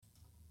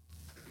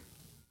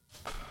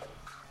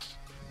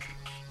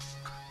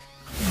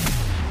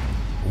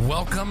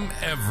Welcome,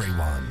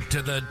 everyone,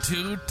 to the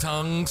Two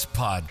Tongues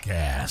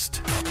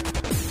Podcast.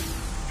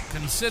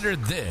 Consider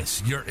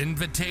this your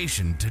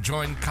invitation to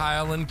join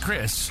Kyle and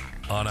Chris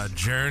on a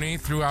journey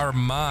through our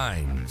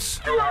minds.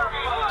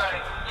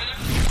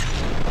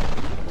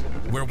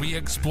 Where we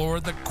explore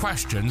the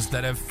questions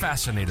that have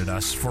fascinated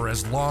us for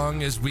as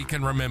long as we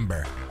can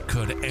remember.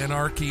 Could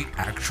anarchy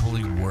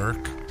actually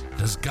work?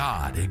 Does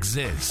God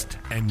exist?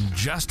 And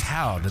just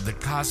how did the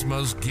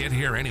cosmos get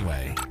here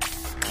anyway?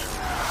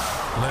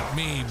 Let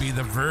me be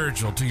the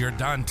Virgil to your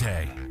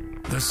Dante,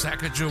 the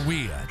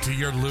Sacagawea to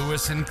your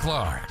Lewis and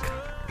Clark.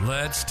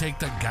 Let's take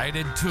the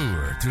guided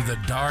tour through the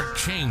dark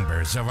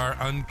chambers of our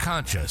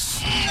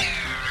unconscious,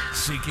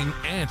 seeking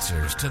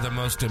answers to the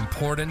most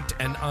important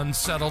and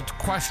unsettled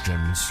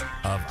questions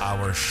of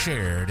our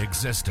shared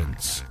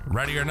existence.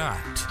 Ready or not,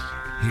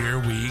 here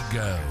we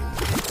go.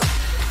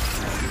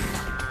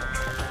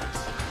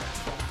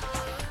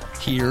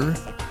 Here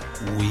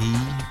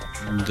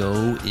we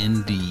go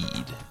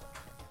indeed.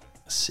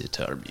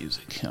 Sitar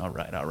music. All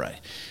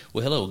right.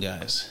 Well, hello,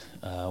 guys.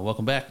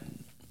 Welcome back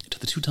to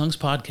the Two Tongues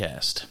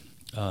Podcast.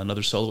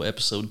 Another solo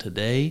episode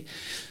today.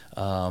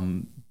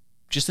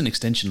 Just an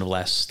extension of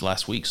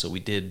last week. So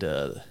we did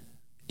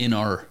in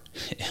our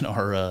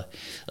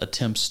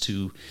attempts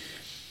to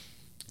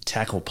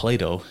tackle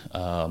Plato.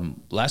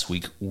 Last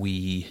week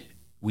we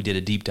did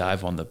a deep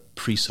dive on the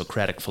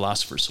pre-Socratic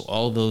philosophers. So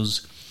all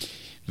those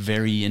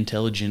very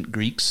intelligent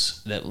Greeks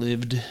that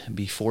lived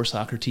before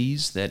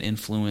Socrates that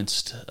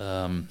influenced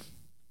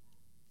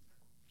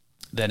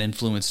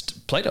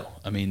Plato.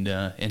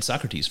 And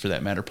Socrates for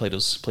that matter,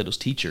 Plato's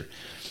teacher.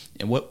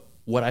 And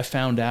what I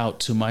found out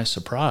to my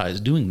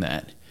surprise doing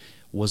that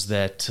was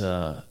that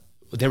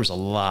there was a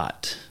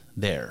lot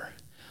there,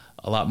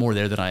 a lot more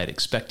there than I had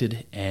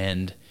expected,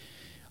 and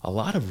a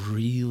lot of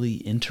really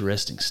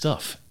interesting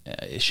stuff.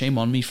 Shame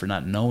on me for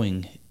not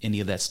knowing any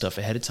of that stuff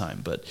ahead of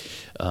time, but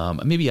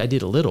maybe I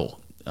did a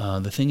little.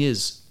 The thing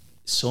is,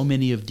 so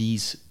many of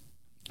these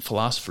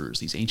philosophers,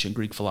 these ancient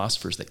Greek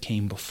philosophers that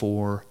came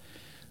before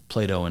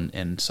Plato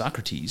and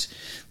Socrates,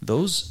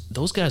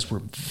 those guys were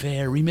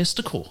very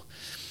mystical.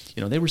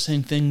 You know, they were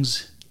saying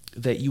things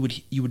that you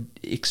would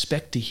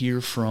expect to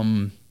hear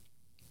from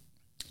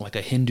like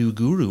a Hindu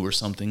guru or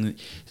something,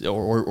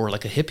 or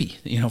like a hippie,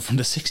 from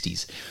the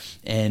 60s.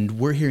 And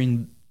we're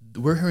hearing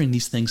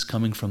these things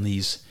coming from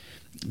these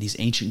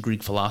ancient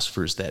Greek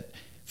philosophers that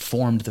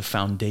formed the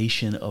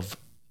foundation of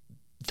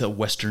the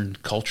Western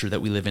culture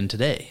that we live in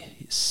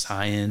today.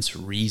 Science,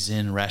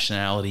 reason,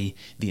 rationality,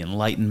 the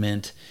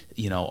Enlightenment,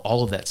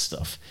 all of that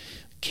stuff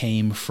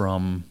came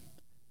from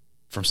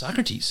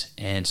Socrates.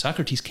 And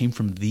Socrates came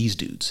from these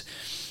dudes.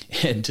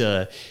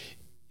 And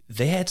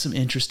they had some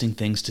interesting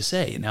things to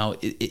say. Now,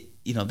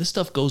 this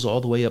stuff goes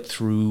all the way up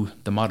through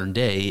the modern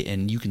day,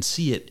 and you can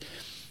see it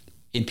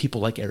in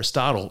people like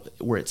Aristotle,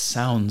 where it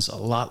sounds a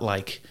lot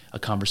like a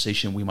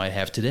conversation we might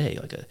have today,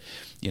 like a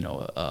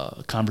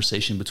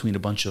conversation between a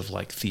bunch of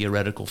like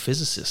theoretical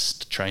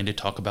physicists trying to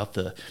talk about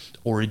the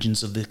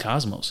origins of the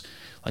cosmos.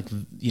 Like,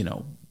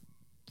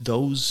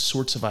 those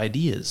sorts of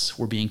ideas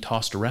were being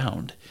tossed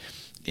around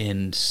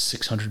in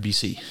 600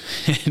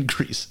 BC in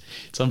Greece.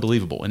 It's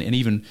unbelievable. And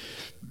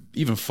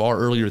even far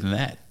earlier than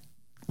that,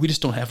 we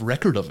just don't have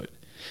record of it.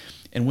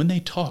 And when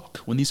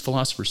these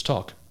philosophers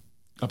talk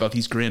about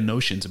these grand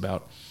notions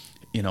about,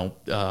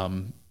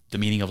 the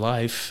meaning of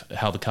life,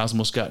 how the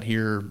cosmos got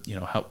here,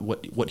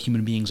 what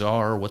human beings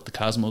are, what the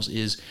cosmos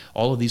is,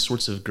 all of these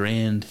sorts of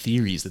grand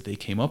theories that they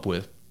came up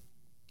with,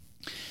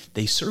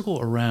 they circle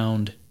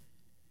around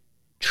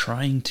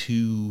trying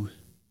to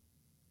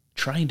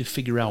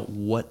figure out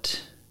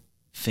what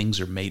things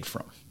are made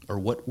from or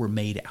what we're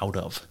made out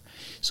of.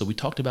 So we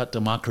talked about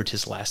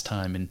Democritus last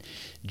time, and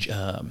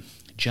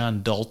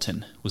John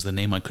Dalton was the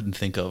name I couldn't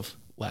think of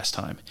last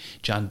time.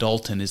 John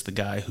Dalton is the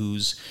guy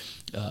who's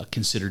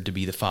considered to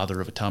be the father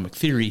of atomic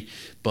theory,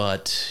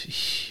 but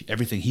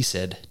everything he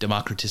said,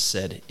 Democritus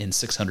said in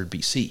 600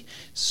 BC.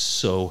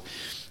 So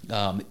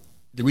the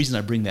reason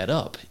I bring that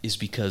up is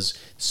because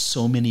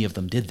so many of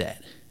them did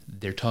that.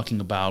 They're talking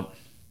about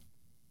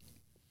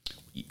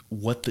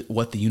what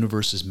the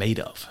universe is made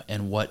of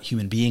and what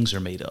human beings are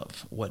made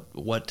of,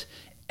 what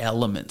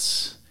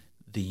elements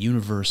the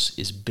universe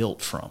is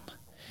built from.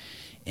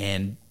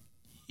 And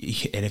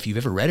if you've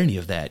ever read any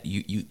of that,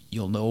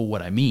 you'll know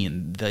what I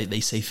mean. They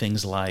say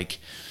things like,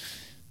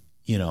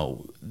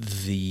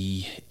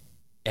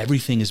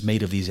 everything is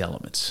made of these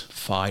elements: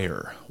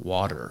 fire,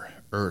 water,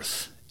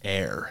 earth,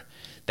 air,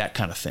 that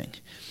kind of thing.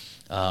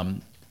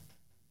 And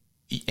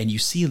you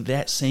see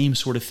that same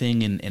sort of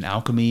thing in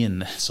alchemy,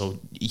 and so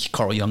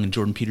Carl Jung and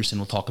Jordan Peterson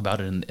will talk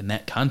about it in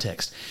that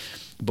context.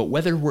 But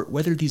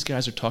whether these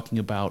guys are talking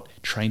about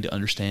trying to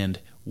understand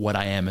what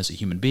I am as a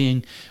human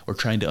being, or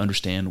trying to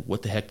understand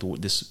what the heck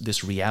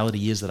this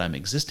reality is that I'm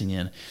existing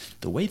in,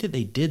 the way that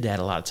they did that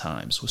a lot of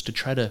times was to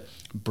try to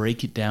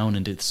break it down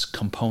into its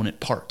component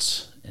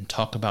parts and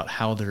talk about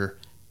how they're,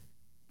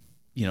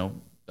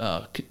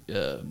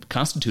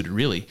 constituted,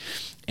 really.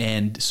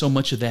 And so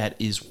much of that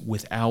is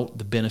without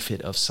the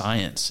benefit of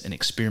science and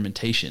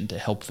experimentation to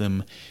help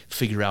them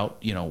figure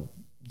out,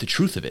 the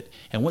truth of it.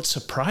 And what's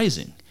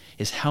surprising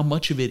is how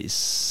much of it is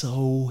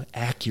so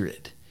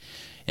accurate.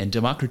 And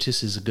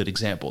Democritus is a good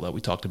example that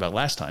we talked about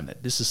last time,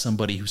 that this is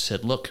somebody who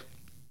said, look,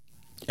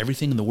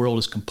 everything in the world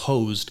is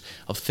composed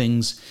of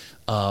things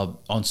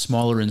on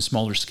smaller and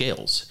smaller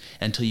scales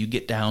until you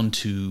get down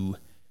to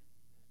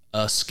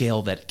a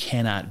scale that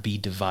cannot be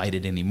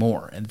divided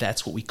anymore. And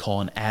that's what we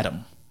call an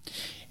atom.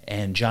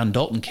 And John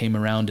Dalton came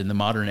around in the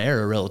modern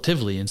era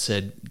relatively and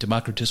said,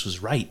 Democritus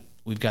was right.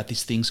 We've got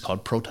these things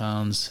called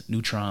protons,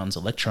 neutrons,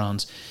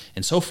 electrons,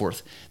 and so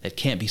forth that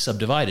can't be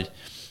subdivided.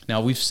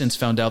 Now, we've since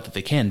found out that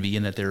they can be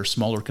and that there are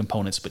smaller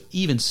components, but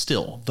even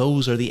still,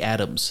 those are the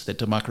atoms that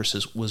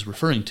Democritus was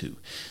referring to,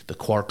 the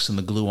quarks and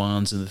the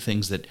gluons and the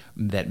things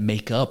that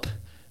make up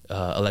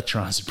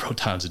electrons and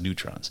protons and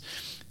neutrons.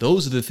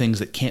 Those are the things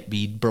that can't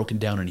be broken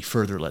down any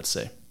further, let's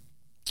say,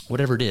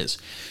 whatever it is.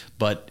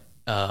 But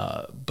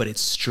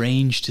it's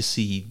strange to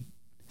see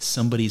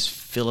somebody's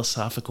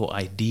philosophical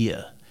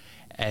idea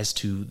as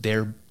to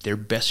their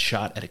best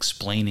shot at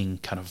explaining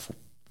kind of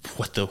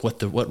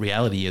what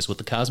reality is, what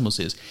the cosmos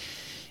is.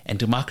 And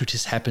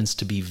Democritus happens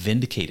to be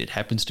vindicated,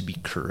 happens to be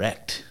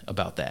correct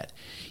about that.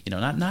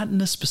 Not in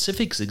the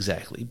specifics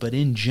exactly, but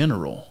in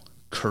general,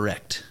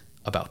 correct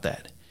about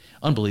that.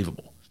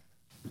 Unbelievable.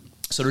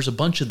 So there's a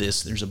bunch of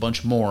this, there's a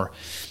bunch more.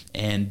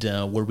 And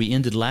where we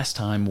ended last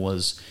time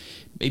was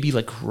maybe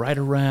like right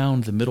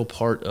around the middle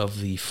part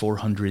of the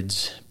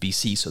 400s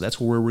BC. So that's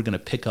where we're going to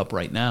pick up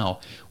right now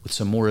with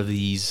some more of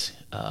these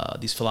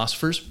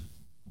philosophers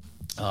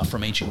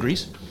from ancient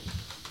Greece.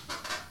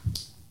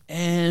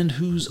 And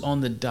who's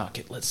on the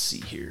docket? Let's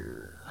see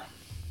here.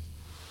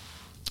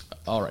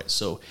 All right,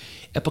 so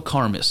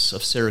Epicharmus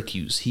of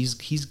Syracuse. He's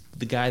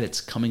the guy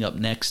that's coming up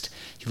next.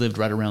 He lived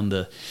right around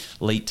the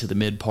late to the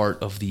mid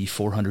part of the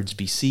 400s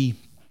BC.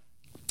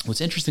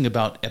 What's interesting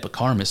about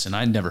Epicharmus, and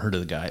I'd never heard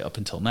of the guy up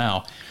until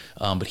now,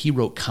 but he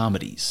wrote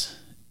comedies.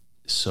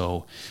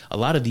 So a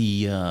lot of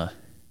the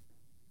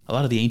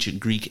ancient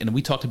Greek, and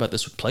we talked about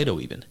this with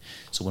Plato even.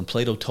 So when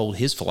Plato told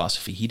his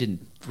philosophy, he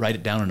didn't write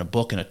it down in a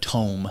book, in a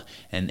tome,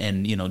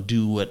 and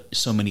do what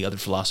so many other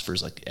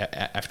philosophers like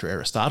after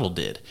Aristotle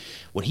did.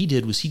 What he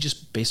did was he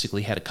just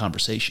basically had a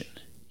conversation.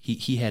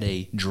 He had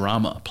a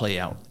drama play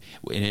out,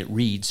 and it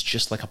reads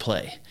just like a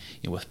play,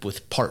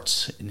 with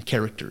parts and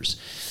characters.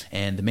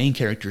 And the main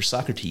character is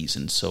Socrates,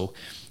 and so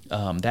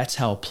that's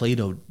how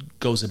Plato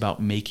goes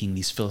about making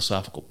these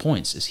philosophical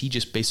points, is he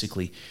just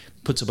basically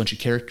puts a bunch of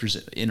characters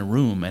in a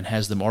room and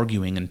has them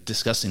arguing and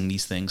discussing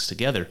these things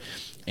together.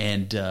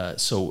 And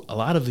so a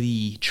lot of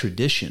the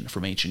tradition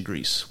from ancient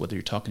Greece, whether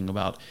you're talking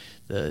about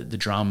the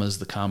dramas,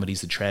 the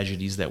comedies, the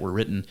tragedies that were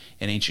written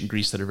in ancient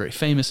Greece that are very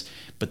famous,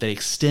 but they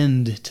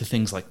extend to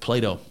things like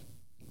Plato.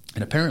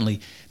 And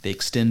apparently they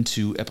extend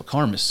to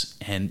Epicharmus.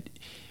 And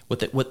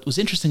what was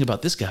interesting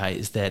about this guy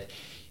is that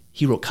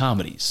he wrote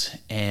comedies,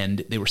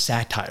 and they were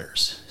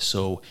satires.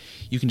 So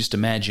you can just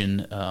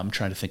imagine, I'm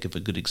trying to think of a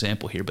good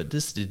example here, but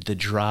the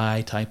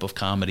dry type of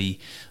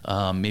comedy,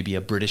 maybe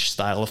a British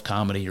style of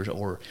comedy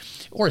or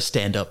a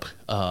stand-up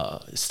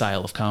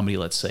style of comedy,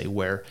 let's say,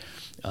 where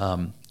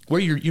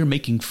you're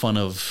making fun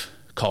of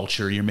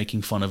culture, you're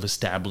making fun of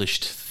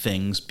established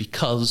things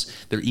because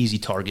they're easy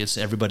targets,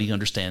 everybody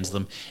understands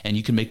them, and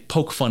you can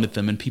poke fun at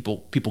them and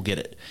people get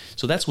it.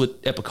 So that's what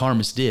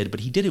Epicharmus did, but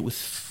he did it with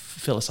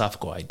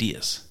philosophical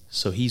ideas.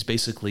 So he's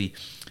basically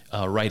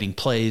writing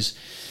plays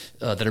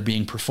that are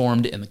being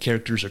performed, and the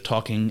characters are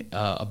talking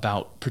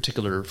about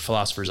particular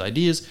philosophers'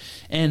 ideas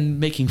and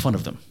making fun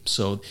of them.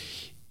 So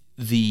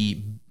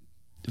the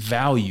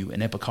value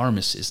in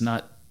Epicharmus is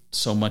not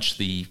so much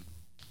the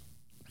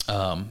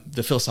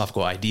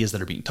philosophical ideas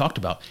that are being talked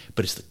about,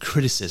 but it's the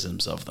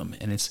criticisms of them,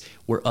 and it's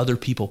where other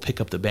people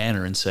pick up the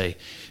banner and say,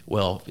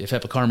 "Well, if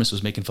Epicharmus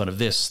was making fun of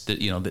this,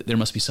 there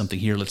must be something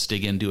here. Let's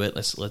dig into it.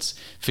 Let's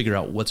figure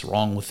out what's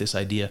wrong with this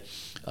idea."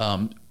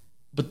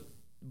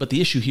 But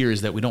the issue here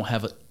is that we don't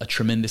have a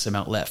tremendous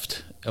amount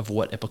left of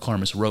what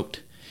Epicharmus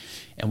wrote,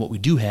 and what we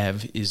do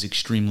have is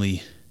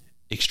extremely,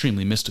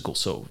 extremely mystical.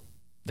 So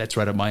that's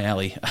right up my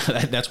alley.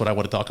 That's what I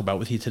want to talk about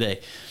with you today.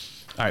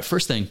 All right,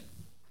 first thing.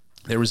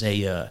 There was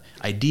a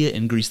idea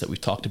in Greece that we've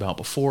talked about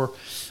before,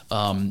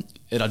 and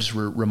I'll just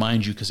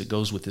remind you, because it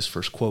goes with this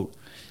first quote,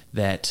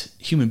 that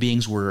human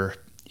beings were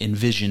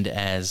envisioned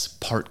as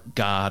part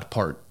God,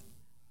 part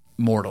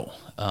mortal,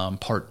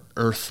 part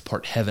earth,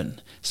 part heaven,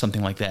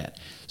 something like that.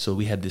 So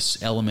we had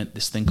this element,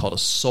 this thing called a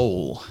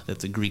soul that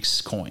the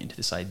Greeks coined,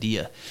 this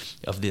idea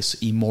of this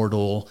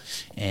immortal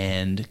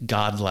and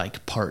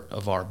godlike part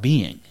of our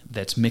being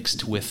that's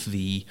mixed with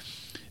the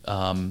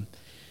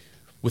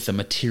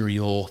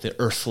material, the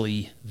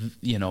earthly,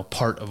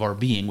 part of our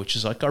being, which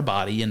is like our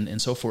body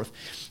and so forth.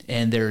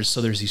 And there's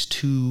these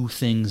two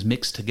things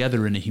mixed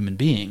together in a human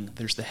being.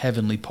 There's the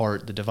heavenly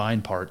part, the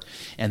divine part,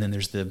 and then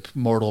there's the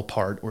mortal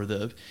part, or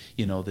the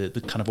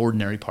kind of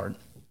ordinary part.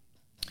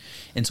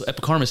 And so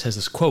Epicharmus has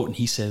this quote, and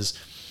he says,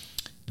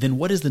 Then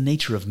what is the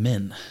nature of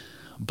men?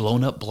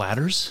 Blown up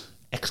bladders?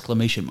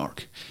 Exclamation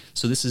mark.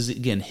 So this is,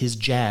 again, his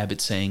jab at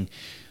saying,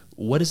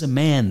 what is a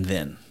man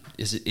then?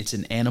 It's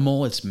an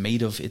animal, it's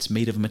made of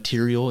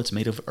material, it's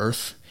made of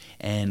earth,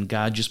 and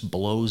God just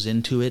blows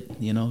into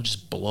it,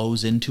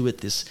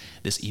 this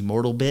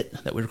immortal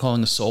bit that we're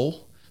calling a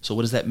soul. So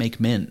what does that make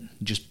men?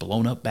 Just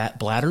blown up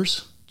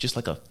bladders? Just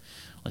like a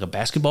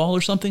basketball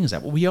or something? Is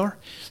that what we are?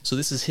 So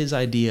this is his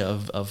idea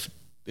of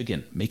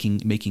again,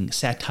 making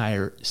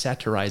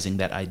satirizing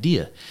that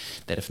idea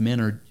that if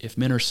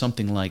men are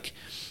something like,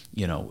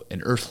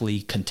 an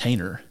earthly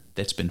container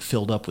that's been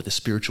filled up with a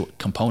spiritual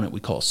component we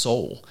call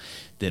soul,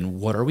 then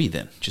what are we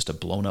then? Just a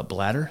blown up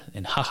bladder?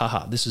 And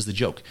this is the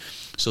joke.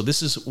 So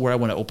this is where I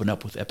want to open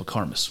up with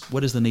Epicharmus.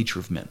 What is the nature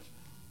of men?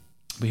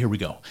 But here we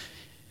go.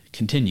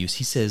 Continues.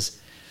 He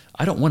says,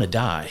 I don't want to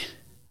die,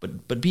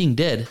 but being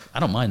dead, I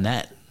don't mind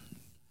that.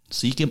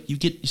 So you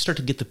start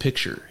to get the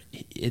picture.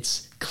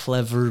 It's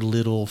clever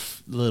little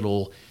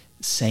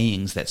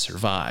sayings that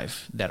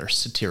survive that are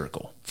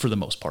satirical for the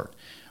most part.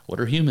 What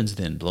are humans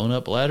then? Blown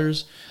up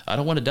bladders? I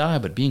don't want to die,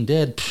 but being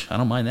dead, I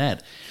don't mind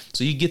that.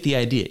 So you get the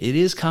idea. It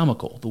is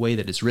comical the way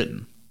that it's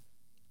written,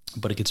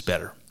 but it gets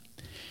better.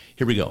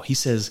 Here we go. He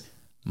says,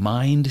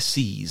 mind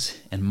sees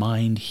and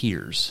mind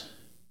hears.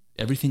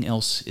 Everything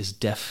else is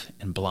deaf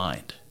and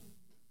blind.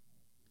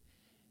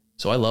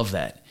 So I love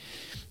that.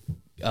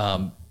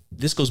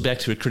 This goes back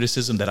to a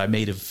criticism that I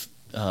made of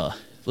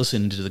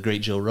listening to the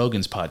great Joe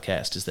Rogan's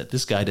podcast, is that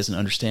this guy doesn't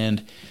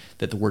understand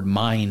that the word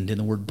mind and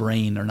the word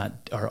brain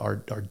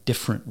are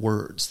different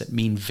words that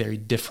mean very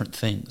different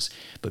things,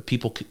 but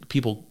people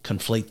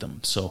conflate them.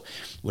 So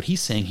what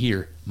he's saying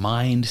here,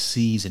 mind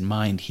sees and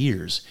mind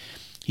hears,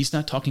 he's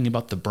not talking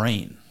about the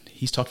brain.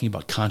 He's talking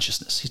about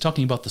consciousness. He's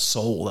talking about the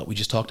soul that we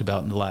just talked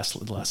about in the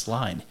last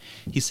line.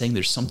 He's saying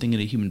there's something in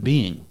a human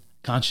being,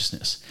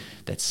 consciousness,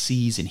 that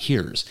sees and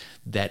hears,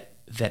 that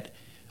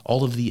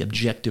all of the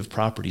objective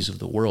properties of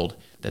the world,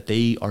 that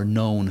they are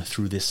known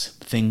through this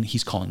thing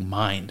he's calling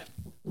mind.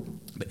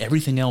 But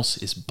everything else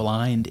is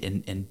blind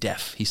and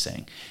deaf, he's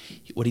saying.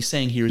 What he's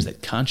saying here is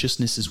that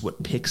consciousness is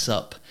what picks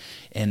up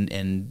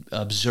and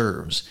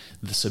observes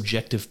the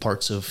subjective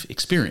parts of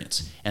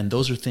experience. And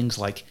those are things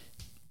like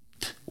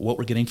what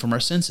we're getting from our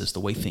senses, the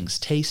way things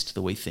taste,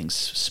 the way things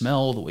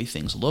smell, the way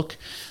things look,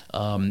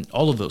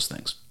 all of those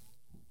things.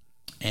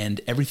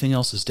 And everything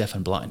else is deaf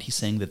and blind. He's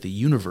saying that the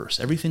universe,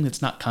 everything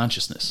that's not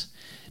consciousness,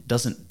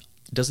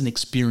 doesn't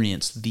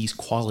experience these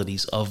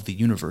qualities of the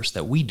universe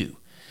that we do.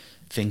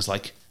 Things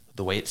like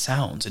the way it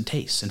sounds and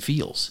tastes and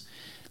feels.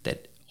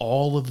 That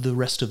all of the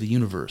rest of the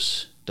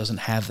universe doesn't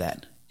have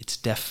that. It's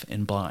deaf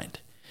and blind.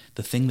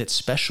 The thing that's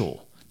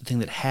special, the thing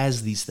that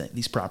has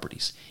these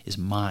properties, is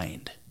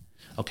mind.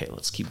 Okay,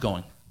 let's keep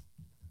going.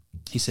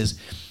 He says,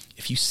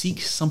 if you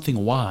seek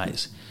something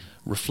wise,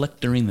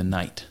 reflect during the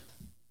night.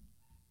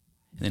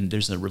 And then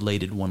there's a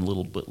related one a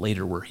little bit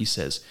later where he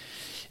says,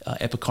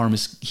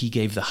 Epicharmus, he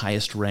gave the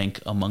highest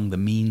rank among the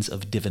means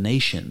of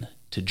divination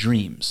to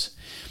dreams,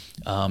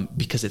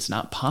 because it's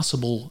not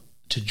possible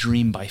to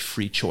dream by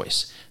free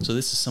choice. So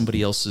this is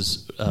somebody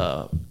else's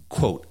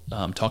quote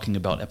talking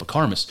about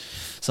Epicharmus,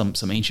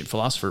 some ancient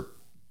philosopher.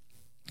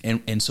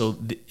 And so,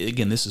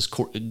 again, this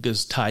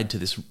is tied to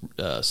this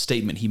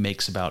statement he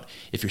makes about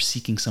if you're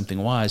seeking something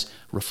wise,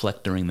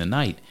 reflect during the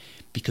night,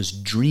 because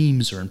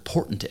dreams are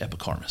important to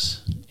Epicharmus.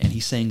 And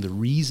he's saying the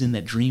reason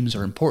that dreams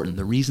are important,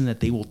 the reason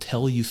that they will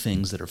tell you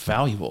things that are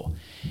valuable,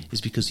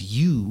 is because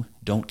you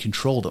don't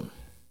control them.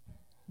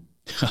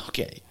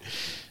 Okay,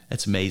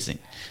 that's amazing.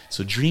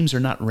 So dreams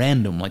are not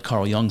random, like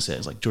Carl Jung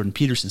says, like Jordan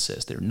Peterson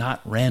says. They're not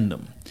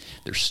random.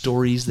 They're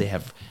stories. They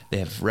have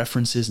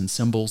references and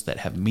symbols that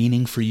have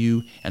meaning for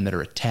you and that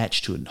are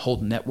attached to whole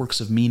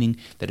networks of meaning,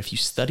 that if you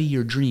study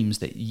your dreams,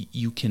 that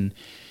you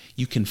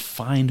can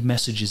find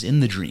messages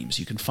in the dreams.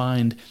 You can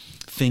find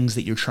things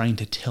that you're trying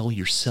to tell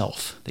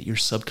yourself, that your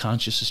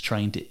subconscious is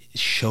trying to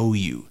show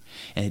you.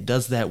 And it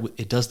does that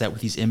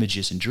with these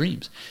images and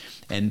dreams.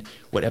 And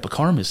what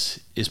Epicharmus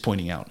is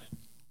pointing out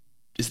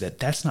is that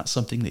that's not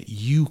something that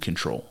you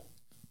control.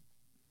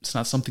 It's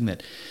not something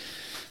that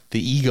the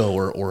ego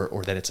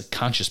or that it's a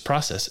conscious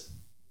process.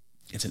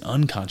 It's an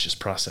unconscious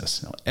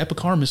process. Now,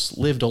 Epicharmus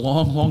lived a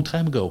long, long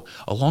time ago,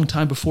 a long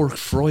time before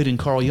Freud and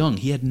Carl Jung.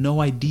 He had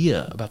no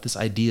idea about this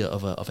idea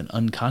of an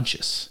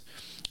unconscious.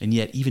 And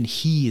yet even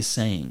he is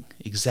saying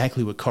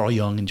exactly what Carl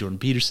Jung and Jordan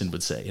Peterson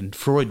would say and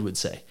Freud would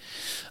say,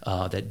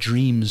 that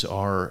dreams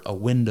are a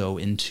window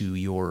into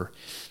your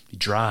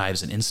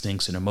drives and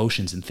instincts and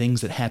emotions and things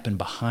that happen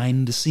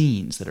behind the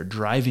scenes that are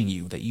driving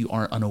you that you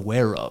aren't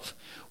unaware of.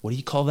 What do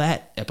you call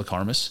that,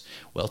 Epicharmus?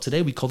 Well,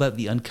 today we call that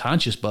the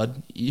unconscious,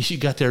 bud. You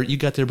got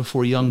there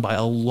before Jung by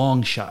a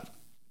long shot.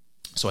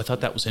 So I thought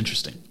that was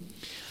interesting.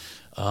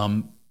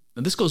 And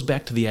this goes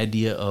back to the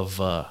idea of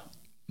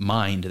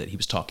mind that he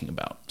was talking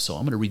about. So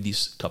I'm going to read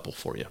these couple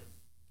for you.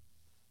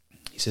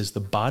 He says, the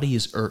body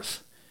is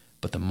earth,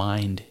 but the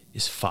mind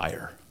is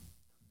fire.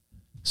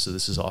 So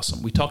this is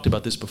awesome. We talked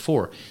about this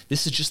before.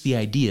 This is just the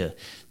idea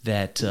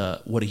that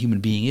what a human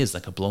being is,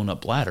 like a blown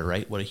up bladder,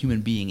 right? What a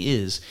human being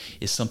is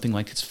something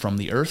like it's from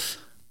the earth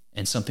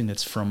and something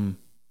that's from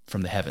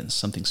the heavens,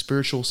 something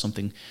spiritual,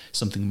 something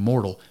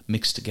mortal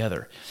mixed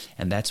together.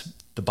 And that's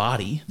the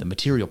body, the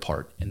material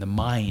part, and the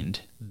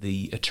mind,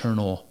 the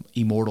eternal,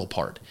 immortal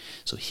part.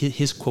 So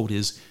his quote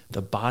is,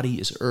 the body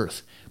is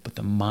earth, but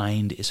the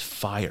mind is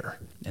fire.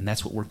 And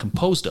that's what we're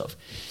composed of.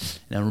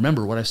 Now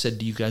remember what I said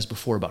to you guys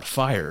before about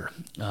fire,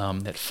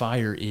 that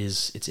fire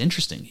it's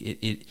interesting.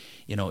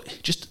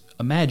 Just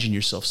imagine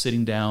yourself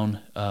sitting down,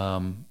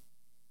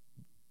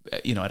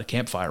 at a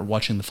campfire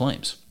watching the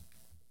flames.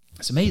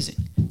 It's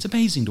amazing. It's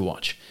amazing to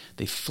watch.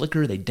 They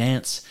flicker, they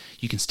dance.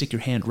 You can stick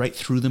your hand right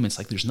through them. It's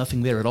like there's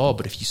nothing there at all.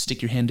 But if you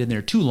stick your hand in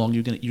there too long,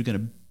 you're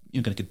gonna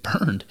get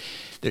burned.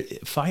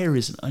 Fire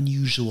is an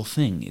unusual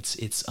thing.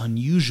 It's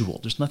unusual.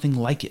 There's nothing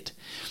like it,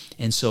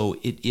 and so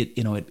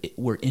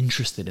we're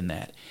interested in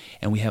that,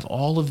 and we have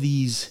all of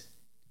these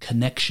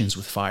connections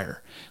with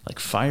fire. Like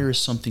fire is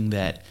something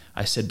that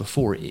I said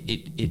before,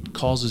 it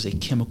causes a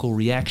chemical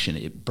reaction.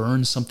 It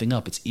burns something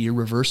up. It's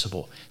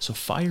irreversible. So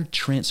fire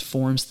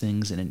transforms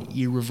things in an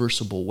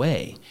irreversible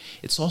way.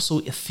 It's also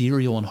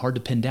ethereal and hard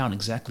to pin down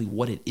exactly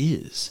what it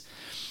is.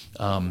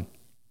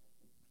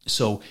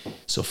 So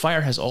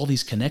fire has all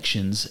these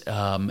connections,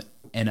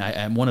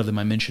 and one of them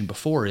I mentioned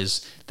before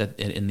is that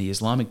in the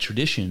Islamic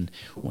tradition,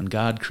 when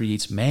God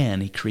creates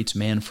man, he creates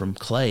man from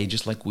clay,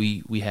 just like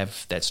we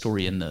have that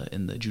story in the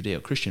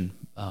Judeo-Christian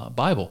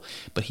Bible.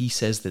 But he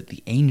says that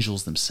the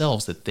angels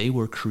themselves, that they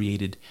were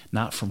created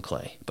not from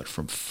clay, but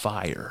from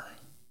fire,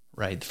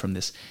 right? From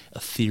this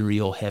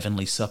ethereal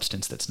heavenly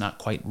substance that's not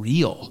quite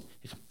real.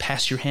 You can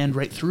pass your hand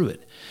right through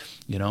it,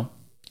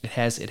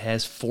 It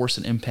has force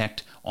and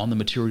impact on the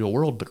material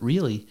world, but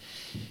really,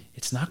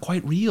 it's not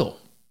quite real.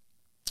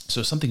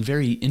 So something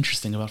very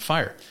interesting about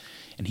fire.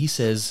 And he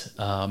says,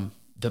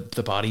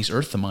 the body's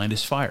earth, the mind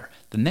is fire.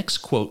 The next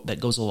quote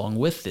that goes along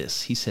with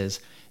this, he says,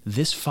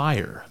 this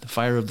fire, the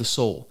fire of the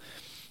soul,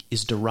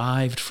 is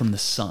derived from the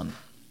sun.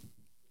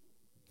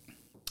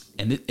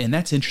 And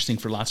that's interesting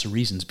for lots of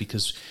reasons,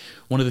 because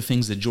one of the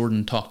things that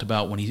Jordan talked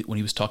about when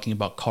he was talking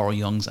about Carl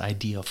Jung's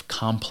idea of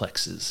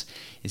complexes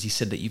is he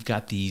said that you've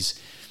got these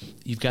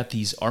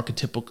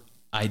archetypal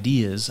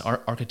ideas,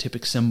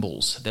 archetypic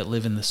symbols that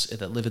live in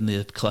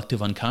the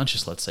collective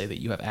unconscious, let's say, that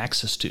you have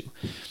access to,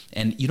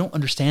 and you don't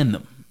understand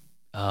them,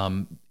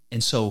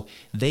 and so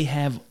they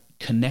have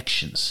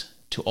connections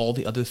to all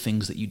the other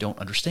things that you don't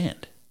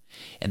understand.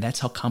 And that's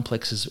how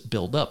complexes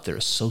build up. They're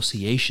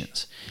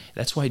associations.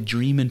 That's why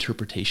dream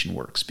interpretation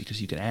works,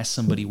 because you can ask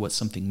somebody what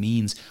something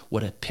means,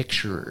 what a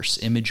picture or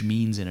image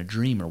means in a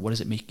dream, or what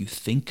does it make you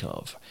think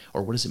of,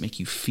 or what does it make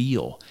you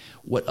feel,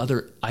 what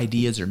other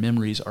ideas or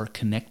memories are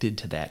connected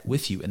to that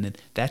with you. And then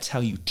that's how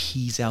you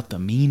tease out the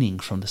meaning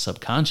from the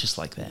subconscious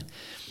like that.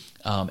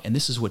 And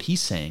this is what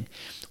he's saying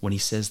when he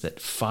says that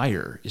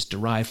fire is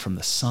derived from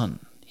the sun.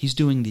 He's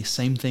doing the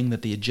same thing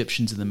that the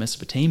Egyptians and the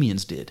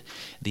Mesopotamians did.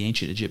 The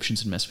ancient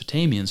Egyptians and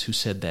Mesopotamians, who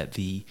said that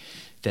the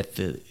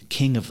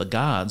king of the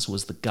gods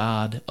was the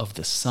god of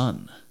the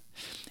sun,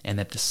 and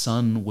that the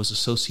sun was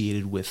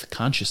associated with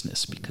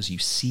consciousness because you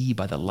see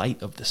by the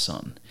light of the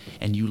sun,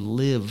 and you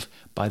live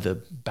by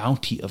the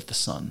bounty of the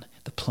sun,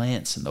 the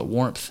plants and the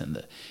warmth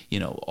and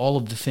all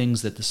of the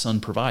things that the sun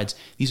provides.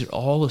 These are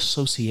all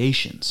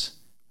associations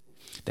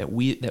that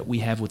we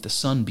have with the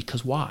sun.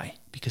 Because why?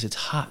 Because it's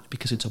hot,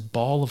 because it's a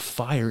ball of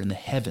fire in the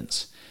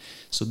heavens.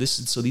 So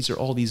these are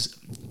all these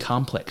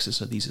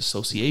complexes, or these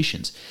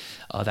associations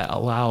that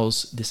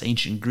allows this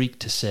ancient Greek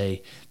to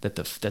say that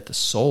the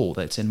soul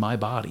that's in my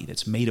body,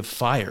 that's made of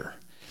fire,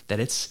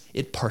 that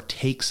it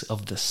partakes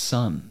of the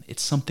sun.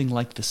 It's something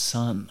like the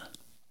sun.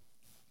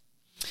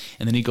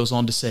 And then he goes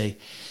on to say,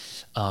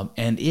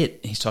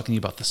 he's talking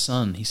about the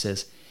sun. He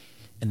says,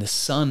 and the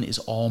sun is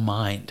all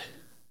mind.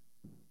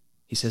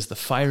 He says the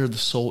fire of the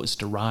soul is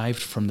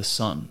derived from the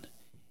sun,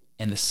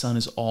 and the sun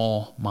is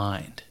all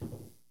mind.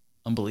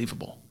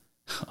 Unbelievable.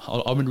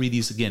 I'm going to read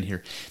these again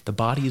here. The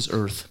body is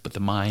earth, but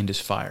the mind is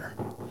fire.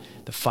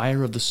 The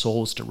fire of the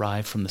soul is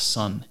derived from the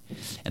sun,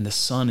 and the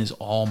sun is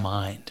all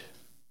mind.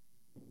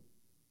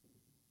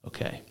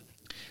 Okay.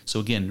 So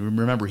again,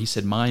 remember, he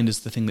said mind is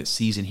the thing that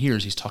sees and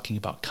hears. He's talking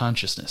about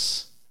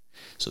consciousness.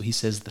 So he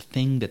says the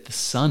thing that the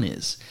sun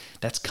is,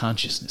 that's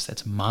consciousness,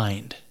 that's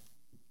mind.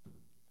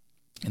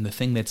 And the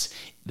thing that's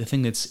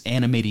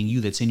animating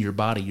you, that's in your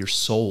body, your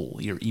soul,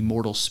 your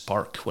immortal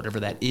spark, whatever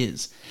that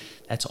is,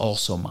 that's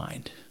also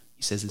mind.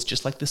 He says it's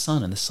just like the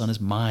sun, and the sun is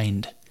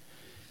mind.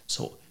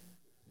 So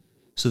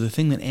the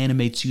thing that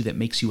animates you, that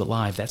makes you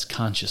alive, that's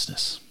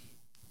consciousness.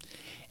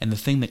 And the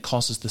thing that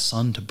causes the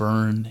sun to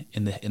burn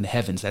in the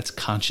heavens, that's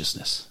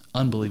consciousness.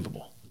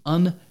 Unbelievable.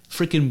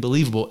 Unfreaking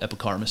believable,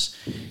 Epicharmus.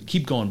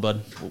 Keep going,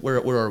 bud. Where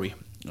are we?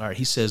 All right,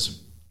 he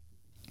says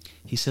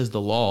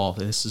the law,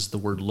 this is the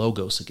word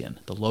logos again,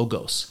 the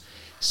logos,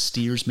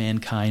 steers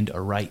mankind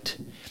aright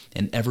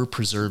and ever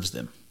preserves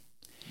them.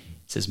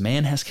 It says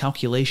man has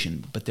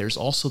calculation, but there's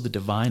also the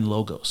divine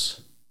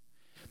logos.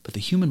 But the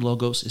human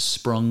logos is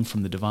sprung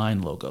from the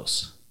divine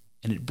logos,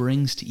 and it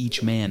brings to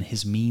each man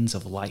his means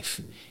of life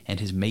and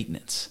his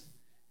maintenance.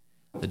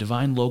 The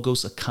divine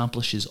logos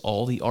accomplishes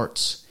all the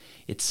arts,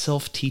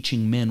 itself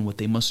teaching men what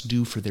they must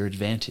do for their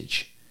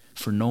advantage.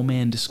 For no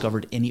man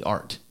discovered any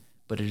art,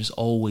 but it is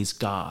always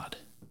God.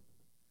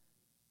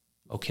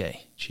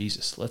 Okay,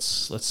 Jesus,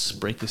 let's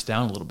break this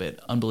down a little bit.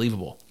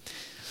 Unbelievable.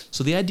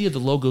 So the idea of the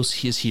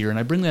logos is here, and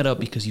I bring that up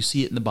because you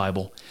see it in the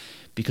Bible.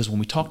 Because when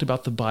we talked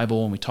about the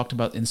Bible, and we talked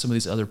about in some of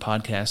these other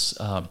podcasts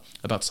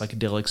about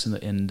psychedelics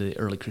and the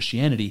early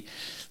Christianity,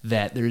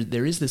 that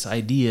there is this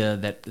idea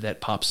that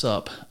pops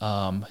up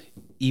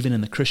even in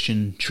the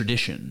Christian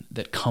tradition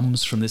that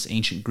comes from this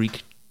ancient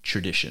Greek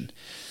tradition,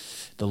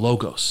 the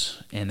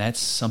logos, and that's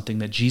something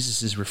that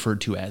Jesus is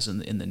referred to as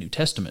in the New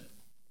Testament.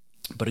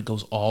 But it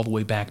goes all the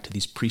way back to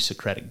these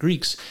pre-Socratic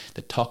Greeks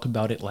that talk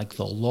about it like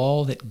the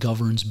law that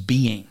governs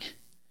being.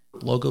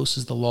 Logos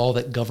is the law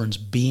that governs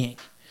being.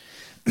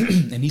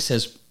 And he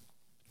says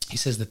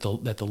that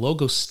the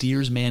logos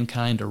steers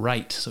mankind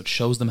aright, so it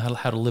shows them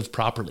how to live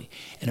properly,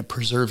 and it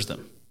preserves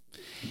them.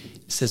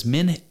 It says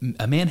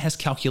a man has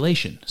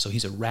calculation, so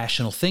he's a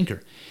rational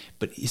thinker,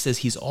 but he says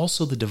he's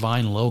also the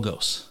divine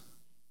logos.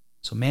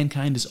 So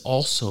mankind is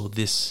also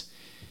this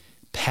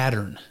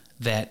pattern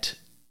that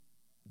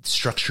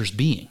structures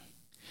being.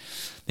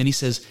 Then he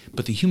says,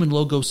 but the human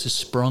logos is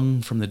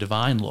sprung from the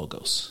divine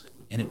logos,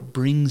 and it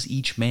brings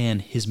each man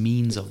his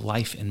means of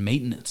life and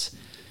maintenance.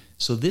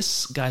 So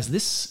this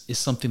is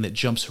something that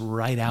jumps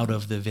right out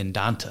of the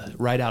Vedanta,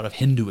 right out of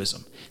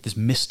Hinduism, this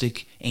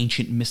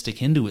ancient mystic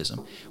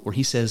Hinduism, where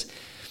he says,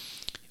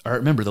 all right,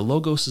 remember, the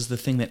logos is the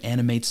thing that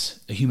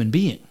animates a human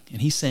being.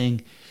 And he's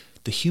saying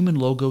the human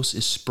logos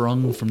is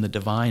sprung from the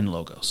divine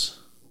logos.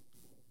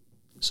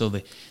 So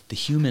the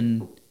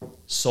human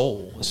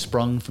soul is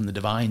sprung from the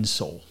divine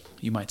soul,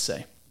 you might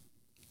say.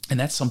 And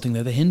that's something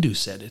that the Hindus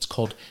said. It's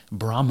called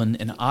Brahman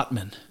and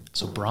Atman.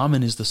 So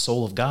Brahman is the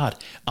soul of God.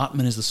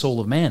 Atman is the soul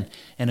of man.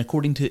 And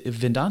according to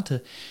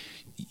Vedanta,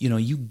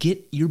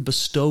 you're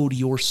bestowed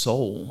your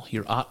soul,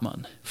 your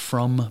Atman,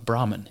 from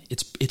Brahman.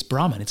 It's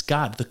Brahman. It's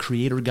God, the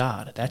creator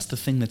God. That's the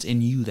thing that's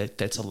in you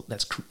that's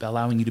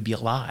allowing you to be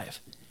alive.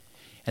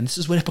 And this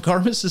is what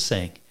Epicharmus is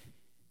saying.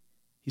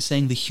 He's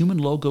saying the human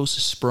logos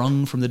is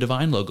sprung from the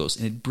divine logos,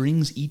 and it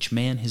brings each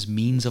man his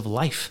means of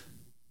life.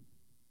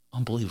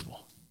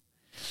 Unbelievable.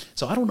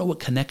 So I don't know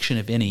what connection,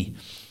 if any,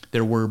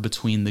 there were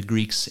between the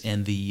Greeks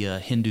and the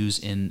Hindus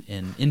in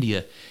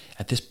India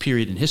at this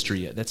period in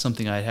history. That's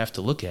something I'd have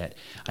to look at.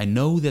 I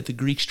know that the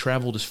Greeks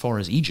traveled as far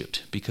as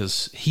Egypt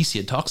because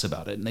Hesiod talks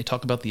about it, and they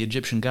talk about the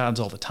Egyptian gods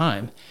all the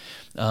time.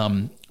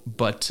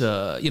 But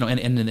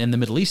in the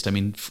Middle East, I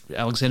mean,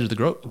 Alexander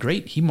the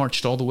Great, he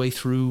marched all the way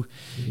through,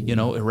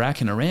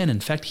 Iraq and Iran.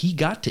 In fact, he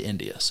got to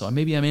India. So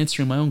maybe I'm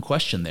answering my own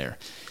question there.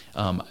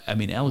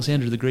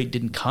 Alexander the Great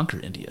didn't conquer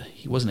India.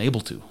 He wasn't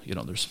able to.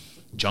 There's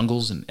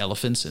jungles and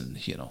elephants, and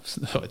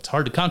so it's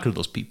hard to conquer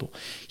those people.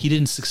 He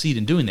didn't succeed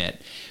in doing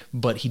that,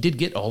 but he did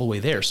get all the way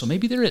there. So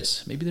maybe there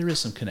is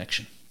some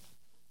connection.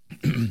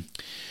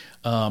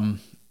 All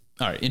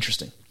right,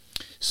 interesting.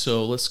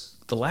 So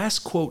the last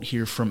quote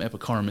here from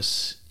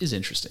Epicharmus is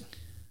interesting.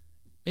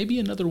 Maybe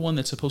another one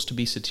that's supposed to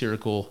be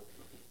satirical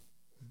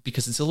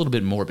because it's a little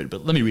bit morbid,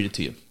 but let me read it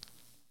to you.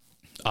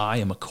 I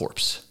am a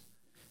corpse.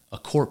 A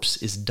corpse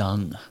is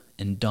dung,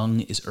 and dung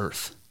is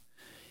earth.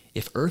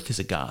 If earth is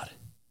a god,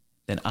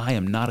 then I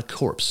am not a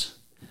corpse,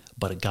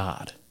 but a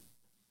god.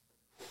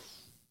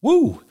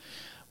 Woo!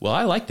 Well,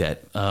 I like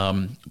that.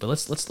 But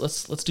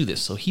let's do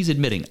this. So he's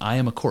admitting I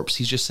am a corpse.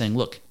 He's just saying,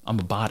 look, I'm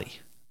a body.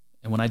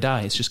 And when I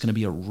die, it's just going to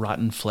be a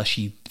rotten,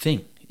 fleshy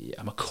thing.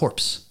 I'm a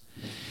corpse.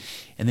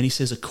 And then he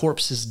says a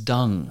corpse is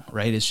dung,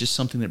 right? It's just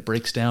something that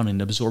breaks down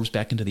and absorbs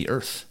back into the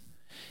earth.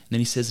 And then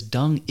he says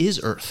dung is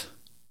earth.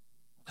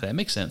 That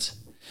makes sense.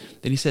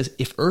 Then he says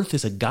if earth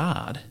is a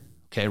god,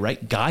 okay,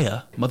 right?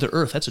 Gaia, Mother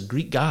Earth, that's a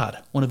Greek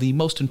god, one of the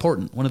most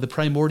important, one of the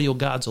primordial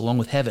gods along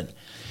with heaven.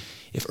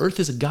 If earth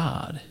is a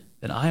god,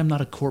 then I am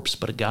not a corpse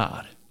but a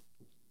god.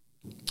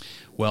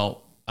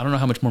 Well, I don't know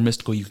how much more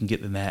mystical you can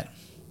get than that.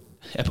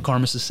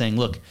 Epicharmus is saying,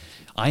 look,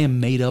 I am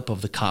made up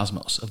of the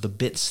cosmos, of the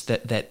bits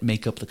that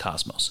make up the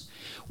cosmos.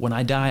 When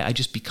I die, I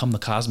just become the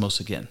cosmos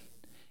again.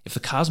 If the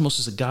cosmos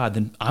is a god,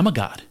 then I'm a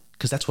god,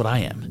 because that's what I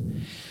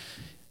am.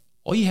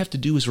 All you have to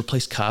do is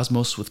replace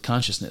cosmos with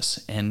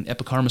consciousness, and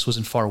Epicharmus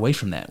wasn't far away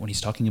from that when he's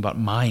talking about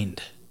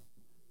mind.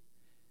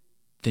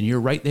 Then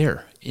you're right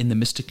there in the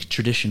mystic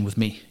tradition with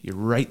me. You're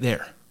right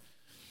there.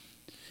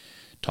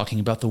 Talking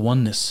about the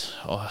oneness.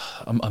 Oh,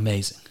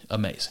 amazing,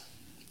 amazing.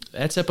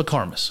 That's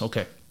Epicharmus.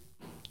 Okay.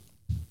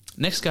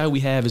 Next guy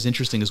we have is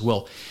interesting as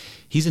well.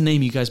 He's a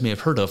name you guys may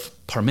have heard of,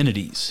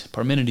 Parmenides.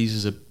 Parmenides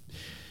is a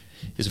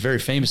very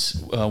famous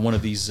one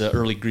of these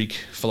early Greek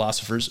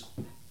philosophers,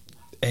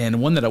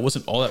 and one that I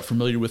wasn't all that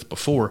familiar with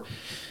before,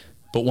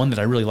 but one that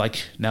I really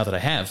like now that I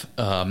have,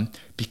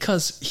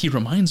 because he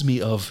reminds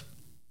me of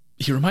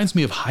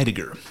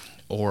Heidegger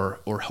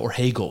or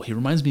Hegel. He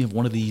reminds me of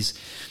one of these,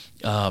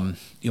 one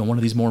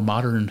of these more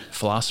modern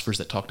philosophers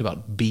that talked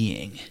about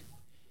being.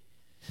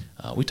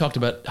 We talked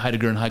about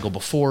Heidegger and Hegel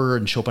before,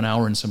 and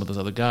Schopenhauer and some of those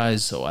other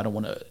guys, so I don't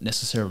want to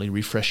necessarily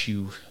refresh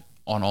you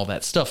on all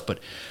that stuff, but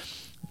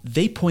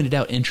they pointed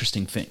out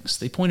interesting things.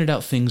 They pointed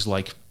out things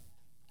like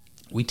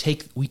we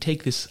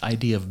take this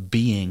idea of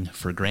being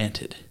for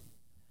granted.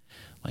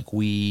 Like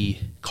we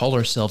call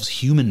ourselves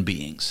human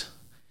beings,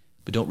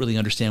 but don't really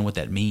understand what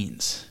that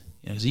means.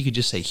 Because you could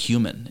just say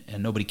human,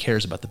 and nobody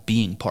cares about the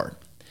being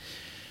part.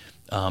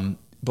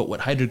 But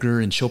what Heidegger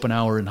and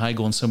Schopenhauer and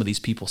Hegel and some of these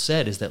people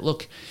said is that,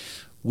 look,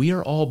 we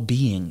are all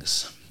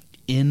beings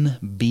in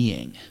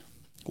being.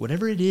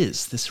 Whatever it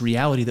is, this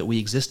reality that we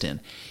exist in,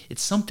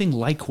 it's something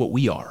like what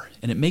we are,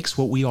 and it makes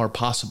what we are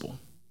possible.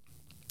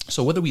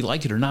 So whether we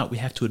like it or not, we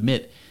have to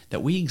admit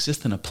that we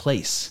exist in a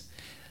place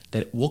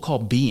that we'll call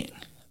being,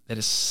 that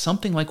is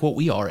something like what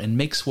we are and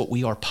makes what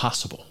we are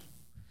possible.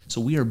 So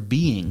we are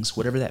beings,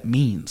 whatever that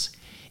means,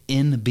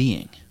 in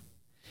being.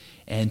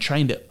 And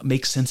trying to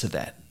make sense of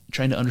that,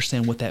 trying to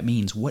understand what that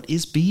means. What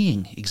is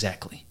being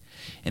exactly?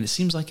 And it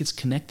seems like it's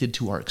connected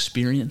to our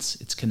experience,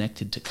 it's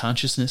connected to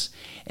consciousness,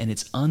 and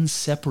it's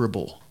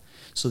inseparable.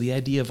 So the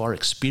idea of our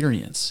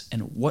experience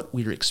and what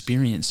we're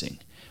experiencing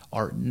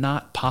are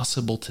not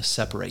possible to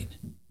separate.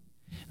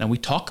 Now we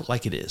talk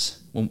like it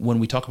is. When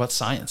we talk about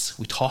science,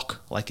 we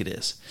talk like it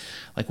is.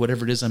 Like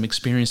whatever it is I'm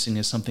experiencing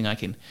is something I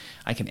can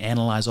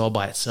analyze all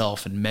by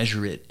itself and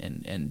measure it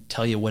and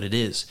tell you what it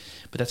is.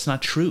 But that's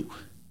not true.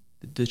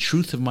 The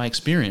truth of my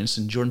experience,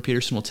 and Jordan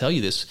Peterson will tell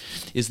you this,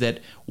 is that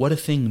what a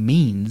thing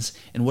means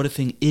and what a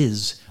thing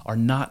is are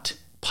not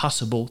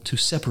possible to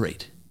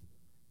separate.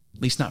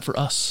 At least not for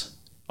us.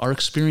 Our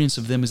experience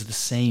of them is the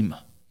same.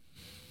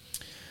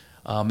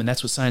 And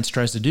that's what science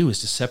tries to do, is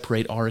to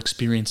separate our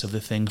experience of the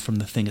thing from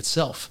the thing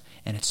itself.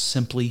 And it's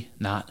simply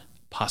not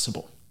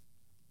possible.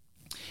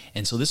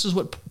 And so this is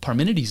what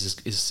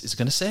Parmenides is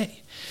going to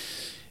say.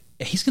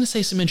 He's going to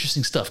say some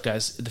interesting stuff,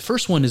 guys. The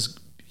first one is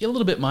a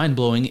little bit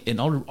mind-blowing,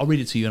 and I'll read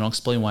it to you and I'll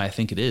explain why I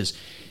think it is.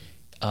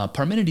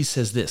 Parmenides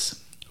says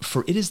this: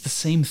 "For it is the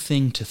same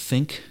thing to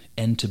think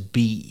and to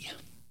be."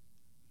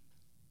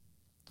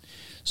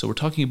 So we're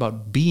talking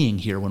about being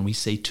here when we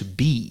say to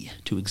be,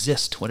 to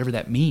exist, whatever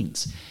that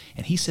means.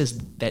 And he says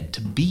that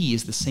to be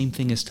is the same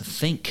thing as to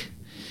think.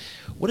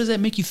 What does that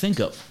make you think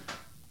of?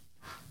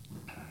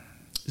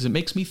 It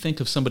makes me think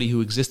of somebody who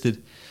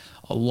existed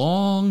a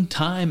long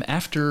time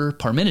after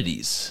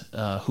Parmenides,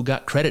 who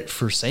got credit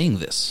for saying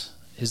this.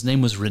 His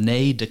name was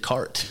René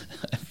Descartes,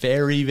 a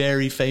very,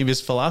 very famous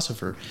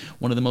philosopher,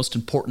 one of the most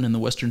important in the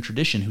Western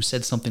tradition, who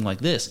said something like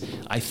this: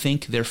 "I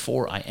think,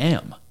 therefore I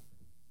am.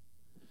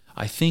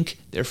 I think,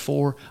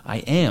 therefore I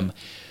am."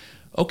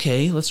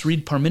 Okay, let's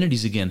read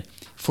Parmenides again.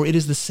 "For it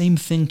is the same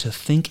thing to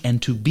think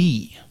and to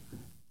be."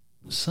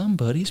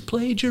 Somebody's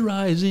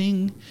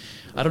plagiarizing.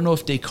 I don't know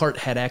if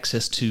Descartes had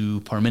access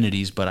to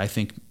Parmenides, but I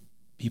think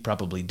he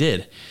probably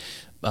did.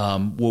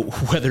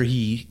 Whether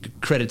he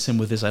credits him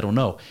with this, I don't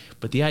know.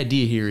 But the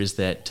idea here is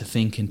that to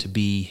think and to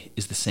be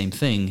is the same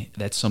thing.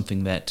 That's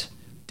something that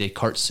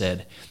Descartes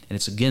said. And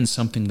it's, again,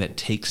 something that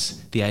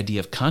takes the idea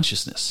of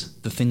consciousness,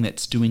 the thing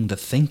that's doing the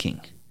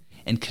thinking,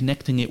 and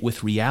connecting it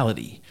with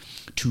reality.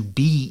 To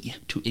be,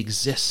 to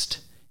exist,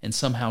 and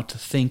somehow to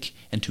think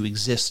and to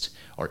exist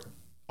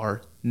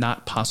are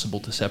not possible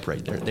to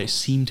separate. They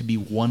seem to be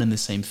one and the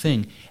same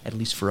thing, at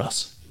least for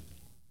us.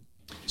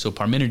 So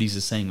Parmenides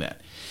is saying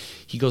that.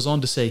 He goes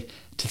on to say,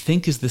 "To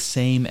think is the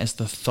same as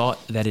the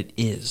thought that it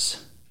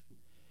is.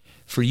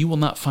 For you will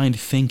not find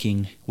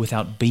thinking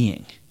without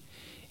being,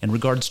 in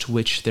regards to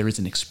which there is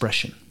an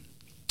expression.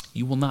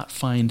 You will not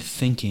find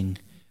thinking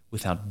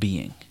without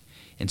being."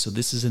 And so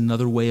this is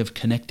another way of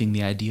connecting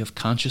the idea of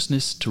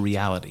consciousness to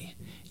reality.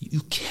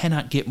 You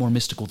cannot get more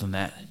mystical than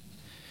that.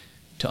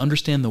 To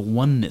understand the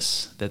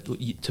oneness,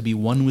 to be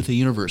one with the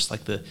universe,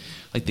 like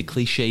the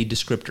cliche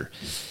descriptor.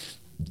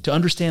 To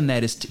understand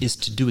that is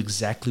to do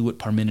exactly what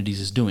Parmenides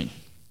is doing.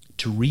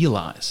 To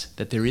realize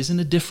that there isn't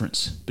a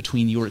difference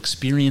between your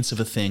experience of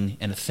a thing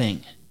and a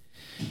thing.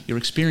 Your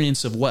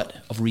experience of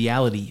what? Of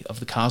reality, of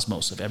the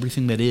cosmos, of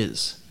everything that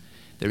is.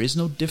 There is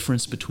no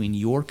difference between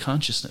your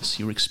consciousness,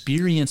 your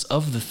experience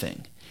of the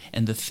thing,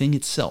 and the thing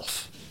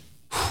itself.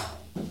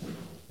 Whew.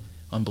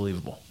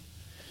 Unbelievable.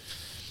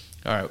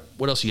 All right,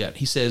 what else you got?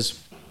 He says,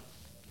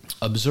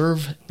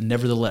 "Observe,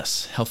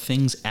 nevertheless, how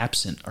things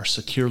absent are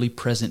securely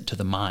present to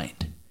the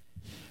mind.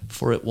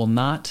 For it will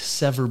not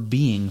sever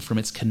being from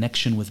its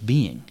connection with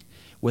being,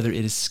 whether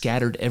it is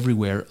scattered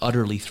everywhere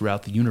utterly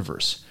throughout the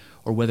universe,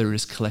 or whether it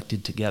is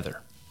collected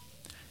together."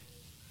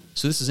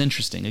 So this is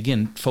interesting.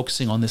 Again,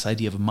 focusing on this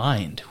idea of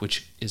mind,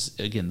 which is,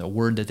 again, the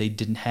word that they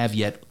didn't have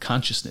yet.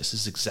 Consciousness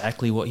is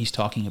exactly what he's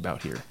talking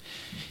about here.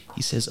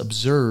 He says,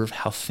 observe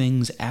how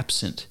things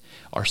absent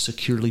are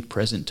securely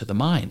present to the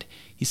mind.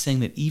 He's saying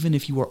that even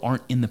if you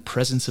aren't in the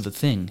presence of a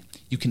thing,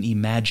 you can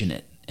imagine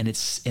it, and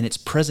it's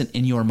present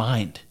in your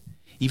mind.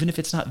 Even if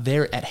it's not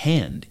there at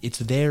hand, it's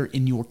there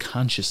in your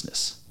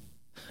consciousness.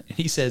 And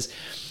he says,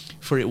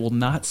 for it will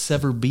not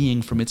sever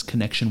being from its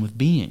connection with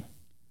being.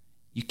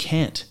 You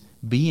can't.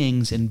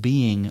 Beings and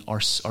being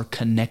are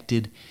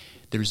connected.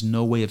 There's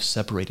no way of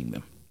separating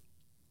them.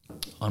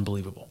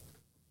 Unbelievable.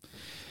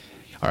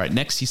 All right,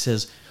 next he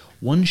says,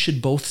 one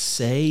should both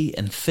say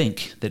and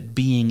think that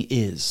being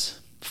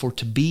is, for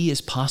to be is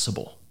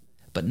possible,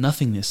 but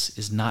nothingness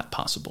is not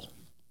possible.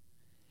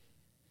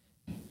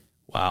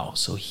 Wow,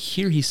 so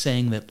here he's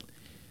saying that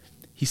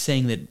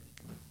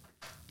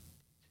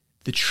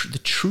the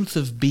truth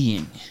of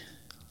being,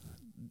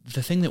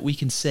 the thing that we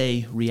can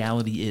say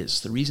reality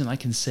is, the reason I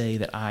can say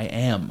that I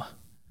am,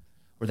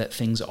 or that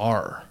things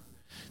are,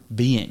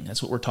 being,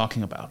 that's what we're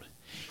talking about.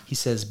 He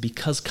says,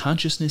 because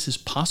consciousness is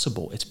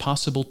possible, it's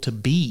possible to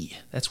be.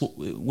 That's what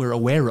we're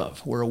aware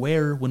of. We're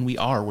aware when we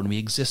are, when we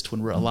exist,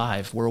 when we're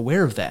alive. We're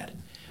aware of that.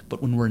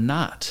 But when we're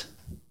not,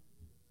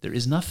 there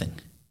is nothing.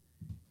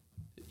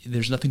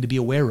 There's nothing to be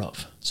aware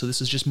of. So this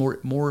is just more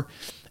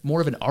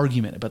of an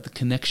argument about the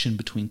connection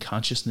between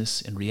consciousness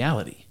and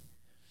reality.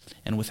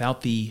 And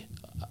without the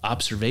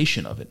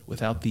observation of it,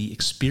 without the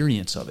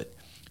experience of it,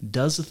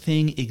 does a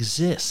thing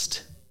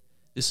exist?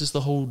 This is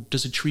the whole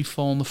does a tree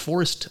fall in the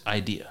forest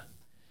idea.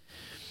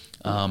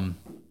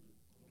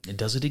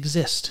 Does it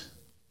exist?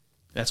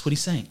 That's what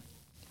he's saying.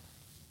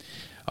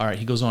 All right,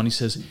 he goes on, he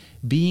says,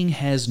 being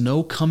has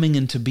no coming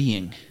into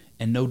being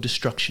and no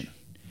destruction,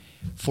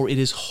 for it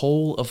is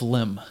whole of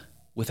limb,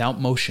 without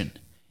motion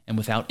and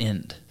without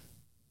end.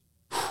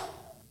 Whew,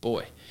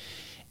 boy.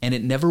 And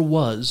it never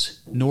was,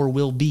 nor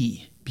will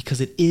be,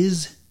 because it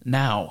is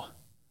now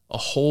a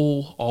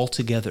whole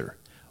altogether,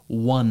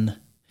 one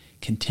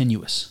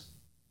continuous.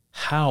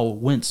 How,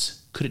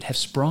 whence could it have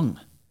sprung?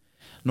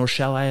 Nor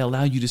shall I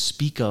allow you to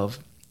speak of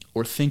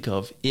or think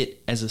of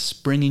it as a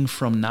springing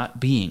from not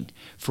being,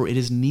 for it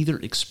is neither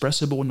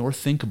expressible nor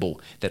thinkable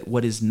that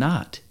what is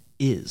not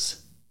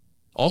is.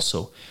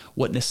 Also,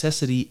 what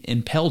necessity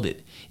impelled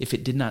it, if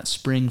it did not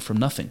spring from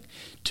nothing,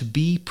 to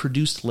be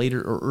produced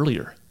later or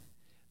earlier?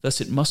 Thus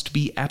it must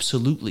be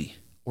absolutely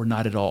or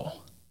not at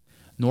all.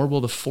 Nor will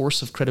the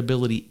force of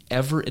credibility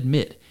ever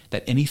admit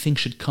that anything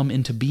should come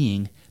into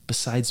being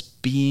besides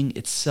being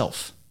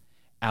itself,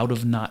 out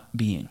of not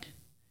being.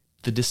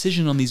 The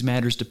decision on these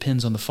matters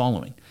depends on the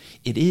following.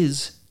 It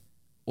is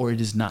or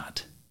it is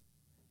not.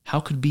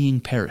 How could being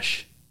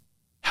perish?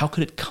 How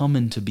could it come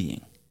into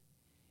being?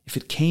 If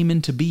it came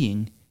into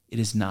being, it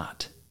is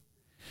not.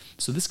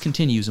 So this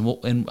continues,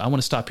 and I want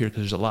to stop here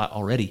because there's a lot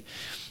already.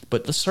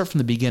 But let's start from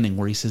the beginning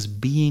where he says,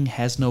 being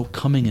has no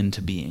coming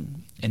into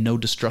being and no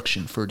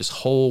destruction, for it is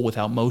whole,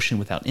 without motion,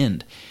 without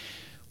end.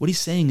 What he's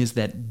saying is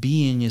that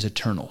being is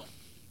eternal,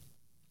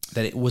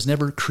 that it was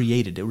never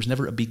created. There was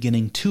never a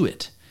beginning to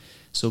it.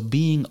 So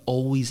being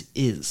always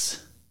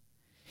is.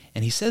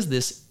 And he says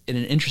this in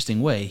an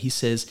interesting way. He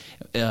says,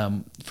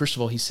 first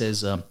of all, he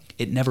says,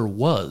 it never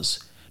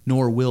was,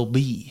 nor will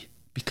be,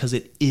 because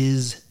it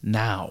is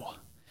now.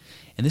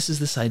 And this is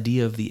this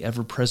idea of the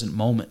ever-present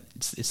moment.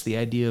 It's the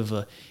idea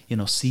of,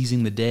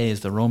 seizing the day,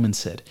 as the Romans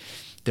said.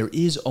 There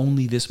is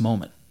only this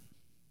moment.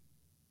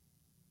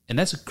 And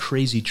that's a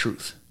crazy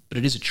truth, but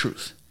it is a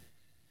truth.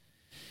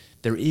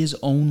 There is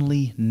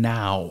only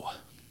now.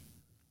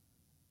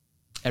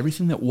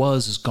 Everything that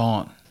was is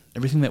gone.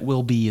 Everything that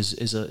will be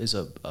is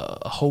a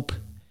hope,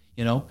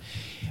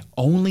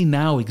 Only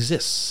now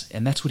exists,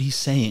 and that's what he's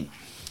saying.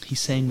 He's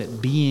saying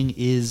that being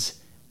is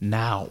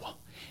now.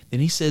 Then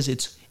he says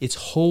it's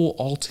whole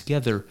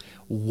altogether,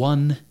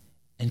 one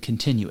and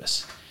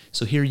continuous.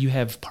 So here you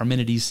have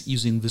Parmenides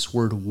using this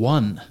word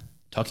one,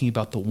 talking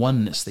about the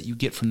oneness that you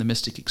get from the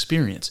mystic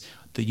experience.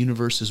 The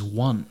universe is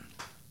one.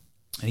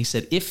 And he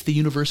said, if the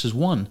universe is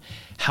one,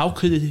 how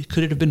could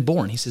it have been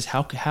born? He says,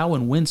 how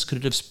and whence could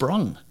it have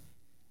sprung?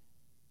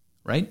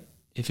 Right?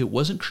 If it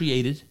wasn't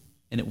created,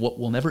 and it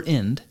will never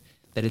end,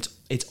 that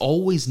it's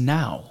always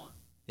now.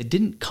 It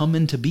didn't come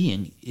into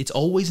being. It's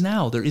always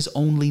now. There is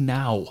only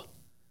now.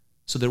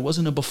 So there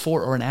wasn't a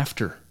before or an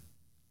after.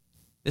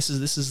 This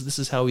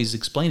is how he's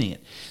explaining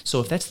it. So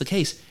if that's the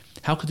case,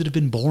 how could it have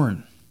been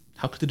born?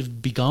 How could it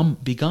have begun?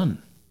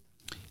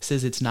 He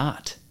says it's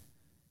not.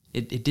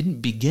 It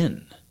didn't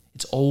begin.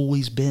 It's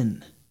always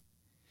been.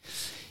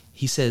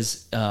 He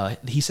says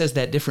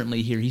that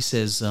differently here. He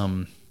says,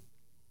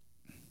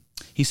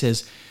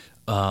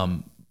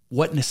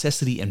 what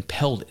necessity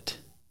impelled it,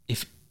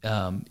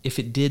 if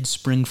it did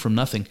spring from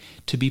nothing,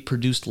 to be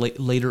produced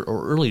later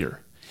or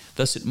earlier?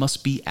 Thus it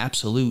must be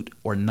absolute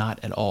or not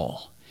at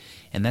all.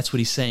 And that's what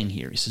he's saying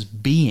here. He says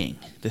being,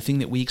 the thing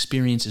that we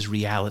experience, is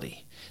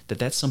reality.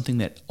 That's something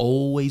that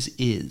always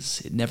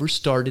is. It never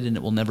started and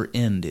it will never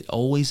end. It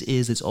always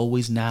is. It's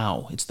always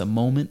now. It's the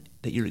moment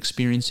that you're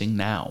experiencing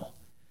now.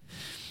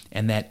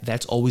 And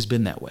that's always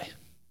been that way.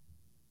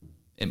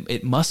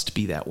 It must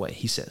be that way,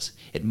 he says.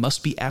 It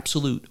must be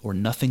absolute or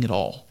nothing at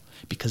all.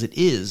 Because it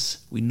is,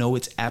 we know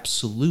it's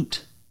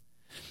absolute.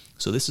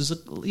 So this is,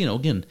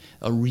 again,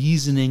 a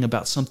reasoning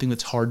about something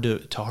that's hard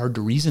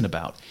to reason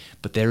about.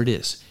 But there it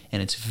is.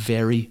 And it's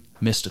very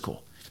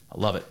mystical. I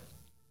love it.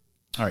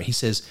 All right, he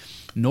says,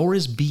 nor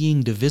is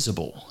being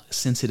divisible,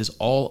 since it is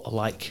all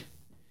alike.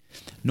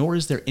 Nor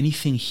is there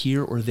anything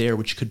here or there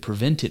which could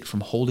prevent it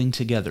from holding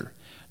together,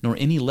 nor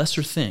any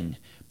lesser thing,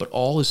 but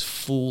all is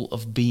full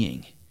of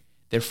being.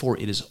 Therefore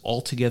it is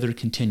altogether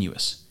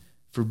continuous.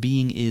 for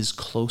being is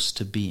close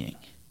to being.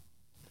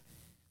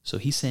 So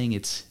he's saying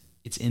it's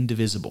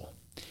indivisible.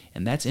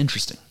 And that's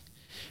interesting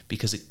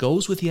because it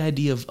goes with the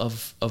idea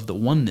of the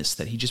oneness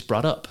that he just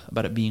brought up,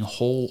 about it being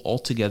whole,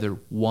 altogether,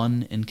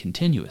 one, and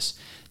continuous,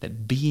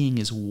 that being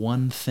is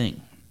one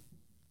thing.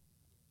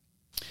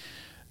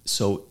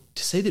 So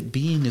to say that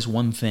being is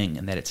one thing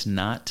and that it's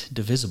not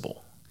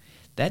divisible,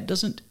 that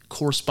doesn't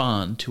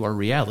correspond to our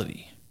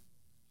reality.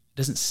 It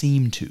doesn't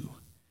seem to,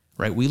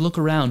 right? We look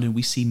around and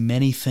we see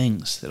many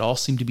things that all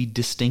seem to be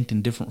distinct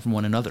and different from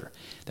one another,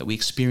 that we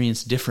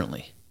experience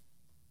differently,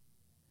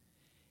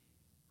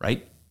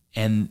 right?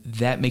 And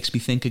that makes me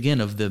think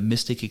again of the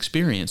mystic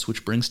experience,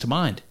 which brings to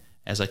mind,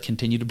 as I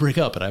continue to bring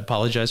up, and I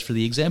apologize for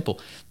the example,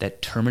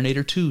 that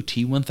Terminator 2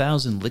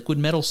 T-1000 liquid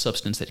metal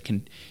substance that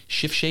can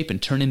shift shape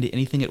and turn into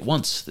anything at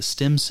once, the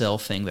stem cell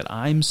thing that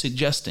I'm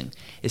suggesting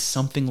is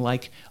something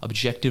like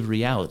objective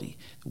reality.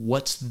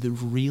 What's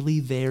really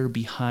there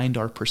behind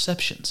our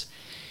perceptions?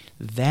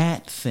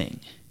 That thing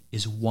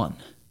is one.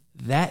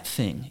 That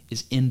thing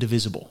is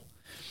indivisible.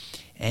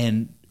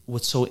 And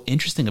what's so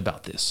interesting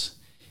about this,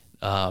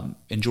 and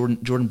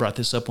Jordan brought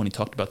this up when he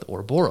talked about the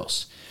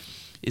Ouroboros,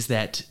 is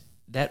that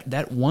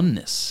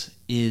oneness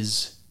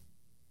is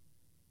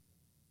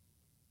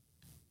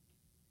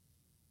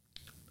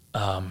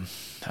how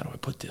do I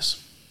put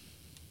this?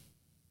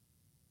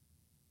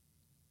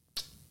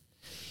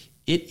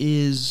 It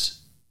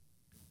is,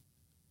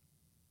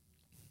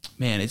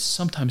 man, it's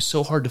sometimes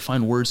so hard to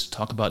find words to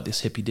talk about this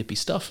hippy-dippy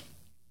stuff.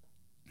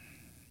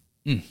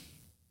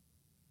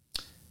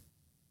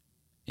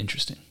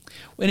 Interesting.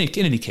 In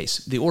any case,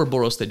 the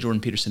Ouroboros that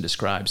Jordan Peterson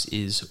describes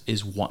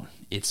is one.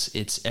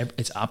 It's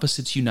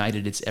opposites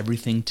united. It's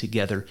everything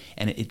together,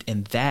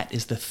 and that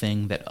is the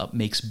thing that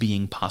makes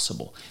being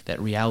possible. That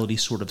reality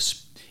sort of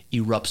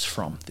erupts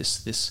from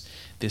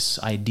this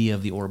idea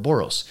of the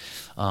Ouroboros,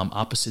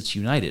 opposites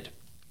united.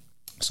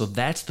 So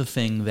that's the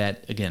thing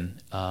that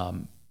again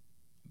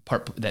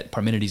that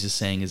Parmenides is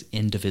saying is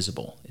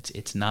indivisible.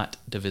 It's not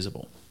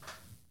divisible.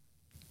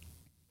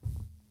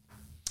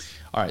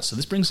 All right, so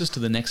this brings us to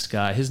the next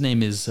guy. His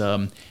name is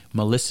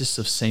Melissus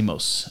of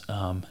Samos.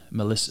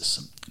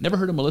 Melissus. Never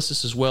heard of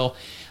Melissus as well.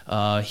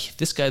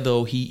 This guy,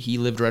 though, he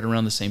lived right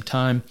around the same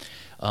time.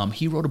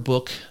 He wrote a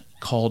book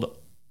called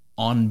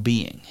On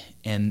Being.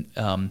 And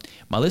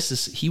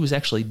Melissus, he was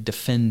actually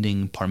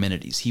defending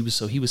Parmenides. He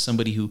was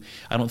somebody who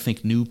I don't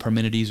think knew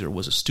Parmenides or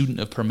was a student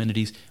of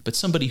Parmenides, but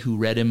somebody who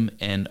read him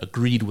and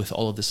agreed with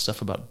all of this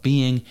stuff about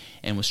being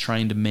and was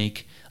trying to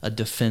make a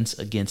defense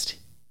against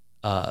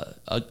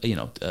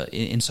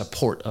in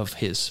support of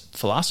his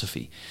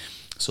philosophy.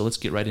 So let's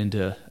get right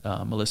into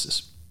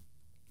Melissus.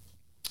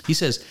 He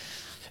says,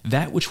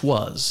 "That which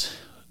was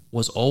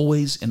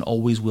always and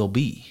always will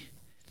be.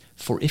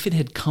 For if it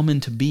had come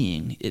into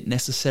being, it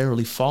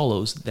necessarily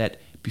follows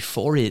that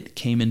before it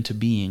came into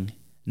being,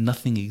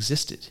 nothing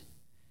existed.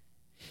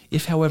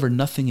 If, however,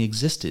 nothing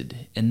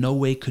existed, in no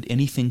way could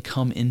anything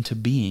come into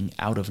being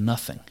out of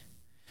nothing."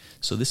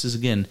 So this is,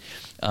 again,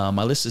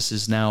 Melissus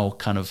is now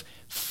kind of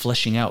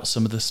fleshing out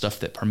some of the stuff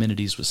that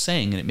Parmenides was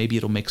saying, and maybe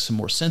it'll make some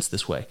more sense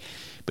this way.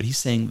 But he's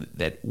saying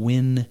that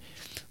when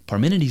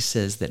Parmenides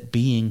says that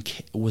being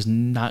was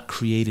not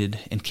created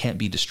and can't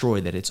be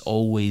destroyed, that it's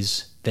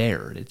always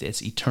there,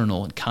 it's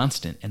eternal and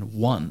constant and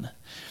one,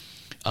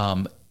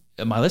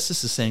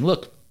 Melissus is saying,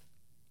 look,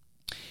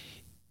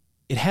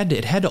 it had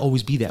to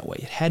always be that way.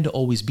 It had to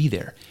always be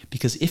there,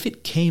 because if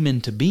it came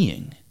into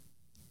being,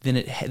 then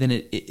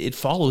it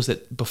follows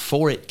that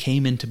before it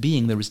came into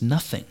being, there was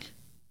nothing.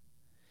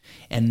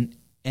 And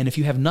if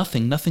you have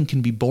nothing, nothing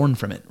can be born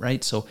from it,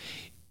 right? So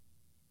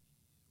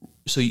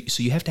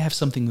you have to have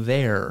something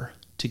there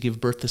to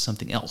give birth to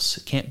something else.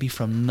 It can't be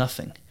from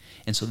nothing.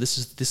 And so this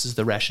is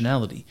the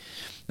rationality.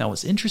 Now,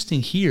 what's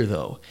interesting here,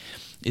 though,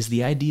 is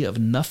the idea of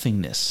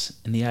nothingness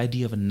and the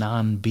idea of a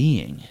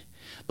non-being.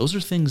 Those are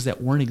things that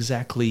weren't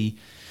exactly...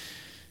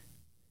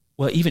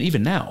 Well,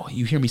 even now,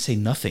 you hear me say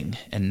nothing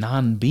and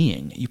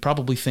non-being, you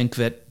probably think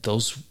that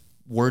those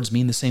words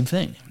mean the same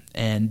thing,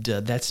 and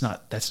that's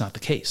not the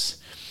case.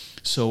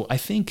 So I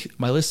think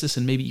Melissus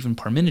and maybe even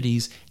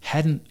Parmenides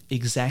hadn't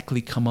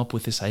exactly come up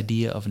with this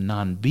idea of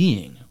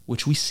non-being,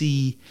 which we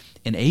see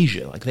in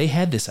Asia. Like, they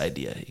had this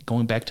idea,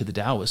 going back to the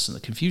Taoists and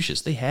the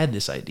Confucius, they had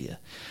this idea.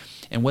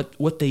 And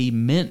what they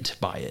meant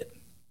by it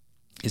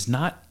is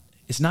not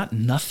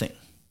nothing.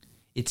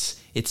 It's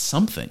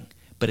something,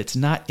 but it's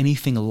not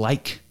anything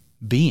like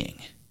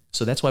being.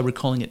 So that's why we're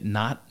calling it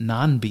not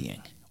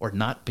non-being or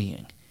not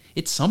being.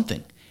 It's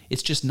something.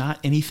 It's just not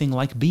anything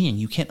like being.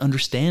 You can't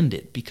understand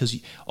it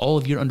because all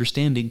of your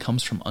understanding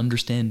comes from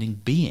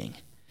understanding being.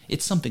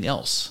 It's something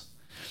else.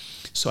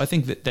 So I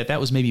think that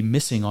was maybe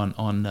missing on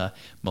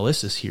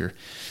Melissus here.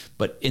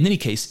 But in any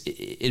case,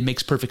 it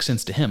makes perfect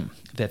sense to him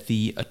that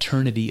the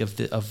eternity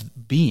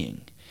of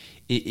being,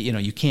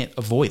 you can't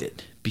avoid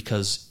it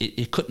because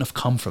it couldn't have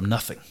come from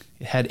nothing.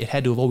 It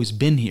had to have always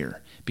been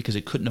here because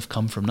it couldn't have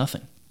come from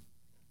nothing.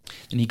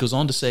 And he goes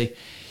on to say,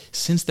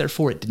 "Since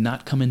therefore it did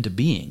not come into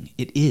being,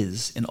 it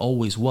is and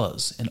always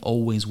was and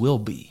always will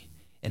be.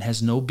 and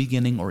has no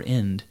beginning or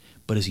end,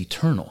 but is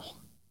eternal.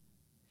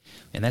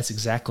 And that's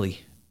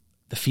exactly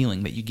the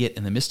feeling that you get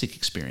in the mystic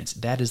experience.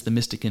 That is the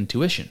mystic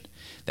intuition,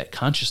 that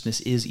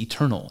consciousness is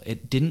eternal.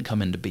 It didn't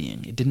come into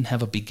being. It didn't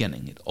have a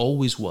beginning. It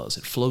always was.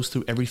 It flows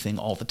through everything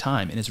all the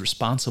time and is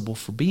responsible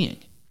for being.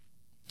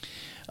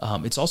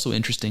 It's also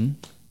interesting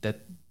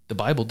that the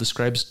Bible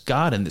describes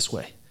God in this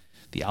way,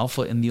 the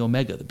Alpha and the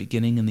Omega, the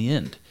beginning and the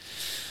end.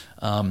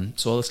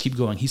 So let's keep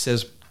going. He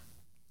says,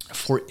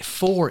 For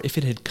if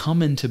it had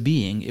come into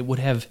being, it would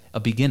have a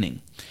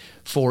beginning.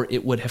 For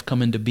it would have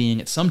come into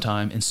being at some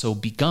time, and so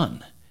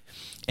begun.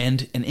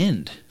 And an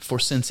end. For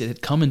since it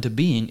had come into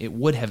being, it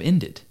would have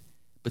ended.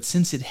 But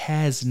since it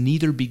has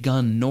neither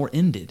begun nor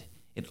ended,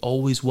 it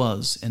always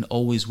was and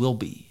always will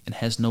be, and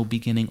has no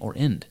beginning or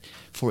end.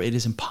 For it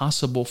is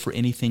impossible for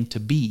anything to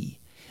be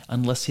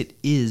unless it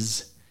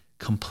is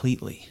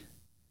completely.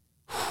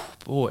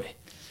 Boy.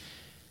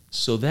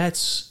 So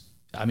that's,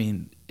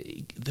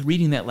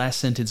 reading that last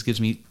sentence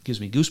gives me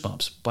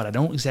goosebumps, but I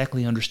don't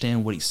exactly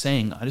understand what he's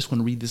saying. I just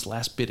want to read this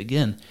last bit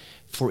again.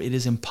 For it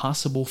is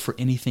impossible for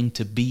anything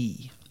to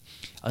be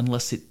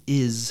unless it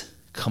is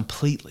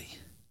completely.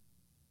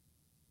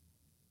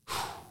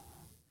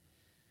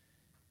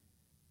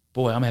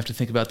 Boy, I'm going to have to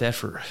think about that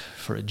for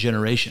a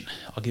generation.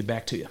 I'll get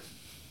back to you.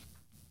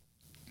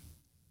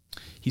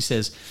 He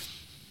says,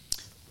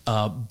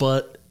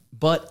 but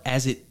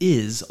as it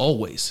is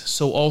always,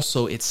 so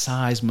also its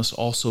size must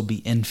also be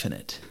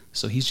infinite.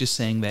 So he's just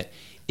saying that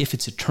if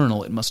it's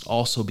eternal, it must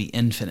also be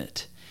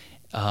infinite,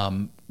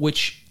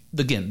 which,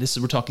 again,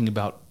 we're talking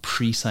about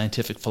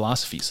pre-scientific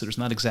philosophy, so there's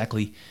not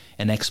exactly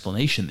an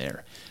explanation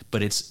there,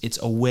 but it's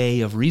a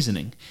way of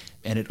reasoning,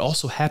 and it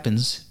also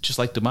happens, just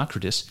like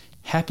Democritus,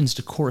 happens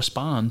to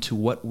correspond to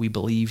what we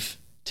believe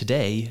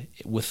today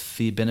with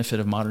the benefit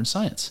of modern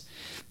science,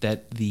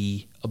 that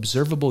the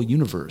observable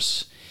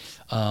universe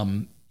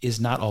is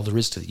not all there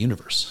is to the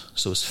universe.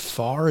 So as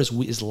far as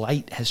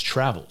light has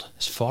traveled,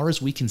 as far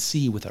as we can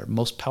see with our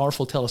most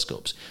powerful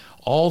telescopes,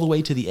 all the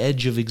way to the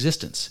edge of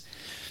existence,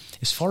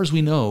 as far as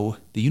we know,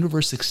 the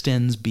universe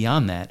extends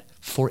beyond that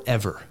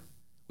forever.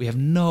 We have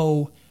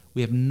no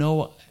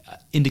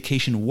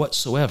indication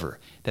whatsoever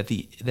that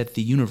the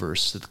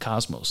universe, that the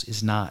cosmos,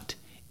 is not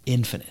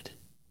infinite.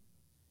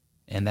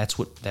 And that's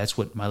what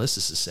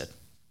Mylissus has said.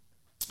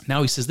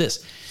 Now he says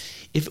this: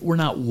 if it were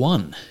not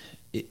one,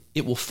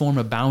 it will form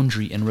a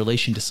boundary in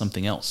relation to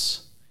something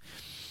else.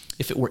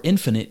 If it were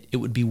infinite, it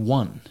would be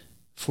one.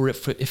 For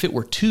if it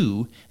were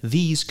two,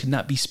 these could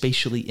not be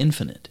spatially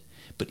infinite,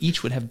 but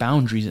each would have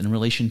boundaries in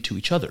relation to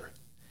each other.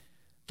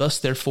 Thus,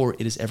 therefore,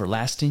 it is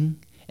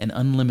everlasting and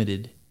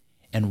unlimited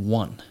and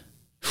one.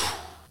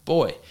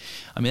 Boy,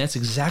 that's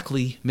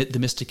exactly the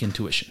mystic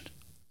intuition.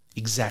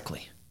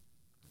 Exactly.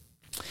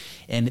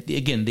 And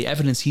again, the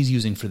evidence he's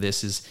using for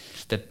this is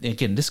that,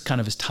 again, this kind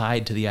of is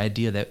tied to the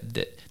idea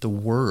that the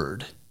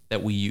word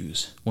that we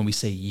use when we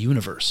say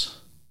universe,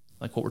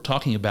 like what we're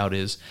talking about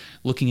is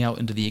looking out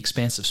into the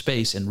expanse of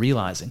space and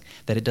realizing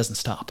that it doesn't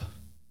stop,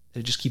 that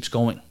it just keeps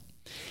going.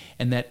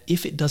 And that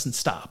if it doesn't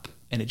stop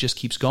and it just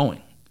keeps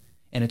going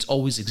and it's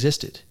always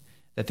existed,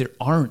 that there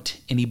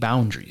aren't any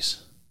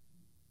boundaries.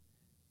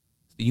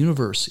 The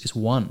universe is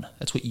one.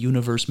 That's what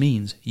universe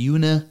means.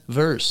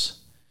 Universe.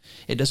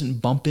 It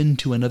doesn't bump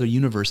into another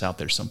universe out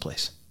there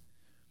someplace.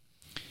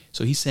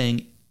 So he's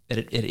saying that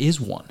it is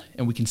one,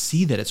 and we can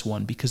see that it's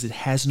one because it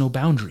has no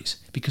boundaries,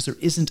 because there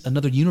isn't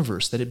another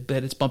universe that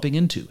it's bumping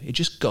into. It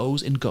just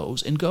goes and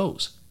goes and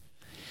goes.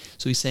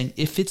 So he's saying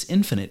if it's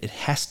infinite, it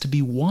has to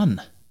be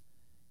one.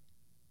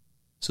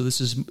 So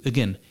this is,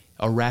 again,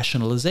 a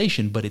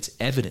rationalization, but it's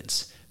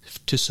evidence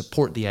to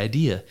support the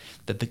idea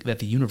that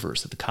the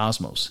universe, that the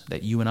cosmos,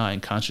 that you and I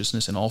and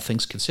consciousness and all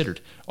things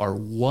considered are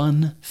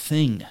one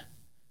thing.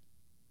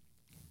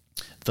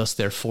 Thus,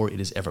 therefore, it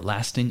is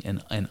everlasting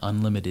and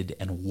unlimited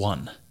and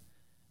one.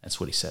 That's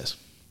what he says.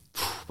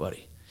 Whew,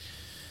 buddy.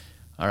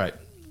 All right.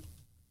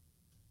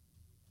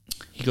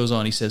 He goes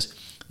on, he says,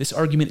 this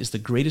argument is the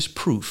greatest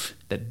proof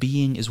that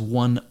being is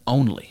one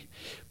only.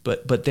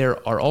 But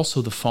there are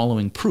also the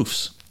following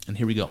proofs. And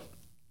here we go.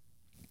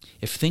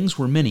 If things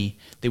were many,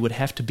 they would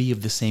have to be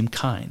of the same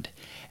kind,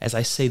 as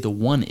I say the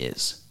one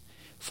is.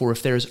 For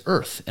if there is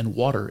earth and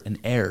water and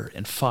air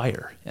and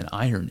fire and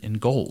iron and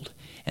gold,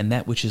 and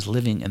that which is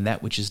living and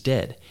that which is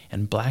dead,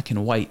 and black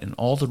and white, and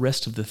all the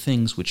rest of the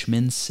things which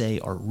men say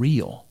are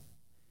real,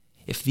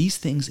 if these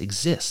things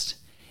exist,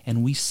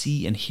 and we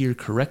see and hear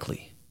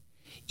correctly,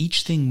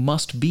 each thing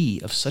must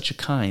be of such a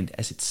kind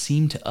as it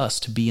seemed to us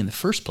to be in the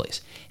first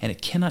place, and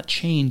it cannot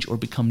change or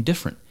become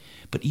different,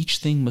 but each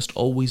thing must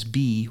always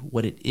be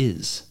what it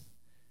is.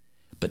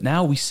 But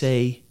now we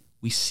say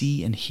we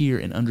see and hear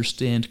and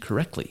understand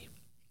correctly.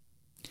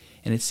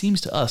 And it seems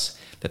to us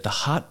that the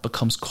hot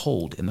becomes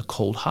cold and the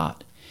cold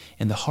hot,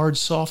 and the hard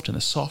soft and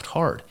the soft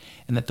hard,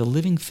 and that the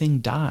living thing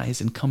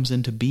dies and comes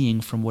into being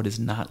from what is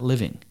not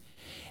living,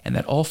 and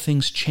that all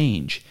things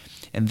change,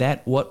 and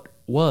that what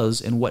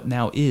was and what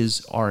now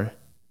is are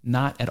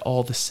not at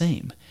all the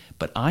same.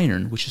 But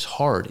iron, which is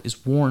hard,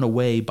 is worn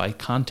away by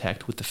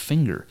contact with the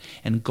finger,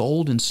 and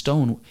gold and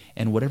stone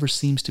and whatever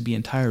seems to be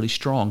entirely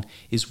strong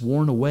is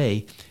worn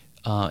away,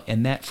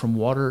 and that from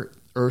water,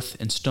 earth,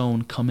 and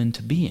stone come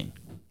into being,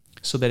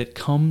 so that it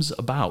comes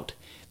about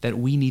that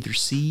we neither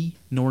see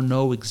nor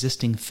know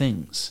existing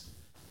things.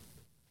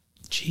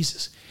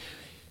 Jesus.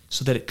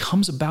 So that it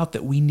comes about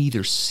that we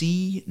neither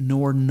see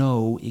nor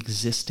know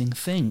existing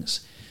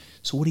things.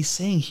 So what he's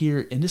saying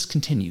here, and this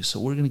continues,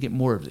 so we're going to get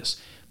more of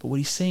this, but what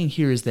he's saying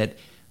here is that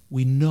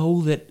we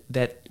know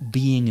that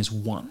being is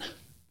one,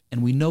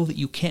 and we know that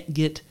you can't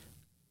get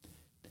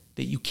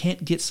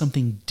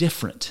something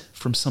different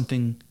from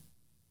something,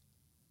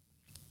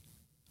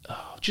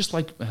 just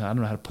like, I don't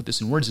know how to put this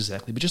in words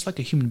exactly, but just like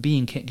a human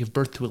being can't give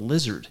birth to a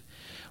lizard,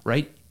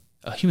 right?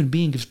 A human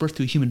being gives birth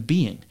to a human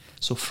being.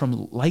 So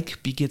from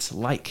like begets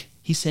like.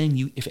 He's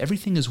saying if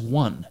everything is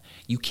one,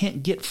 you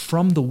can't get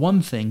from the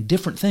one thing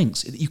different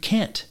things. You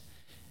can't.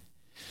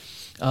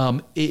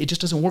 It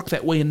just doesn't work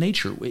that way in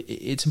nature.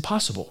 It's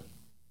impossible.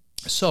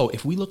 So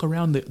if we look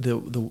around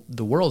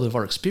the world of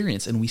our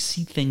experience and we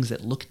see things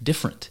that look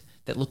different,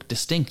 that look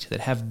distinct, that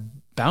have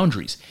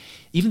boundaries,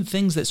 even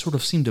things that sort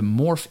of seem to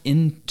morph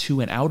into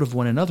and out of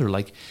one another,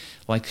 like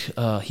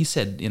he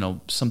said,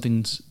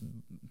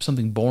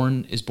 something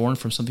born is born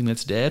from something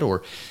that's dead,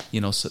 or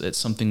so that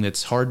something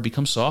that's hard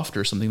becomes soft,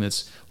 or something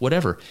that's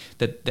whatever.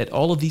 That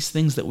all of these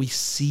things that we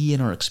see in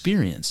our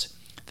experience,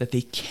 that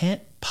they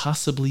can't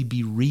possibly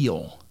be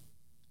real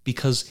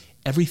because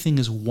everything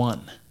is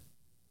one.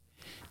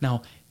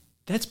 Now,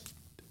 that's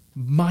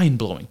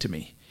mind-blowing to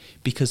me,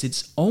 because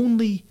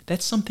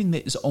that's something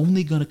that is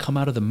only going to come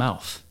out of the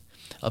mouth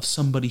of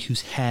somebody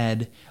who's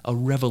had a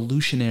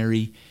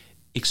revolutionary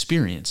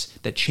experience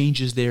that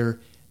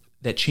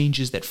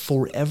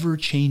forever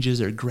changes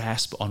their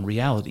grasp on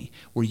reality,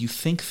 where you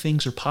think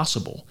things are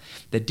possible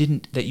that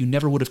you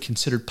never would have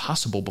considered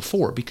possible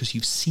before because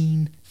you've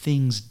seen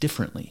things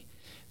differently.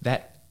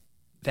 That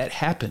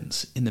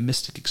happens in the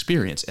mystic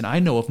experience, and I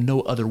know of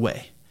no other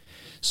way.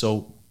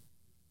 So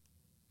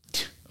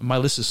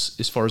Milesis,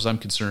 as far as I'm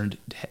concerned,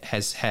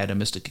 has had a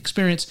mystic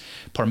experience,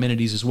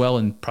 Parmenides as well,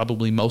 and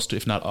probably most,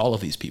 if not all,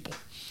 of these people.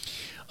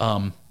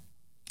 And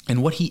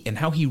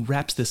how he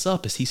wraps this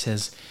up is he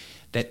says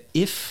that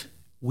if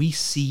we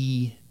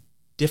see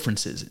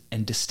differences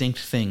and distinct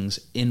things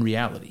in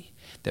reality,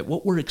 that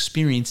what we're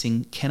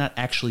experiencing cannot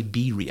actually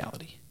be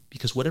reality,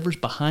 because whatever's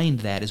behind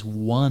that is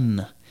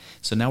one.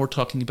 So now we're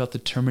talking about the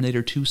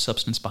Terminator 2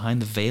 substance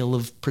behind the veil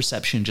of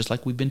perception, just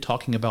like we've been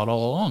talking about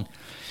all along.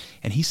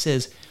 And he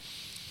says,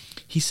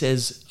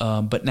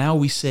 but now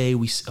he says,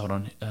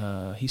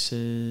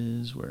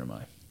 where am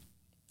I?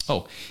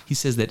 Oh, he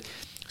says that,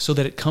 so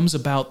that it comes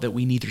about that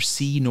we neither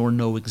see nor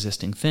know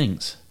existing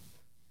things.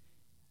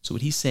 So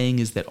what he's saying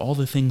is that all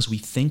the things we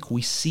think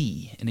we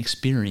see and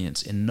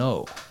experience and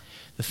know,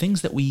 the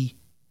things that we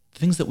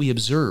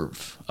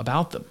observe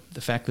about them, the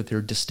fact that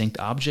they're distinct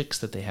objects,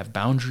 that they have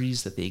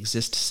boundaries, that they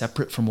exist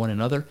separate from one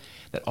another,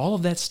 that all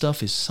of that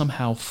stuff is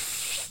somehow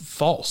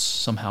false,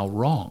 somehow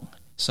wrong,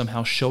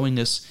 somehow showing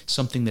us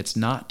something that's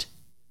not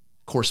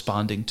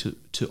corresponding to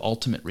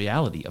ultimate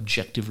reality,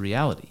 objective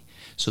reality.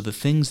 So the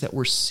things that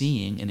we're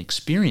seeing and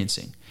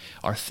experiencing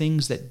are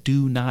things that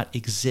do not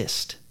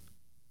exist.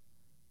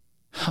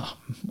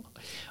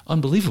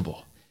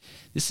 Unbelievable.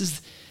 This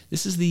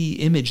is the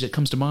image that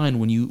comes to mind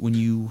when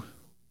you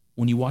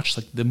watch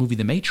like the movie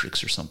The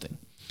Matrix or something.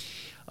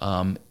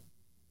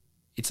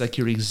 It's like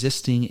you're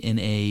existing in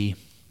a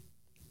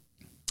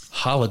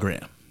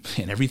hologram,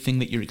 and everything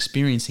that you're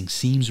experiencing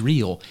seems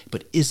real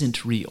but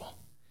isn't real.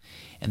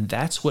 And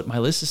that's what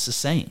Milesis is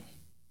saying.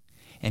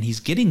 And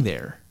he's getting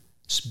there,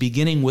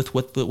 beginning with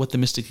what the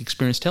mystic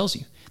experience tells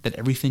you, that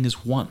everything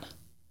is one.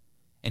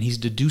 And he's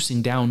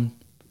deducing down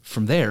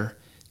from there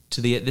to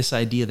this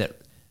idea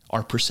that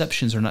our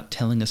perceptions are not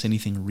telling us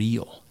anything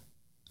real.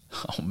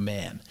 Oh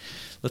man,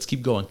 let's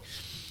keep going.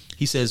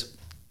 He says,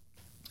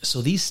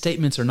 so these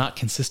statements are not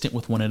consistent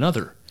with one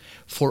another,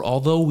 for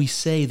although we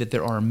say that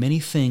there are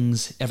many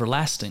things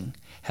everlasting,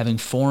 having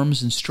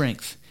forms and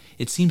strength,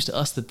 it seems to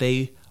us that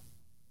they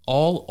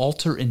all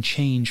alter and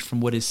change from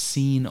what is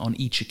seen on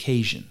each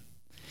occasion.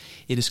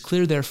 It is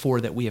clear,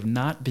 therefore, that we have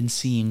not been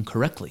seeing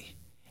correctly,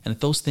 and that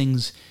those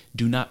things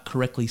do not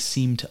correctly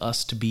seem to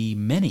us to be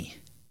many,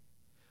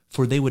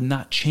 for they would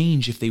not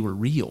change if they were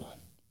real.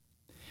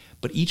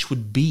 But each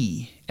would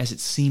be as it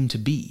seemed to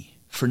be,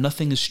 for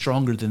nothing is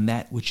stronger than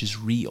that which is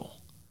real.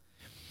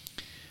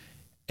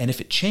 And if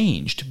it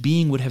changed,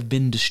 being would have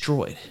been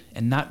destroyed,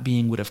 and not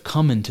being would have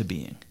come into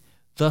being.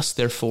 Thus,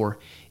 therefore,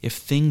 if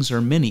things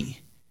are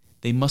many,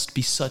 they must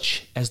be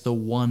such as the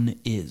one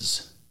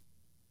is.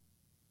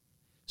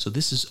 So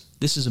this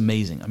is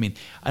amazing. I mean,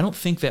 I don't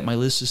think that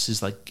Milesis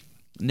is like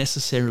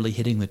necessarily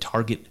hitting the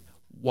target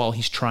while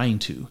he's trying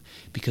to,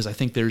 because I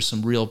think there's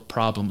some real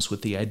problems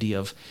with the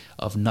idea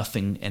of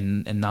nothing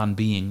and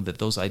non-being, that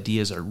those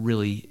ideas are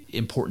really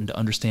important to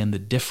understand the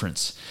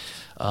difference.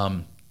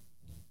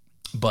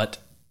 But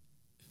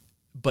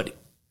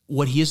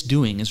what he is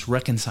doing is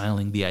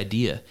reconciling the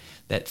idea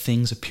that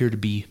things appear to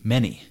be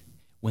many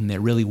when they're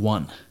really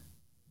one.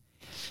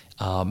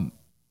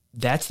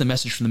 That's the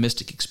message from the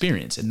mystic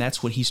experience, and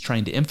that's what he's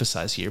trying to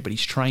emphasize here. But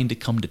he's trying to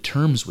come to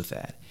terms with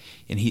that,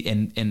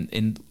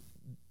 and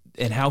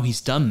how he's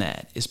done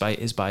that is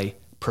by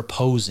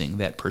proposing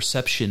that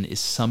perception is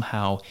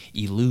somehow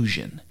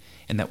illusion,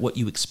 and that what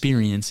you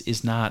experience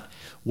is not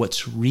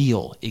what's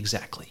real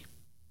exactly.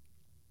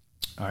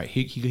 All right,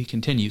 he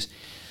continues.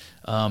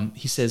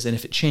 He says, and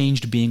if it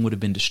changed, being would have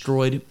been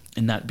destroyed,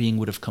 and not being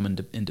would have come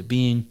into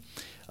being.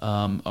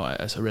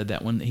 I read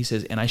that one. He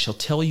says, and I shall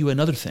tell you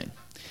another thing.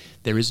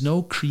 There is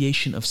no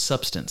creation of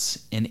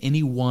substance in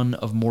any one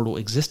of mortal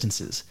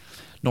existences,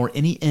 nor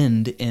any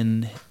end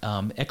in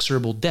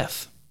exorable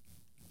death,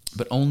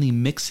 but only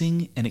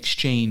mixing and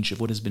exchange of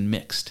what has been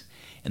mixed,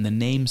 and the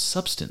name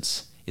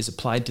substance is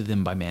applied to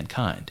them by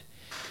mankind.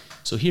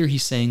 So here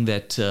he's saying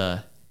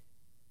that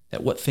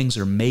what things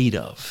are made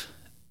of,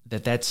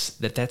 that's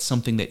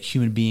something that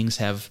human beings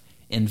have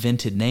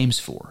invented names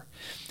for.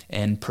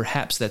 And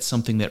perhaps that's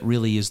something that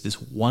really is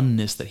this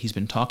oneness that he's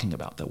been talking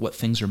about, that what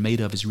things are made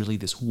of is really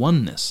this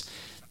oneness.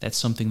 That's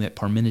something that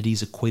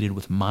Parmenides equated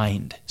with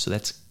mind. So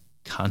that's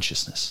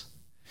consciousness.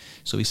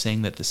 So he's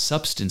saying that the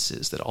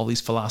substances that all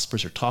these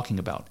philosophers are talking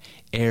about,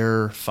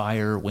 air,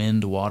 fire,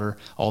 wind, water,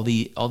 all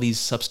these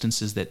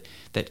substances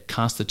that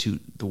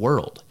constitute the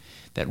world,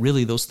 that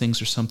really those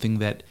things are something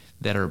that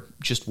are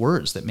just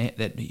words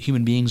that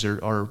human beings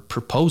are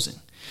proposing.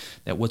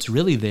 That what's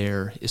really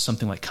there is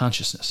something like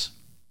consciousness.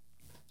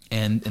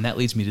 And that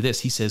leads me to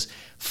this. He says,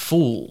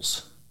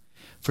 fools,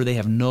 for they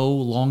have no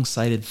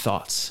long-sighted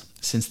thoughts,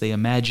 since they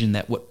imagine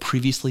that what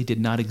previously did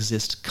not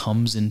exist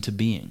comes into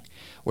being,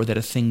 or that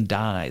a thing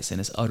dies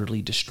and is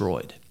utterly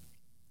destroyed.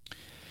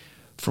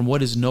 From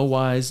what is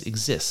nowise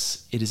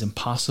exists, it is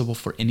impossible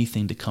for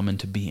anything to come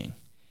into being,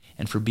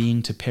 and for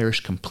being to perish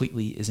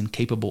completely is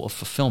incapable of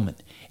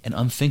fulfillment and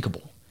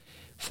unthinkable,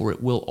 for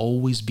it will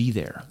always be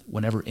there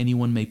whenever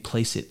anyone may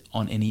place it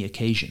on any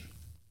occasion.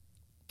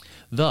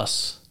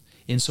 Thus,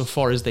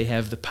 insofar as they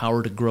have the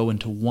power to grow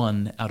into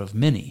one out of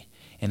many,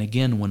 and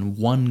again when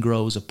one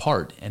grows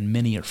apart and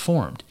many are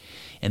formed,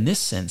 in this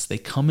sense they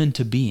come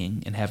into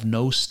being and have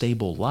no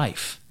stable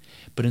life.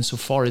 But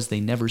insofar as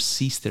they never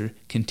cease their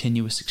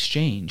continuous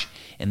exchange,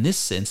 in this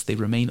sense they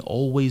remain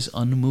always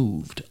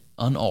unmoved,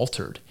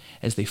 unaltered,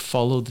 as they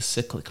follow the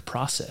cyclic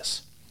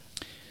process.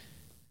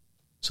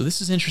 So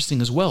this is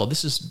interesting as well.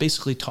 This is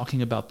basically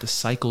talking about the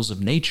cycles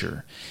of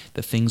nature,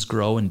 that things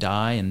grow and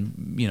die, and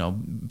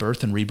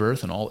birth and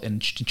rebirth,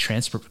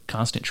 and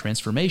constant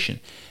transformation.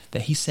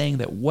 That he's saying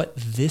that what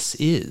this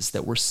is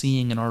that we're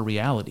seeing in our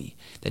reality,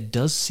 that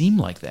does seem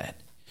like that.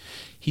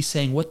 He's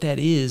saying what that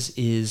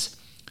is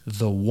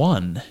the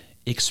one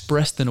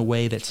expressed in a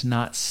way that's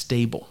not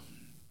stable.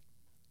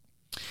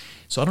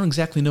 So I don't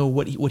exactly know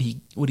what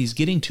he's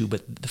getting to,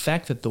 but the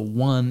fact that the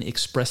one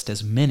expressed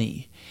as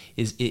many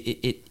is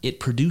it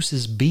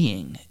produces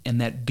being, and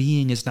that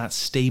being is not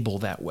stable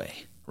that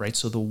way, right?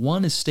 So the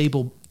one is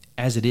stable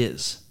as it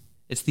is.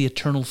 It's the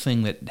eternal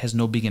thing that has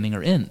no beginning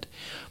or end.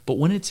 But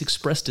when it's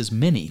expressed as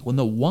many, when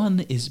the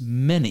one is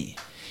many,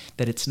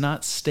 that it's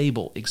not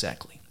stable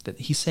exactly. That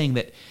he's saying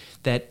that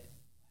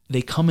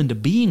they come into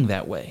being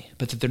that way,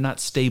 but that they're not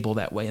stable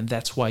that way. And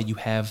that's why you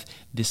have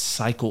this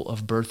cycle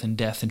of birth and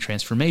death and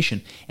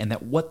transformation. And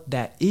that what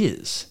that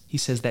is, he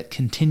says, that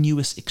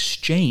continuous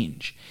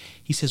exchange.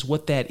 He says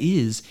what that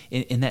is,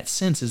 in that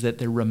sense, is that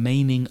they're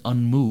remaining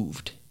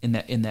unmoved in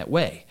that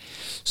way.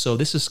 So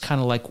this is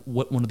kind of like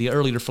what one of the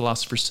earlier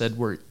philosophers said,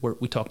 where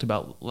we talked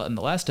about in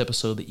the last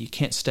episode, that you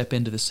can't step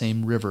into the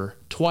same river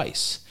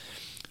twice.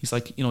 He's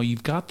like,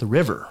 you've got the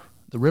river.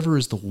 The river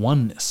is the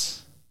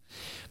oneness.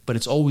 But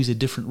it's always a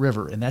different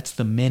river, and that's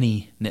the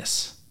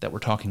manyness that we're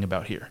talking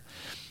about here.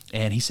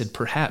 And he said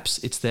perhaps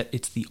it's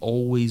the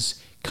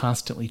always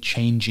constantly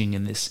changing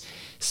in this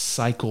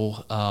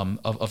cycle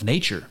of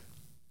nature.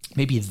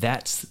 Maybe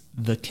that's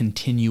the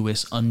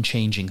continuous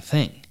unchanging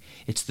thing.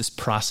 It's this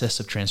process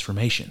of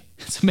transformation.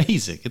 It's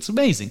amazing. It's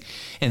amazing.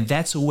 And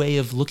that's a way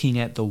of looking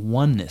at the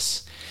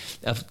oneness,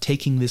 of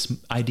taking this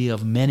idea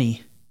of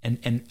many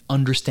and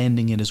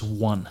understanding it as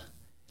one.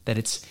 That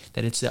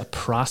it's a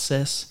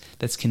process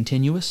that's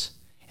continuous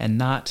and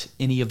not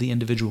any of the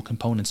individual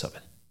components of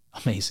it.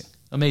 Amazing.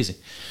 Amazing.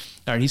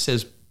 All right, he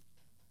says,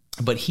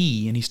 but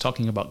he, and he's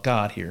talking about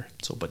God here,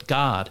 but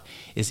God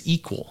is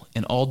equal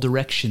in all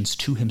directions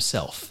to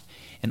himself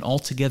and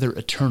altogether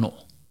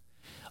eternal,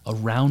 a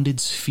rounded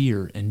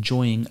sphere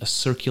enjoying a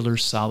circular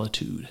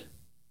solitude.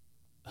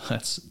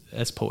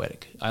 That's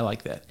poetic. I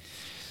like that.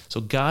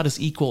 So God is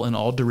equal in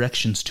all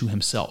directions to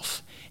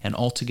himself and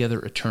altogether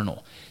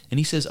eternal. And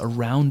he says a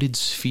rounded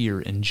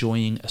sphere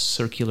enjoying a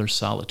circular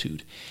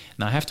solitude.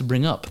 Now I have to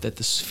bring up that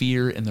the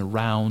sphere and the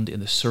round and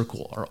the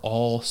circle are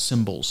all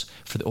symbols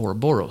for the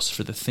Ouroboros,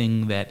 for the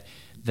thing that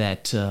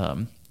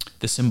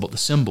the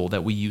symbol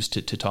that we use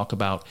to talk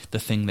about the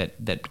thing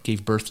that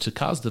gave birth to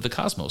the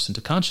cosmos and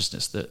to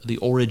consciousness, the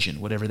origin,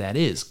 whatever that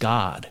is,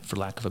 God, for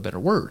lack of a better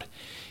word.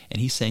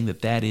 And he's saying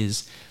that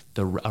is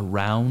a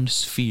round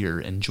sphere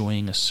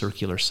enjoying a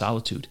circular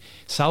solitude.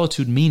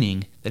 Solitude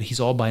meaning that he's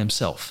all by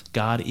himself.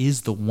 God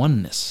is the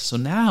oneness. So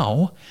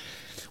now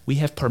we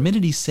have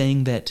Parmenides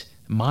saying that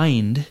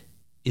mind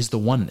is the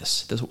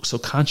oneness. So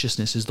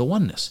consciousness is the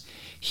oneness.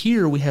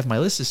 Here we have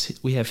Melissus,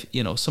 we have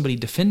somebody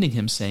defending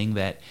him saying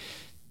that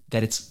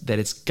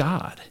it's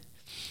God.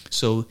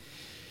 So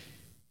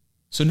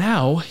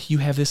now you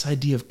have this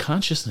idea of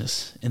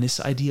consciousness and this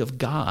idea of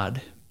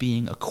God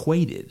being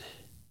equated.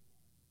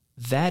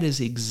 That is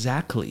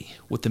exactly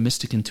what the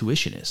mystic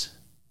intuition is.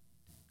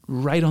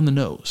 Right on the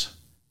nose.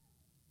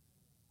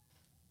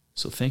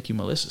 So thank you,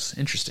 Melissus.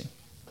 Interesting.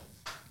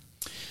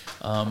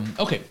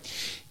 Okay.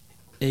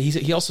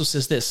 He also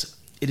says this: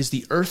 it is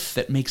the earth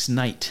that makes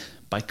night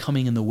by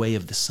coming in the way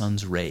of the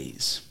sun's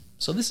rays.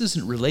 So this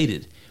isn't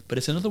related, but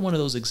it's another one of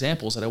those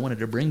examples that I wanted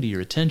to bring to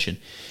your attention,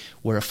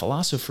 where a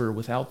philosopher,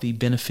 without the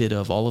benefit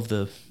of all of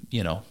the,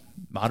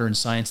 modern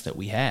science that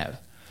we have,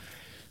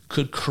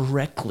 could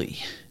correctly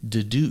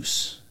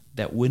deduce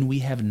that when we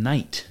have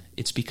night,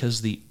 it's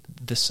because the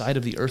side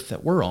of the earth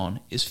that we're on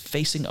is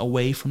facing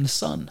away from the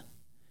sun.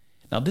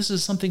 Now, this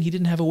is something he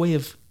didn't have a way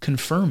of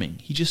confirming.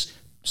 He just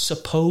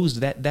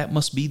supposed that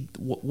must be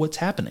what's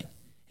happening.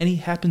 And he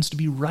happens to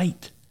be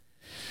right.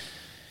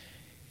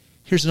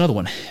 Here's another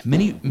one.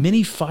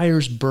 Many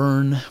fires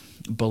burn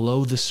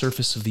below the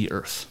surface of the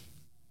earth.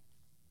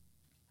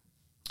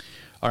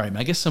 All right,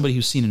 I guess somebody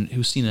who's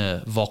seen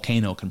a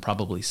volcano can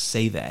probably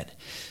say that.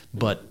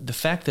 But the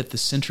fact that the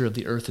center of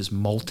the earth is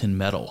molten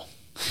metal,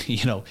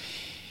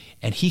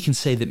 and he can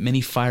say that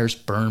many fires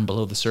burn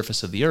below the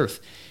surface of the earth,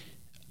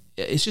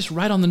 it's just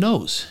right on the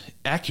nose,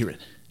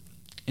 accurate.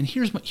 And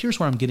here's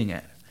where I'm getting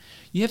at.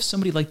 You have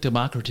somebody like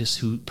Democritus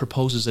who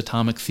proposes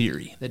atomic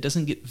theory that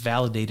doesn't get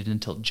validated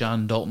until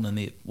John Dalton in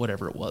the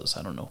whatever it was,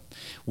 I don't know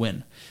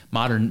when,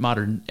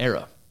 modern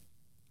era.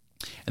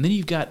 And then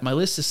you've got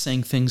Melissus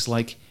saying things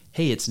like,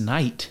 hey, it's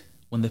night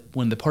when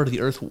the part of the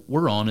earth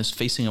we're on is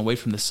facing away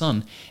from the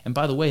sun. And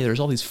by the way, there's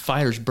all these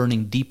fires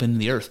burning deep into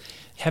the earth,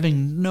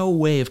 having no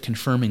way of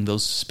confirming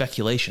those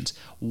speculations,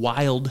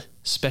 wild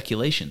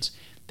speculations.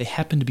 They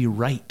happen to be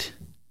right.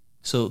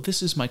 So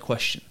this is my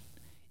question.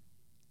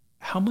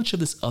 How much of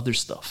this other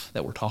stuff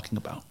that we're talking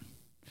about,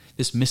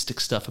 this mystic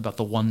stuff about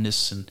the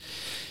oneness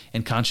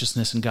and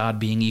consciousness and God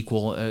being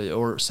equal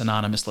or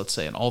synonymous, let's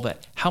say, and all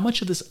that, how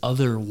much of this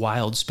other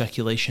wild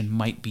speculation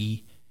might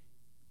be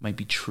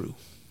true?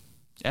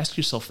 Ask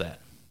yourself that.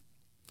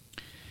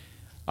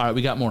 All right,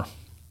 we got more.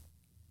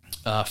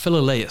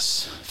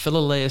 Philolaus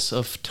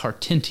of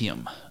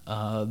Tartentium.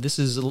 This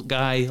is a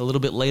guy a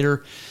little bit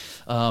later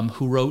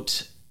who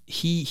wrote.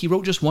 He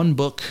wrote just one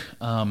book,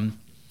 and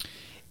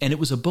it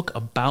was a book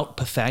about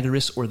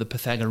Pythagoras or the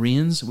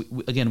Pythagoreans.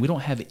 We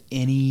don't have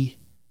any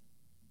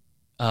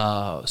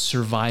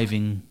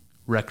surviving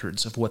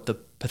records of what the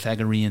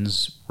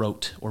Pythagoreans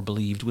wrote or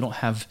believed. We don't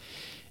have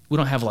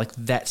like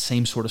that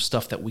same sort of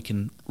stuff that we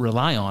can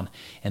rely on.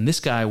 And this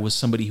guy was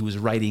somebody who was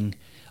writing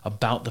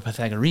about the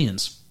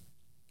Pythagoreans.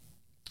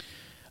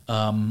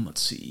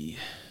 Let's see.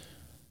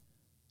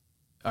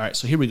 All right,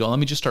 so here we go. Let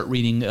me just start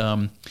reading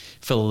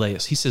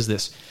Philolaus. He says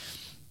this: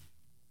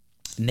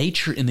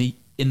 nature in the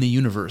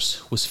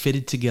universe was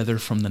fitted together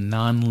from the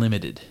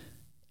non-limited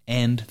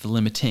and the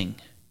limiting,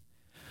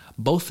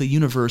 both the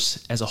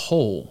universe as a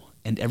whole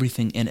and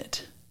everything in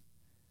it.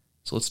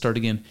 So let's start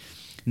again.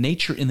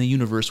 Nature in the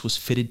universe was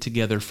fitted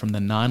together from the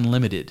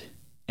non-limited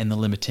and the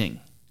limiting,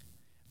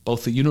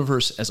 both the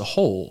universe as a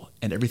whole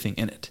and everything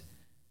in it.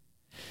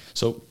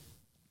 So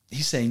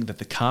he's saying that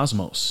the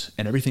cosmos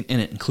and everything in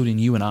it, including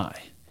you and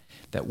I,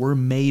 that we're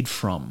made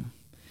from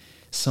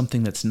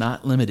something that's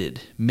not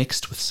limited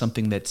mixed with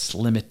something that's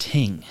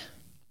limiting.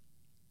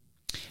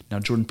 Now,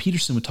 Jordan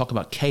Peterson would talk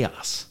about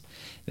chaos.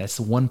 That's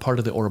the one part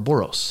of the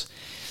Ouroboros.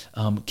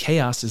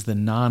 Chaos is the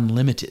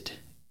non-limited.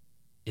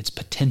 It's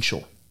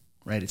potential.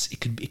 Right? It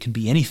can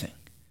be anything.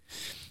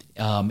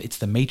 It's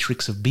the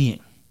matrix of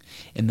being.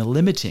 And the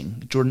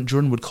limiting,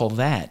 Jordan would call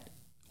that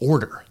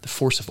order, the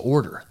force of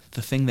order,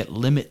 the thing that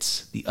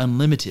limits the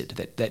unlimited,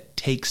 that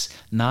takes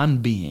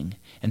non-being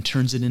and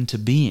turns it into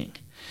being.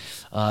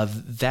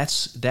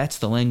 That's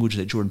the language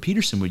that Jordan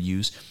Peterson would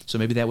use. So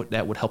maybe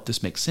that would help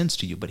this make sense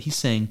to you. But he's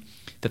saying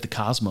that the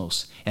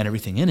cosmos and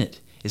everything in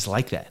it is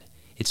like that.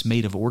 It's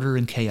made of order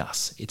and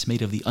chaos. It's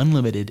made of the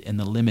unlimited and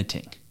the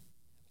limiting.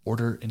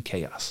 Order and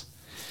chaos.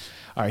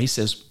 All right, he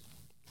says,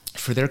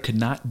 for there could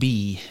not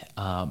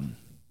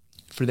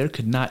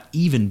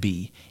even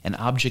be an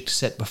object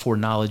set before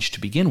knowledge to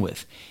begin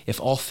with,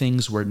 if all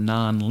things were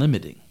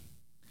non-limiting.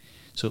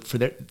 So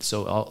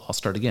I'll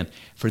start again.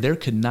 For there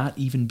could not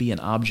even be an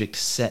object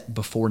set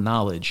before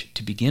knowledge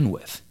to begin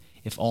with,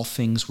 if all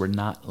things were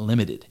not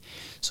limited.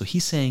 So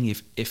he's saying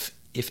if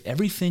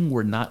everything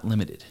were not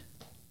limited,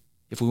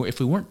 if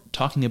we weren't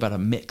talking about a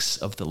mix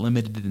of the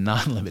limited and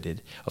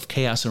non-limited, of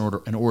chaos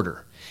and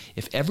order,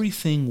 if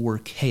everything were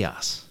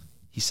chaos,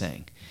 he's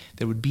saying,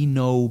 there would be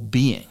no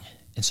being,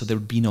 and so there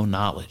would be no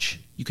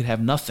knowledge. You could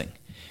have nothing,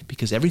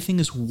 because everything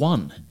is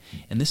one.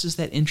 And this is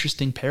that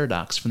interesting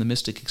paradox from the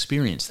mystic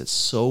experience that's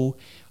so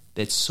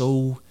that's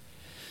so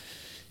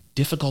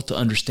difficult to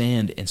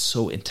understand and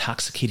so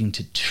intoxicating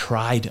to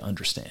try to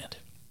understand,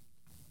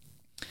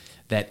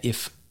 that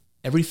if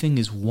everything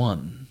is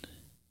one,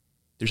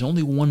 there's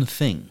only one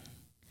thing,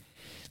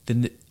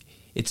 then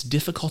it's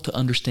difficult to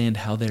understand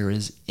how there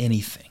is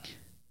anything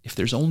if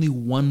there's only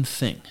one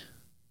thing.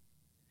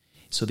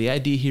 So the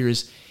idea here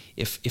is,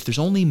 if there's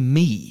only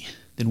me,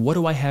 then what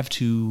do I have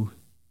to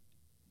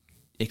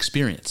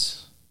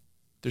experience?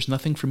 There's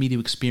nothing for me to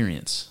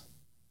experience.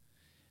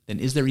 Then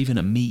is there even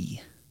a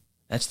me?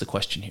 That's the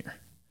question here.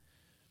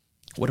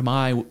 What am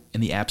I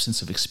in the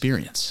absence of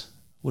experience?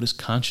 What is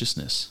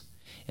consciousness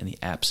in the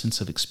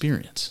absence of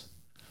experience?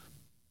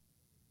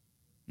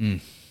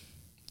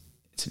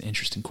 It's an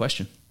interesting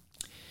question.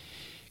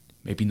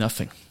 Maybe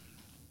nothing.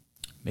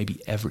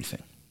 Maybe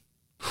everything.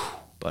 Whew,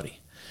 buddy.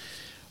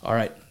 All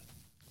right.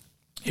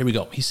 Here we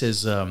go. He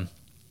says,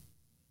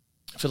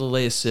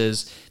 Philolaus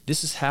says,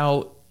 this is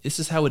how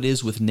it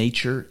is with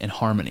nature and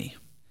harmony.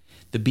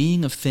 The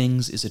being of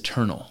things is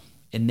eternal,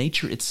 and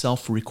nature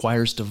itself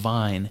requires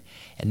divine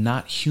and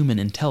not human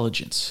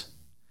intelligence.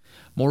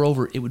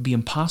 Moreover, it would be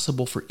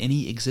impossible for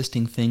any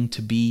existing thing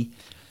to be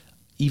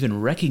even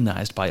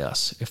recognized by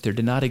us if there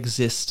did not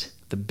exist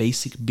the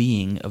basic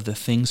being of the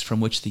things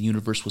from which the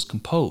universe was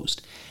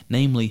composed,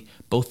 namely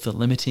both the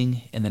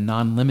limiting and the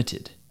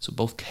non-limited, so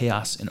both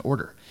chaos and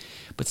order.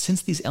 But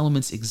since these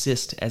elements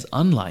exist as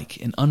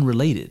unlike and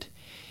unrelated,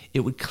 it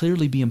would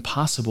clearly be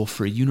impossible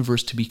for a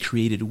universe to be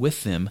created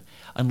with them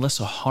unless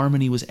a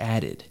harmony was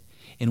added,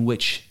 in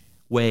which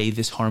way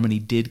this harmony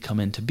did come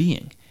into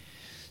being.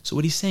 So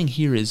what he's saying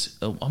here is,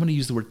 I'm going to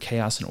use the word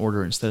chaos and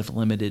order instead of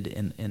limited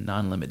and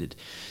non-limited.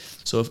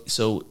 So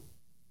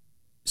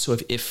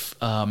if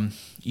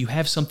you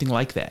have something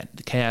like that,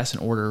 the chaos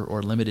and order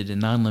or limited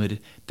and non-limited,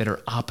 that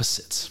are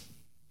opposites,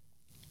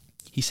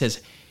 he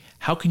says,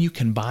 how can you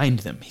combine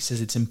them? He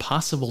says it's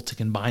impossible to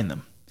combine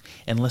them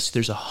unless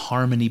there's a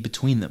harmony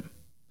between them.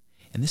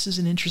 And this is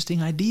an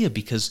interesting idea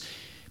because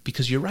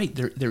you're right,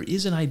 there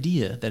is an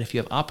idea that if you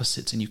have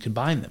opposites and you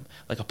combine them,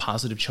 like a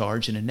positive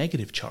charge and a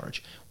negative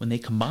charge, when they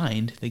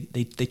combined,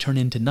 they turn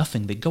into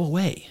nothing, they go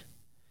away.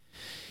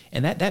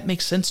 And that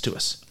makes sense to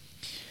us.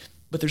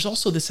 But there's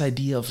also this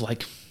idea of,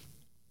 like,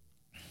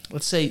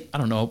 let's say, I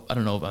don't know,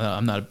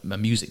 I'm not a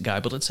music guy,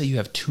 but let's say you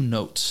have two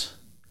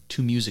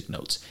music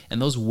notes,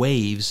 and those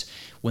waves,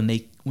 when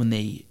they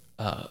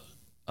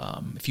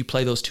if you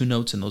play those two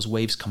notes and those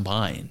waves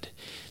combined,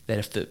 that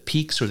if the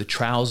peaks or the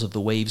troughs of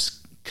the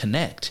waves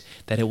connect,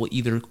 that it will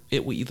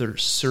either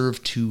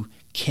serve to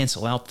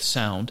cancel out the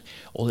sound,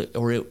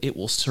 or it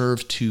will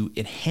serve to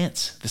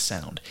enhance the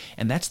sound.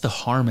 And that's the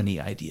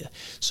harmony idea.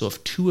 So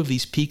if two of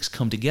these peaks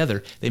come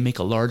together, they make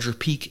a larger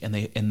peak, and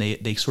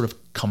they sort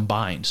of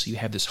combine. So you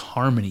have this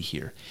harmony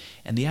here.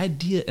 And the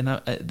idea,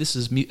 and this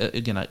is,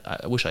 again,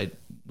 I wish I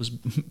was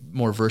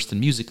more versed in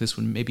music. This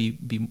would maybe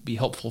be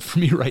helpful for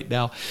me right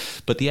now.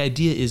 But the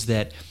idea is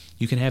that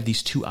you can have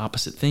these two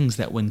opposite things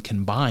that, when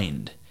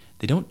combined,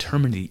 they don't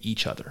terminate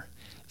each other.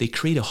 They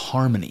create a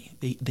harmony.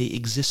 They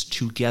exist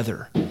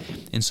together.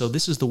 And so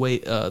this is the way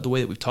that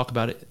we've talked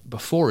about it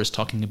before, is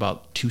talking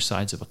about two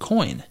sides of a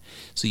coin.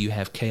 So you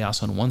have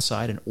chaos on one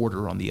side and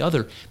order on the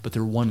other, but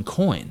they're one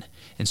coin.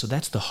 And so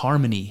that's the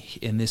harmony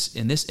in this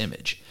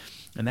image.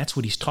 And that's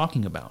what he's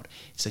talking about.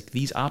 It's like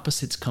these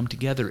opposites come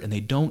together and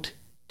they don't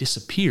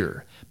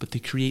disappear, but they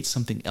create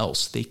something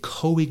else. They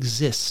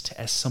coexist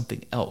as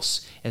something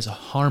else, as a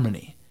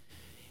harmony.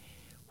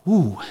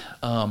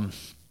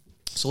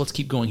 So let's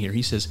keep going here.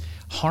 He says,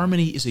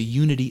 harmony is a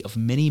unity of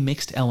many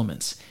mixed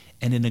elements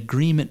and an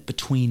agreement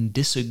between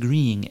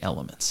disagreeing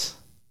elements.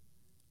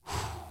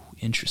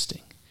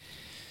 Interesting.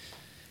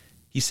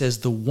 He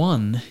says the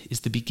one is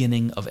the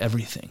beginning of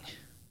everything.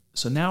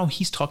 So now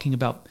he's talking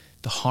about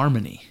the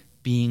harmony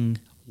being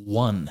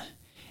one,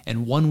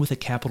 and one with a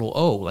capital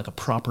O, like a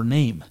proper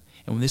name.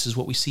 And this is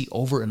what we see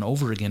over and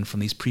over again from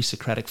these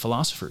pre-Socratic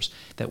philosophers,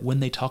 that when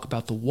they talk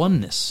about the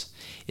oneness,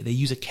 they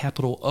use a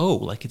capital O,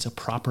 like it's a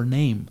proper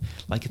name,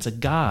 like it's a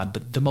God,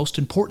 but the most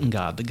important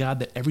God, the God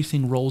that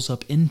everything rolls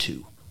up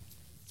into.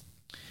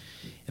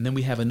 And then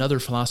we have another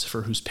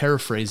philosopher who's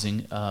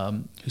paraphrasing.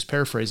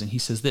 He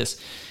says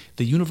this: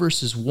 the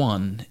universe is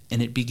one,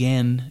 and it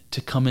began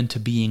to come into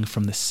being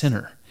from the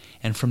center,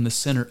 and from the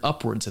center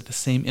upwards at the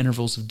same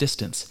intervals of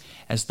distance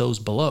as those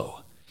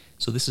below.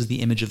 So this is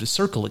the image of the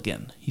circle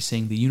again. He's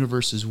saying the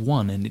universe is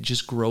one, and it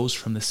just grows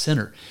from the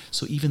center.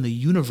 So even the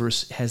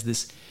universe has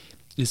this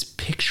is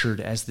pictured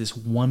as this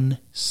one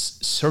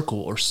circle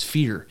or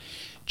sphere,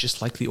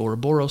 just like the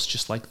Ouroboros,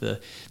 just like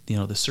the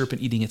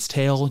serpent eating its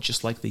tail,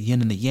 just like the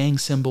yin and the yang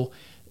symbol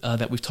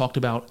that we've talked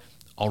about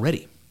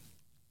already.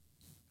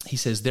 He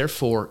says,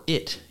 therefore,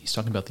 he's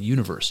talking about the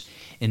universe,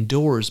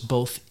 endures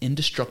both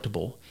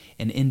indestructible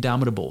and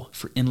indomitable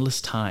for endless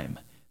time,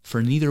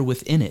 for neither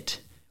within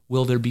it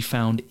will there be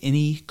found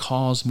any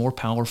cause more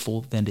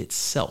powerful than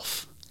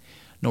itself,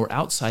 nor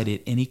outside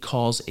it any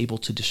cause able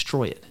to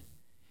destroy it.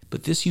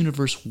 But this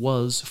universe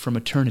was from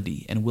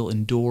eternity and will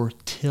endure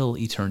till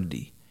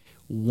eternity,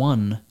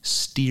 one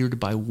steered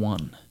by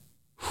one.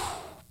 Whew,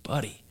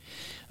 buddy.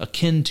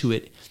 akin to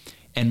it,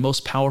 and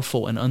most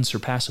powerful and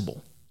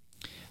unsurpassable.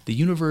 The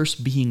universe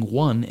being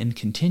one and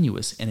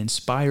continuous and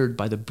inspired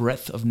by the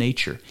breath of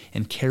nature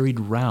and carried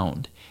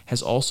round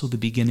has also the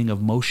beginning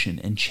of motion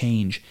and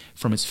change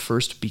from its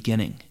first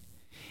beginning.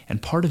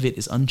 And part of it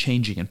is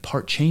unchanging and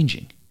part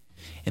changing.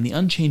 And the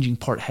unchanging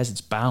part has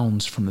its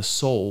bounds from the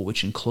soul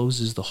which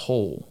encloses the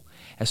whole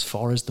as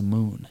far as the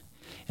moon,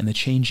 and the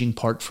changing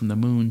part from the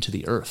moon to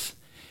the earth.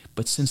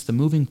 But since the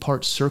moving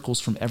part circles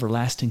from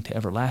everlasting to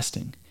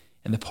everlasting,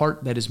 and the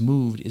part that is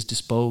moved is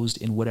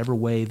disposed in whatever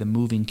way the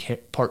moving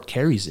part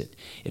carries it,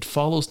 it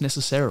follows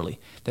necessarily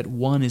that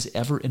one is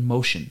ever in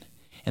motion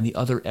and the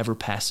other ever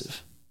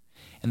passive.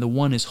 And the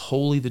one is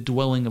wholly the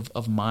dwelling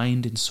of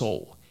mind and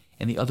soul,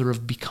 and the other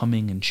of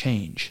becoming and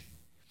change.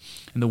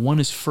 And the one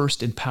is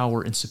first in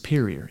power and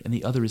superior, and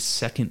the other is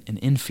second and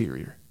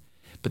inferior.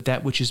 But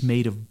that which is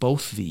made of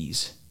both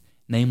these,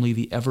 namely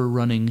the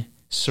ever-running,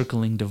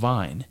 circling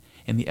divine,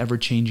 and the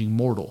ever-changing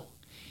mortal,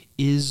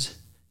 is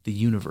the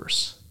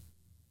universe.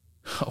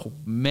 Oh,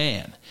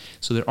 man.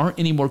 So there aren't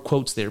any more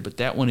quotes there, but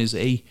that one is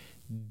a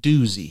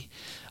doozy.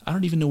 I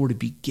don't even know where to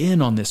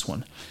begin on this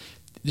one.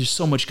 There's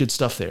so much good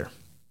stuff there.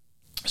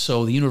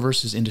 So the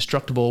universe is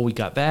indestructible. We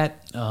got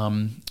that.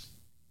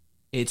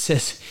 It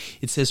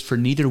says, for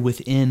neither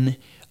within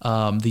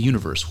the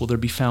universe will there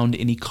be found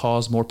any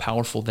cause more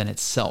powerful than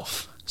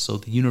itself. So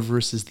the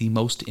universe is the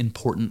most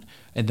important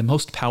and the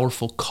most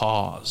powerful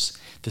cause,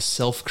 the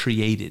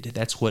self-created.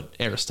 That's what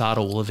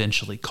Aristotle will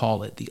eventually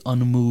call it, the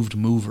unmoved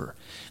mover,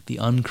 the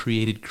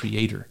uncreated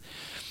creator.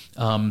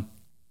 And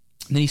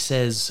then he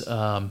says,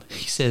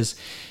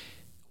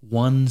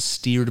 one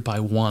steered by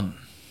one.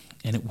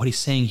 And what he's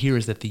saying here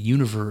is that the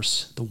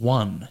universe, the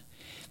one,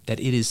 that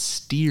it is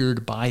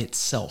steered by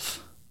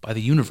itself, by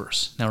the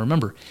universe. Now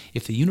remember,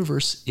 if the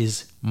universe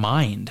is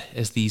mind,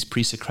 as these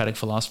pre-Socratic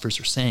philosophers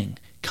are saying,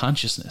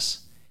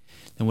 consciousness,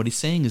 then what he's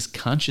saying is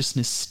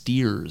consciousness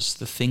steers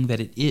the thing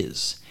that it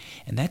is.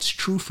 And that's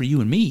true for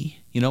you and me.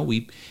 You know,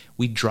 we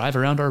drive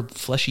around our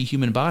fleshy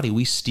human body,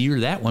 we steer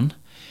that one,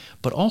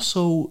 but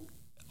also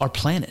our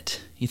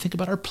planet. You think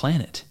about our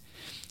planet,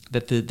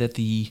 that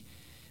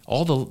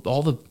all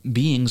the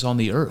beings on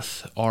the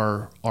earth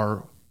are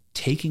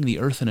taking the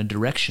earth in a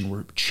direction.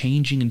 We're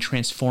changing and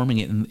transforming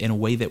it in a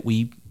way that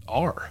we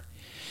are.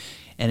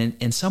 And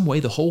in some way,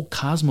 the whole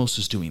cosmos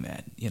is doing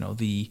that. You know,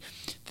 the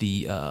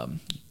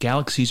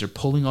galaxies are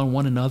pulling on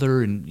one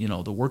another, and, you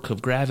know, the work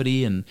of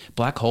gravity and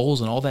black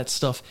holes and all that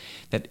stuff,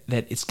 that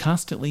it's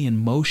constantly in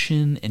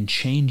motion and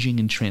changing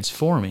and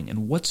transforming.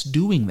 And what's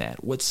doing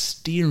that? What's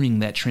steering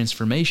that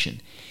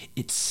transformation?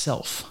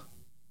 Itself.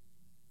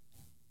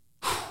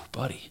 Whew,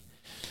 buddy.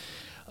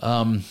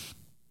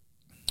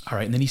 All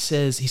right, and then he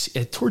says,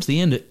 towards the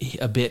end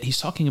a bit, he's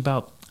talking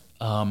about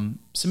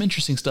some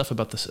interesting stuff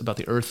about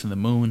the Earth and the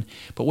Moon.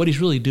 But what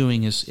he's really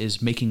doing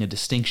is making a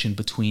distinction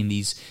between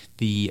the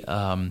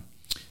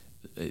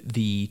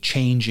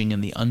changing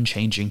and the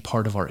unchanging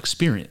part of our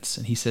experience.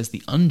 And he says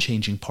the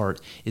unchanging part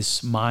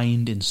is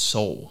mind and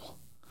soul,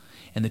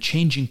 and the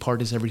changing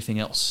part is everything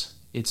else.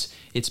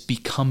 It's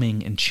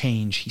becoming and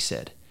change, he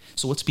said.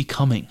 So what's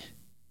becoming?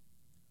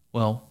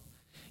 Well,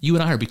 you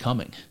and I are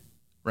becoming.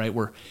 Right?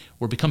 We're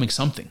becoming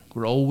something.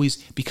 We're always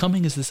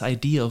becoming is this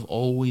idea of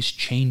always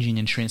changing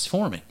and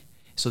transforming.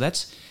 So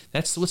that's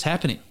what's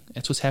happening.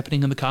 That's what's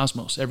happening in the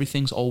cosmos.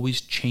 Everything's always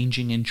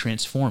changing and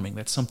transforming.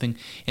 That's something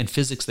in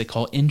physics they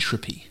call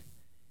entropy.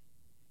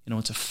 You know,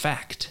 it's a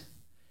fact.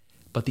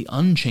 But the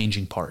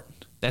unchanging part,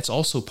 that's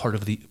also part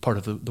of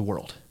the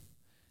world.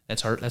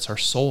 That's our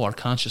soul, our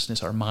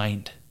consciousness, our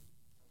mind.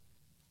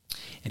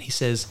 And he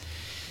says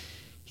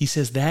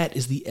that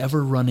is the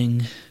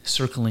ever-running,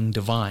 circling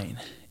divine,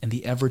 and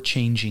the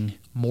ever-changing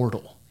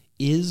mortal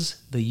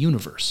is the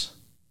universe.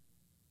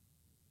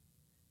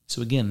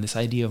 So again, this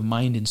idea of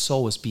mind and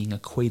soul is being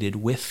equated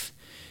with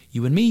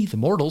you and me, the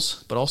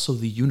mortals, but also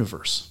the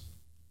universe.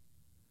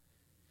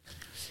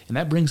 And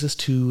that brings us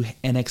to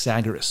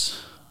Anaxagoras.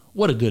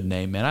 What a good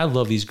name, man. I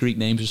love these Greek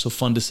names. They're so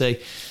fun to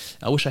say.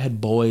 I wish I had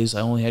boys.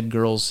 I only had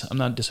girls. I'm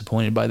not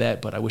disappointed by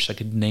that, but I wish I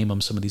could name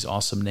them some of these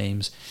awesome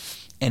names.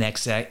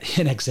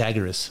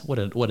 Anaxagoras.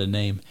 What a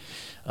name.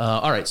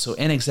 All right, so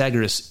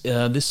Anaxagoras,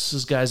 this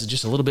is, guys,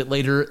 just a little bit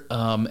later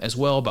as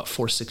well, about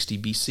 460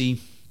 BC.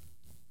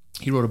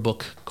 He wrote a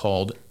book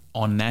called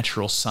On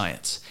Natural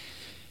Science.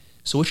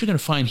 So what you're going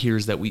to find here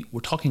is that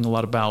we're talking a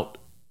lot about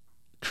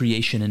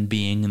creation and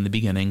being in the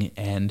beginning,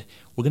 and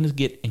we're going to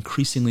get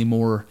increasingly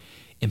more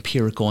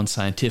empirical and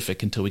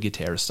scientific until we get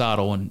to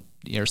Aristotle, and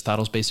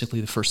Aristotle's basically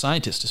the first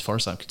scientist as far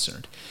as I'm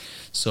concerned.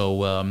 So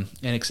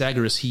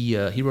Anaxagoras,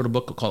 he wrote a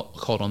book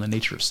called On the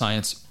Nature of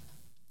Science,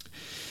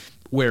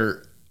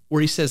 where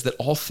he says that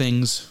all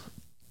things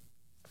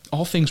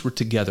were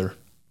together,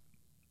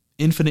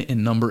 infinite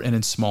in number and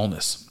in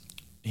smallness.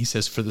 He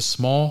says, for the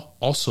small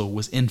also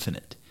was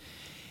infinite.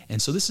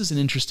 And so this is an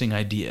interesting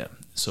idea.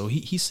 So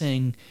he's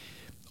saying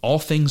all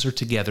things are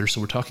together, so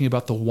we're talking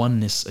about the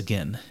oneness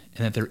again,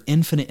 and that they're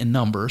infinite in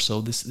number, so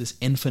this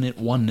infinite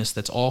oneness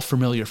that's all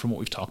familiar from what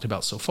we've talked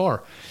about so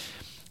far.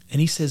 And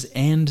he says,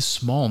 and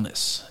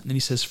smallness. And then he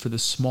says, for the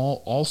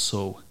small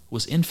also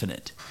was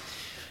infinite.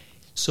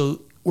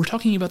 So we're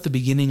talking about the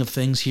beginning of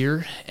things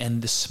here,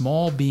 and the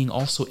small being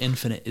also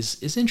infinite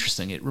is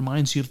interesting. It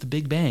reminds you of the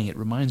Big Bang. It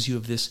reminds you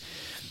of this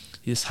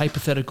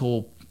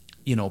hypothetical,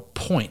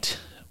 point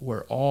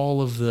where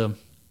all of the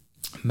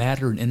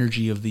matter and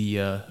energy of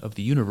the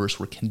universe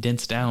were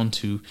condensed down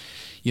to,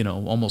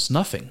 almost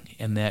nothing,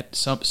 and that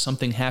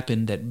something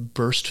happened that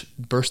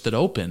bursted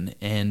open,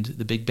 and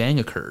the Big Bang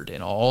occurred,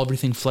 and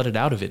everything flooded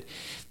out of it.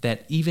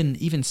 That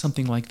even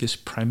something like this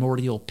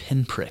primordial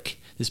pinprick,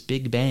 this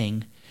Big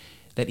Bang,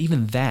 that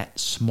even that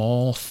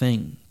small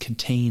thing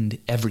contained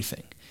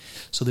everything.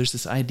 So there's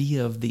this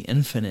idea of the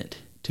infinite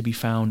to be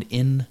found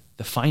in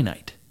the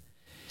finite.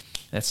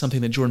 That's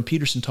something that Jordan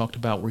Peterson talked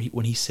about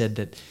when he said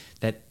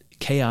that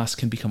chaos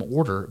can become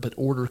order, but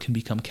order can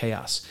become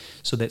chaos.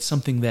 So that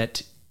something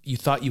that you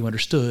thought you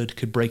understood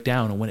could break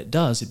down, and when it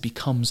does, it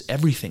becomes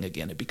everything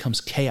again. It becomes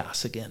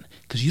chaos again,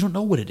 because you don't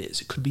know what it is.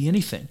 It could be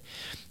anything.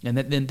 And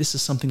then this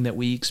is something that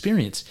we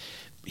experience.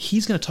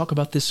 He's going to talk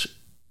about this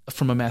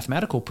from a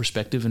mathematical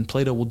perspective, and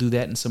Plato will do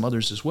that and some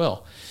others as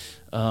well.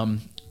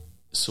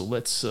 So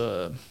let's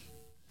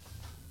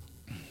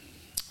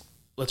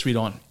read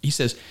on. He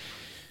says,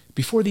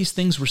 before these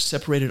things were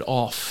separated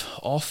off,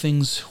 all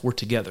things were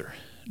together,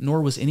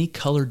 nor was any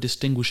color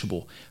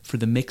distinguishable, for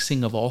the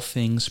mixing of all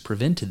things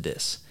prevented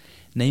this,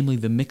 namely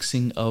the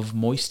mixing of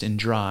moist and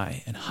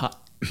dry, and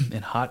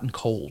hot and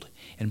cold,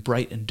 and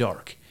bright and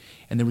dark.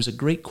 And there was a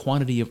great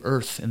quantity of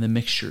earth in the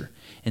mixture,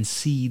 and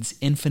seeds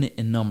infinite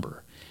in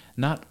number,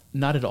 not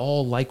at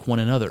all like one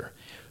another,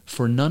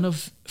 for none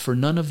of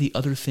the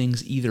other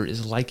things either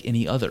is like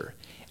any other.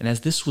 And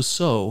as this was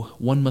so,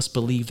 one must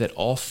believe that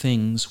all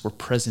things were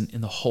present in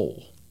the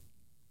whole.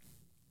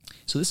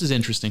 So this is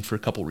interesting for a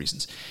couple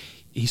reasons.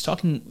 He's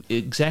talking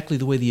exactly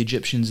the way the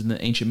Egyptians and the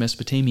ancient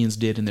Mesopotamians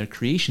did in their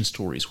creation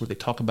stories, where they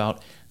talk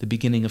about the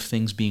beginning of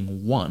things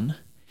being one,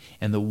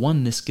 and the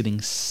oneness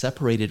getting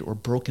separated or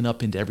broken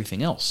up into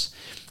everything else.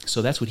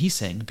 So that's what he's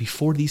saying.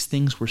 Before these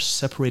things were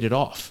separated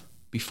off,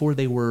 before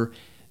they were,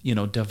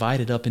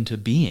 divided up into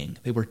being,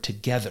 they were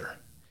together.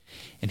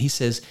 And he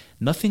says,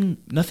 nothing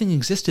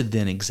existed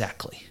then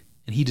exactly.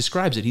 And he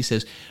describes it. He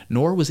says,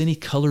 nor was any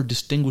color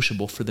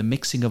distinguishable, for the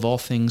mixing of all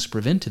things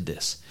prevented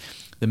this.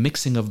 The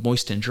mixing of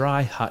moist and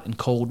dry, hot and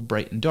cold,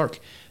 bright and dark.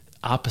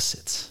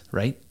 Opposites,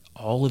 right?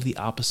 All of the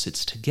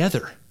opposites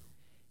together.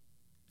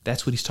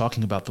 That's what he's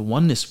talking about, the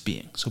oneness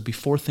being. So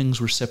before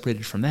things were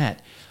separated from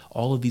that,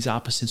 all of these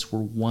opposites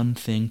were one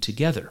thing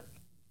together.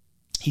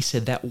 He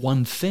said that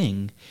one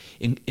thing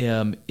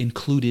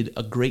included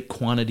a great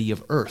quantity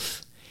of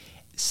earth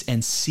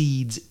and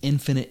seeds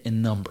infinite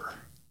in number.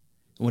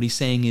 What he's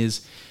saying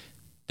is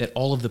that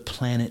all of the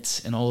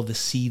planets and all of the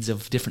seeds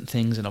of different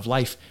things and of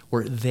life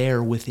were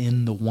there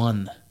within the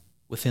one,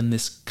 within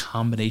this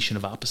combination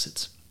of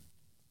opposites.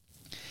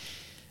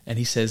 And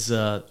he says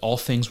all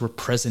things were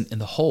present in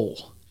the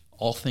whole.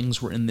 All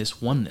things were in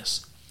this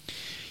oneness.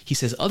 He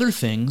says other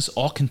things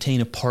all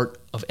contain a part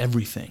of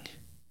everything.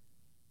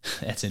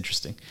 That's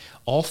interesting.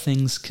 All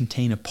things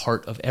contain a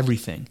part of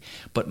everything,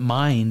 but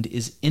mind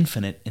is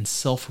infinite and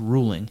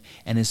self-ruling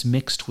and is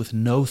mixed with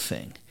no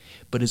thing,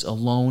 but is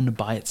alone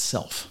by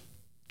itself.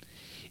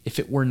 If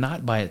it were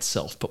not by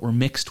itself, but were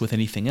mixed with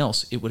anything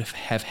else, it would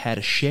have had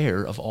a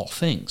share of all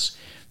things.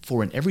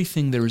 For in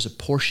everything there is a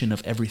portion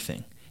of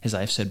everything, as I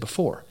have said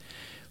before.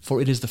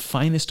 For it is the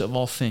finest of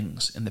all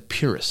things, and the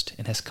purest,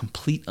 and has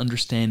complete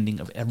understanding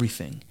of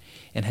everything,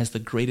 and has the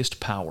greatest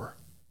power.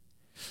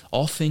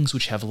 All things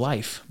which have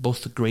life,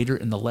 both the greater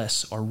and the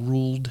less, are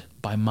ruled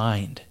by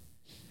mind.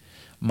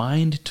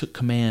 Mind took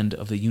command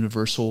of the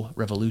universal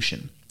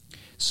revolution,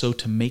 so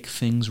to make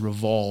things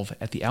revolve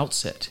at the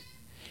outset,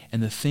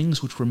 and the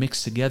things which were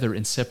mixed together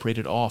and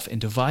separated off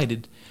and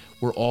divided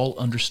were all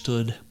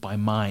understood by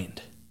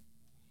mind.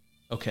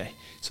 Okay,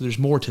 so there's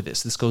more to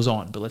this. This goes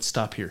on, but let's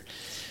stop here.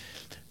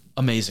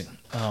 Amazing.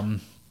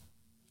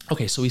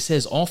 Okay, so he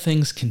says all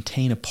things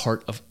contain a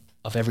part of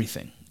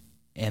everything.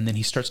 And then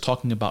he starts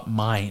talking about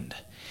mind.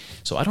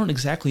 So I don't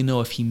exactly know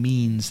if he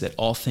means that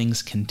all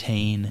things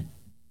contain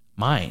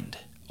mind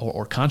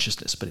or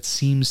consciousness, but it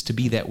seems to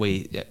be that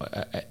way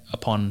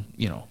upon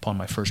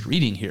my first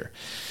reading here.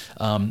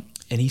 But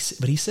he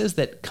says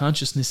that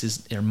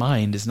consciousness or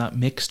mind is not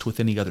mixed with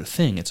any other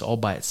thing. It's all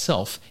by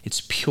itself.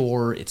 It's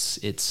pure. It's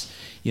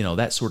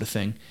that sort of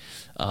thing.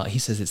 He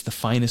says it's the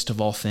finest of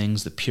all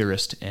things, the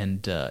purest,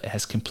 and it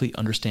has complete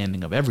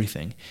understanding of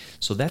everything.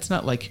 So that's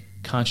not like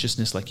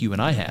consciousness like you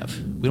and I have.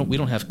 We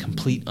don't have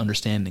complete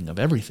understanding of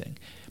everything.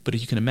 But if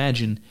you can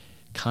imagine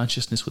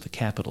consciousness with a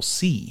capital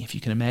C, if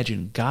you can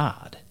imagine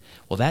God,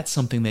 well, that's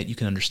something that you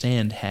can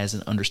understand has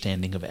an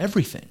understanding of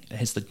everything. It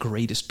has the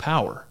greatest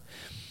power.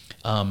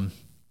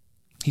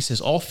 He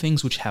says all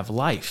things which have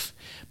life,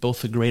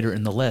 both the greater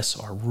and the less,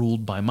 are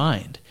ruled by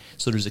mind.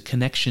 So there's a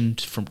connection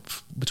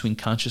between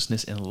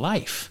consciousness and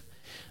life,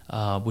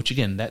 which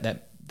again,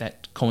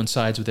 that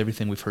coincides with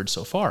everything we've heard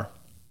so far.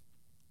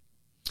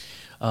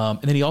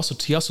 And then he also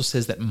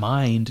says that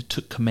mind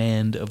took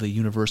command of the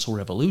universal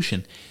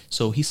revolution.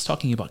 So he's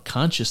talking about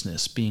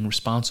consciousness being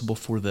responsible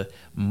for the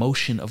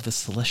motion of the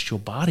celestial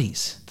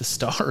bodies, the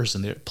stars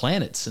and the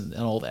planets and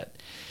all that.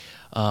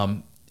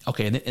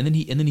 Okay, and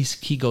then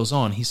he goes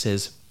on. He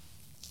says,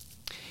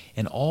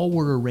 and all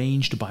were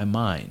arranged by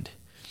mind,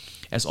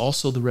 as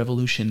also the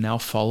revolution now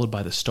followed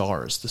by the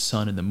stars, the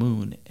sun and the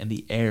moon, and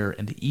the air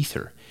and the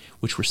ether,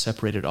 which were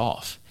separated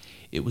off.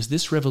 It was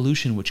this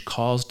revolution which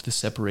caused the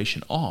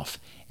separation off,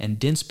 and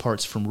dense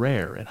parts from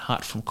rare, and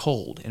hot from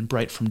cold, and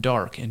bright from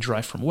dark, and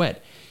dry from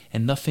wet,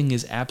 and nothing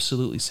is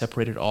absolutely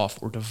separated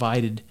off or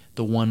divided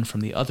the one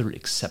from the other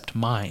except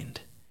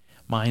mind.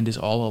 Mind is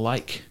all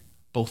alike,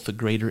 both the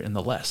greater and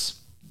the less.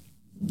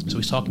 So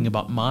he's talking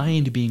about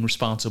mind being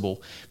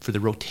responsible for the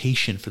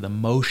rotation, for the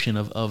motion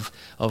of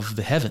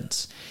the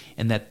heavens,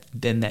 and that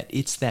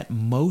it's that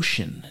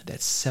motion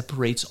that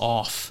separates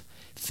off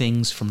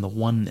things from the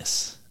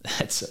oneness.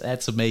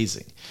 That's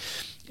amazing.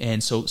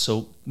 And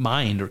so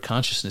mind or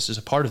consciousness is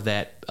a part of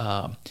that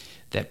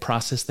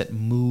process that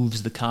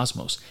moves the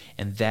cosmos,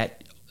 and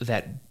that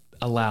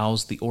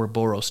allows the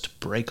Ouroboros to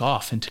break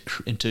off and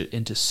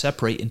to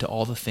separate into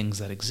all the things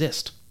that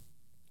exist.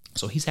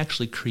 So he's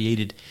actually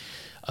created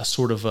a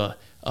sort of I'm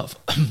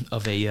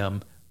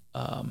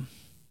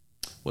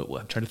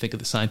trying to think of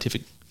the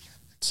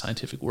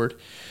scientific word.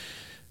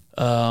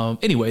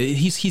 Anyway,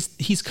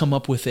 he's come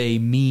up with a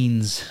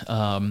means,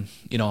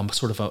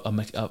 sort of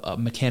a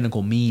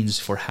mechanical means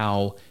for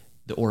how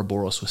the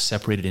Ouroboros was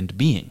separated into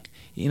being.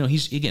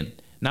 He's, again,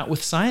 not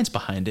with science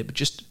behind it, but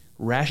just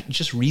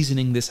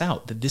reasoning this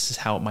out, that this is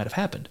how it might have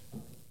happened.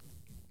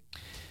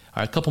 All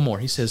right, a couple more.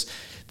 He says,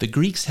 the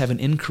Greeks have an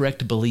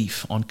incorrect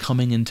belief on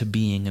coming into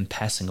being and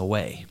passing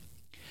away.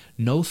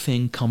 No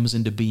thing comes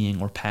into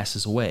being or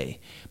passes away,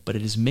 but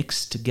it is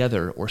mixed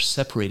together or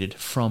separated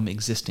from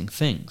existing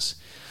things.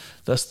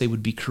 Thus, they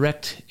would be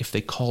correct if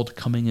they called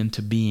coming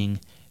into being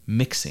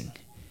mixing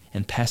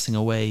and passing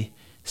away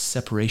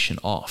separation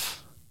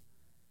off.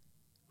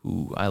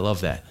 Ooh, I love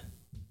that.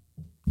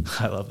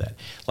 I love that.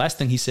 Last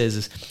thing he says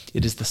is,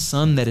 it is the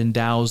sun that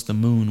endows the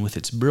moon with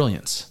its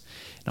brilliance.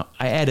 Now,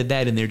 I added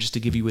that in there just to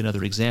give you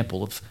another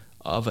example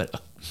of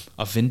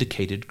a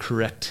vindicated,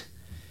 correct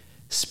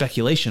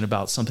speculation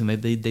about something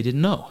that they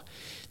didn't know.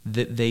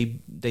 That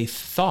they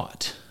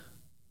thought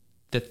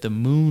that the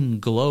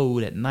moon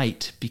glowed at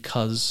night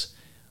because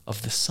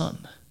of the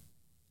sun.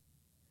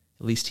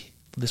 At least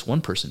this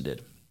one person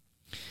did.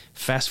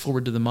 Fast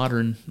forward to the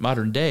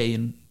modern day,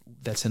 and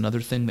that's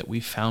another thing that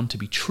we've found to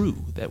be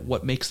true, that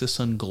what makes the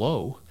sun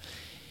glow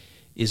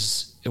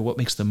what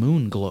makes the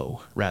moon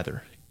glow,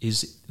 rather,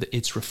 is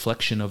its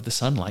reflection of the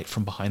sunlight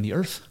from behind the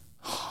earth.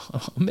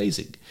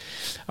 Amazing.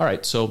 All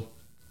right, so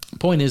the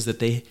point is that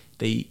they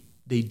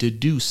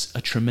deduce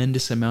a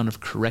tremendous amount of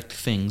correct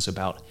things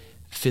about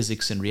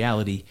physics and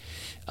reality,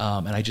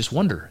 and I just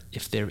wonder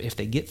if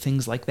they get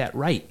things like that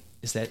right.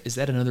 Is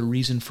that another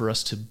reason for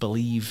us to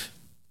believe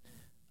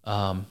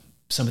some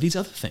of these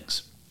other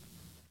things?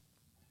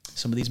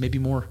 Some of these maybe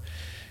more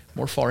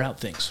far out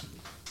things.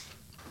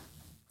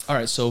 All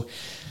right, so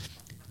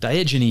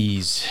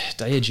Diogenes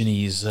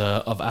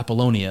of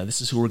Apollonia.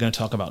 This is who we're going to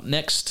talk about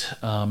next.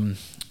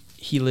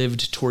 He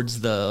lived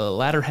towards the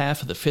latter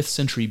half of the 5th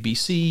century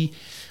BC.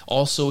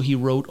 Also, he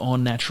wrote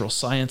on natural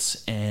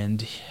science,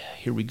 and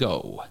here we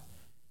go.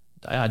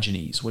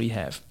 Diogenes, what do you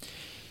have?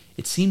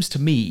 It seems to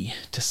me,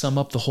 to sum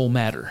up the whole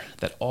matter,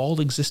 that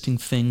all existing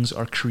things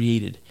are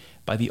created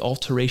by the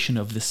alteration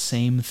of the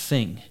same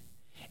thing,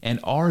 and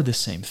are the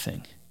same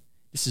thing.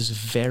 This is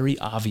very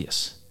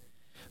obvious.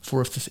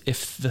 For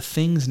if the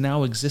things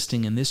now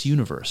existing in this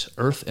universe,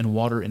 earth and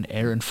water and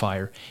air and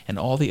fire, and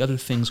all the other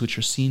things which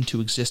are seen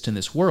to exist in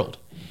this world,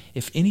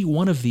 if any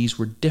one of these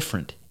were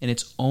different in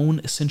its own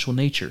essential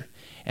nature,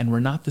 and were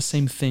not the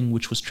same thing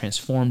which was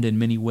transformed in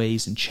many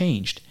ways and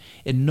changed,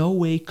 in no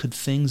way could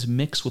things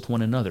mix with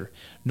one another,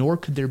 nor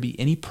could there be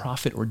any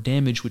profit or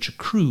damage which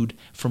accrued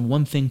from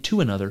one thing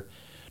to another,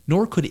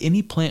 nor could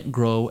any plant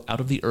grow out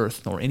of the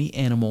earth, nor any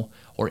animal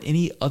or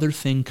any other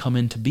thing come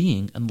into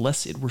being,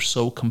 unless it were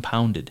so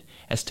compounded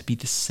as to be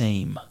the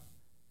same.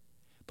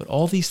 But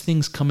all these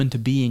things come into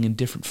being in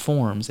different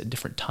forms at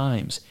different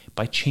times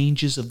by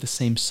changes of the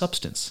same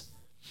substance,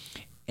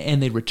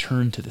 and they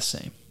return to the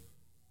same.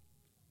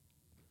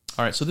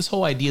 All right, so this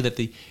whole idea that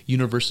the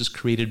universe is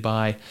created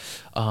by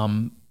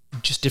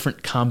just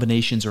different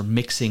combinations or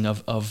mixing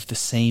of the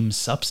same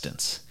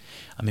substance.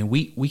 I mean,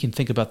 we can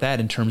think about that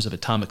in terms of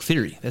atomic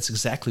theory. That's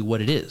exactly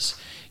what it is.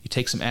 You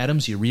take some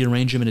atoms, you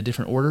rearrange them in a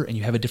different order, and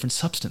you have a different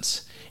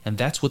substance. And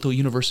that's what the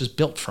universe is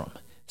built from.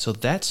 So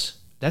that's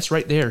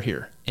right there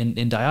here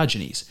in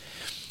Diogenes.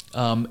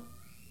 But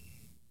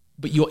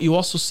you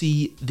also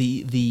see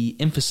the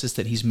emphasis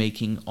that he's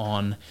making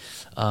on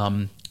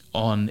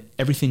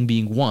everything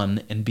being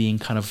one and being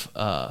kind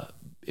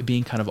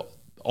of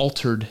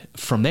altered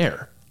from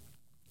there.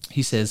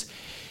 He says,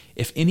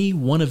 if any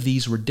one of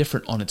these were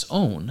different on its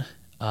own,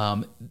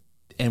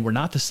 and were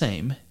not the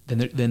same,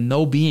 then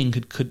no being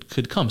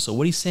could come. So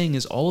what he's saying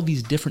is all of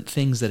these different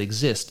things that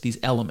exist, these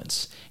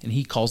elements, and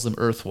he calls them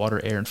earth, water,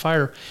 air, and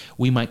fire.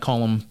 We might call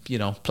them,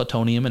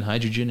 plutonium and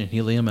hydrogen and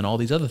helium and all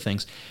these other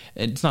things.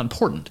 And it's not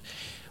important.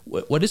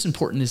 What is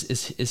important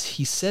is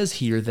he says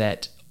here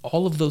that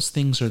all of those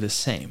things are the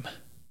same.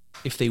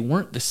 If they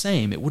weren't the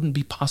same, it wouldn't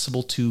be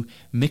possible to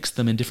mix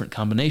them in different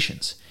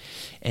combinations.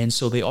 And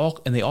so they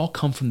all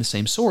come from the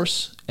same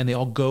source, and they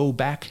all go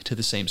back to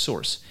the same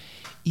source.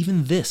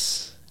 Even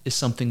this is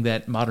something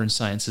that modern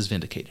science has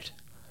vindicated.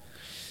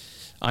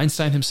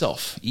 Einstein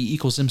himself, E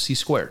 = mc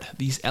squared.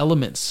 These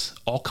elements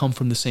all come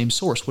from the same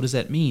source. What does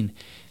that mean?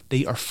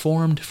 They are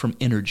formed from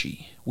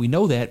energy. We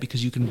know that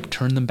because you can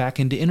turn them back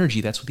into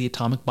energy. That's what the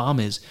atomic bomb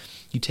is.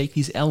 You take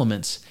these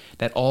elements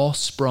that all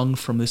sprung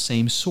from the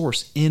same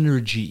source,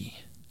 energy,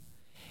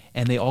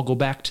 and they all go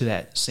back to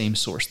that same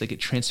source. They get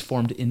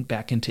transformed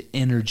back into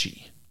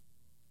energy.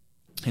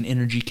 And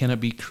energy cannot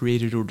be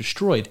created or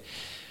destroyed.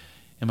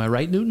 Am I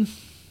right, Newton?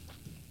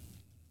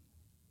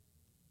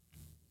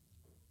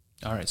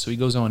 All right, so he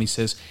goes on. He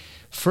says,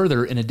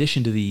 further, in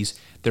addition to these,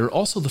 there are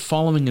also the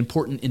following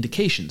important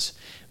indications.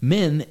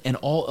 Men and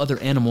all other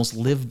animals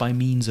live by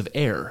means of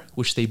air,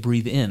 which they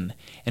breathe in,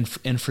 and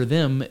for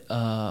them,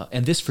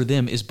 and this for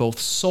them is both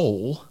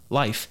soul,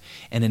 life,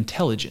 and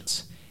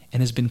intelligence,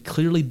 and has been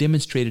clearly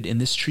demonstrated in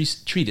this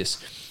treatise.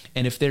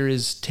 And if there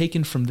is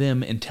taken from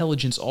them,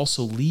 intelligence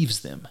also leaves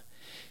them.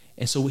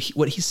 And so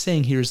what he's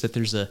saying here is that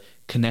there's a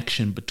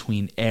connection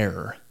between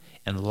air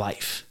and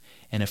life.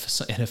 And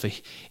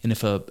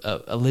if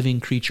a living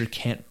creature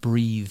can't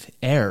breathe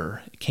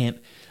air, can't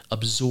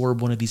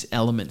absorb one of these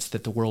elements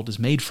that the world is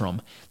made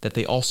from, that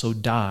they also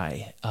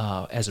die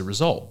as a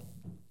result.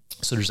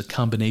 So there's a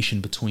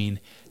combination between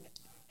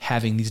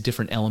having these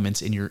different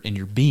elements in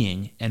your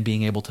being and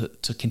being able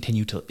to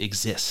continue to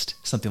exist,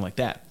 something like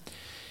that.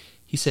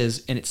 He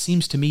says, and it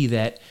seems to me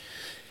that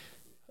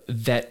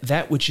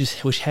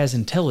which has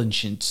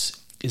intelligence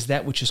is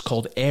that which is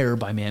called air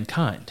by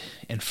mankind,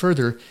 and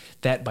further,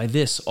 that by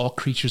this all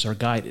creatures are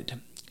guided,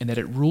 and that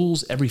it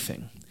rules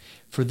everything.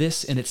 For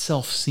this in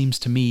itself seems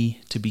to me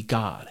to be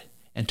God,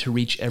 and to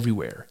reach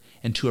everywhere,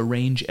 and to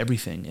arrange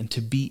everything, and to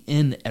be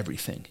in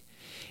everything.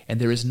 And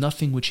there is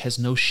nothing which has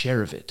no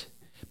share of it.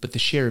 But the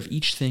share of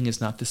each thing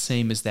is not the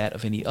same as that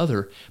of any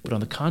other, but on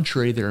the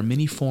contrary there are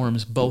many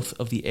forms both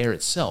of the air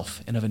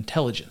itself and of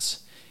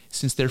intelligence.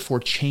 Since therefore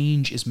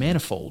change is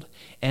manifold,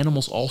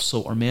 animals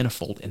also are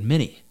manifold and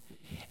many,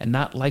 and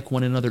not like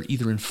one another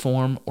either in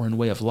form or in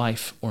way of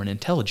life or in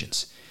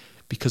intelligence,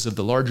 because of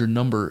the larger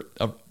number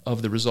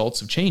of the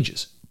results of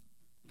changes.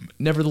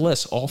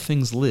 Nevertheless, all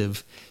things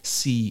live,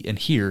 see, and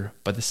hear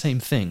by the same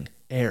thing,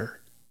 air,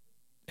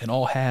 and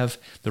all have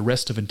the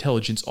rest of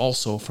intelligence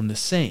also from the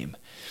same.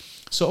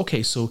 So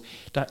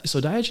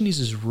Diogenes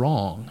is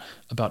wrong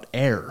about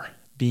air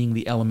being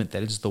the element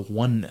that is the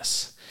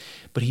oneness.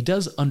 But he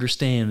does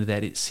understand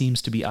that it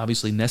seems to be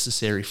obviously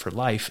necessary for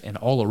life and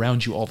all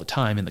around you all the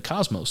time in the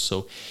cosmos.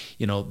 So,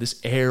 this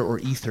air or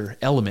ether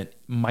element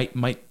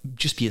might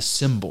just be a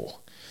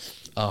symbol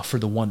for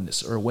the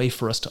oneness, or a way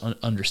for us to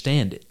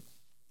understand it.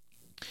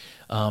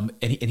 And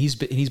he's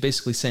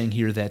basically saying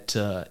here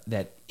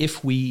that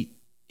if we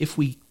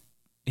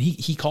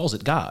he calls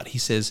it God. He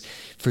says,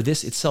 for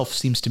this itself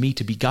seems to me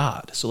to be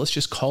God. So let's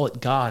just call it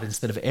God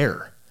instead of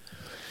air.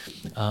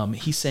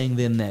 He's saying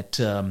then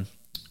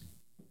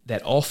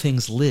that all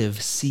things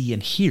live, see,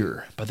 and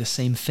hear by the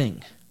same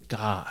thing,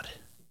 God.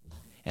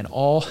 And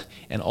all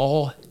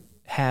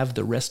have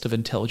the rest of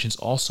intelligence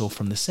also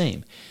from the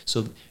same.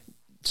 So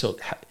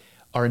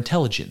our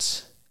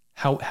intelligence,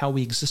 how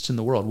we exist in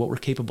the world, what we're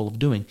capable of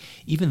doing,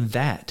 even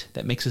that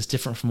makes us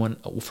different from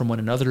one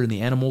another in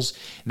the animals,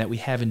 and that we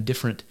have in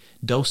different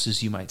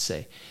doses, you might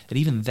say. That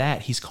even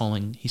that he's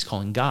calling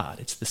God.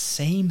 It's the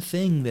same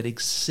thing that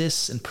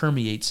exists and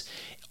permeates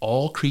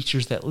all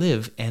creatures that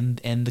live and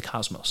the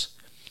cosmos.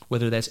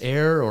 Whether that's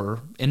air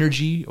or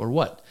energy or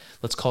what.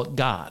 Let's call it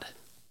God.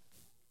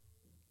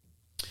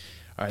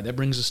 All right, that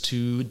brings us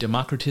to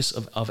Democritus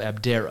of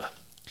Abdera.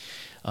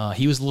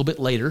 He was a little bit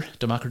later,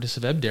 Democritus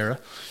of Abdera.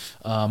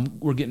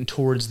 We're getting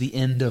towards the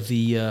end of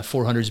the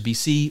 400s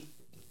BC,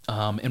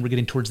 and we're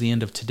getting towards the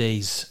end of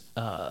today's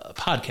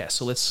podcast.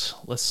 So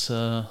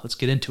let's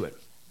get into it.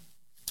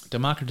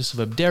 Democritus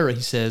of Abdera,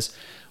 he says,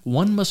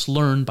 one must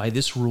learn by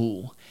this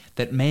rule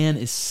that man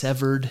is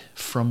severed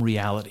from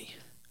reality.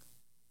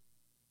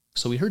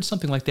 So we heard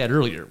something like that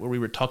earlier, where we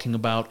were talking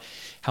about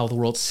how the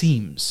world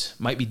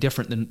might be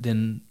different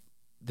than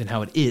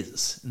how it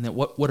is, and that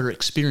what our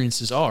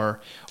experiences are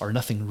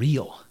nothing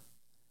real.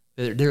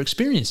 They're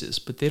experiences,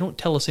 but they don't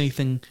tell us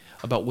anything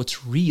about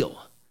what's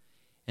real.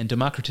 And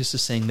Democritus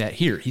is saying that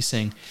here. He's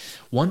saying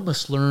one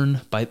must learn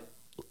by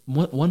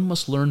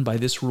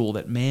this rule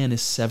that man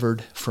is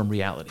severed from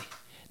reality.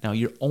 Now,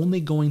 you're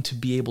only going to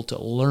be able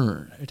to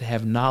learn, to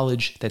have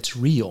knowledge that's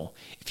real,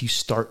 if you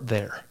start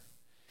there.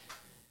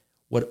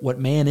 What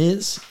man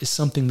is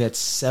something that's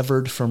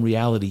severed from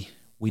reality.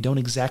 We don't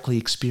exactly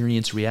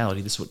experience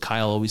reality. This is what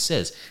Kyle always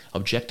says.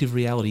 Objective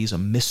reality is a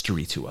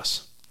mystery to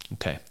us.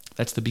 Okay,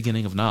 that's the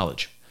beginning of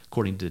knowledge.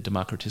 according to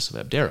Democritus of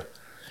Abdera.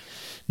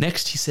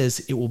 Next, he says,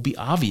 it will be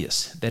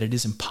obvious that it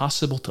is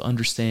impossible to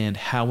understand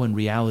how in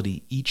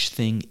reality each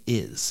thing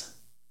is.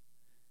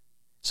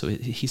 So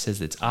he says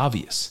it's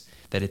obvious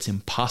that it's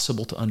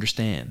impossible to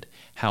understand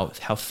how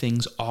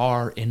things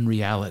are in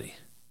reality.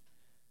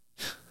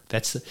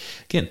 That's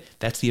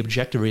the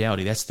objective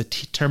reality. That's the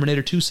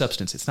Terminator 2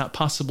 substance. It's not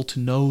possible to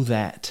know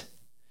that.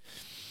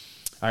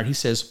 All right, he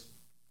says,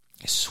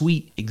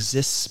 sweet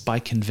exists by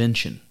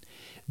convention,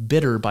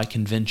 bitter by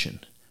convention,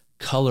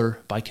 color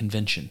by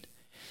convention.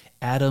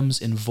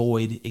 Atoms and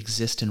void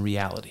exist in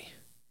reality.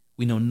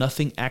 We know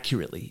nothing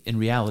accurately in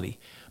reality,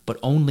 but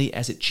only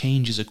as it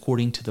changes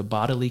according to the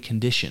bodily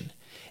condition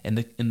and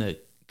the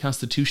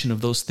constitution of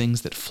those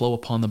things that flow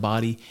upon the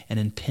body and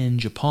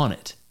impinge upon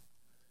it.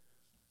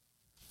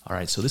 All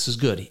right, so this is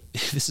good.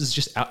 This is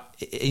just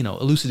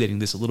elucidating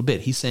this a little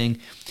bit. He's saying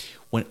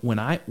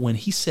when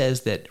he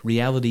says that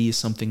reality is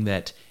something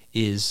that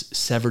is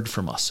severed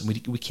from us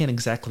and we can't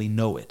exactly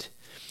know it,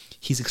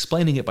 he's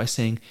explaining it by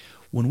saying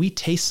when we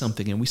taste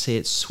something and we say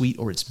it's sweet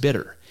or it's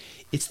bitter,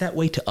 it's that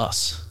way to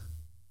us,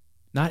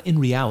 not in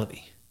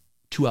reality,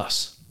 to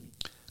us.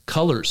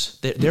 Colors,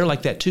 they're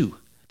like that too.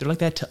 They're like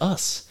that to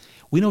us.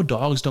 We know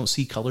dogs don't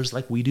see colors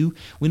like we do.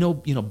 We know,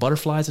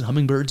 butterflies and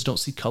hummingbirds don't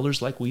see colors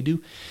like we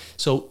do.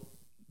 So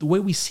the way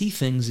we see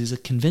things is a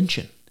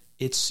convention.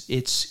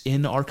 It's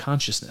in our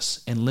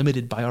consciousness and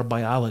limited by our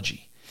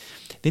biology.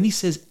 Then he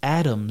says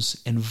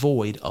atoms and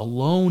void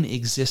alone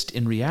exist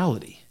in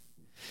reality.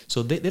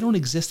 So they don't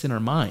exist in our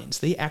minds.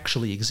 They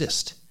actually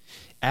exist.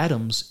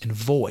 Atoms and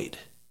void.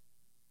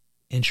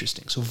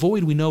 Interesting. So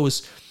void we know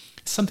is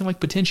something like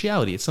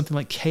potentiality. It's something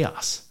like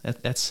chaos.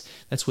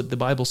 That's what the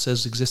Bible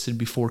says existed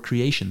before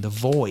creation, the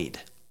void.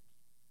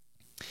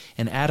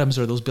 And atoms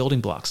are those building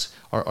blocks,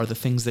 are the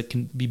things that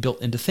can be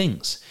built into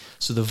things.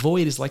 So the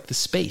void is like the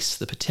space,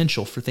 the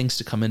potential for things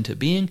to come into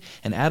being,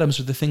 and atoms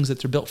are the things that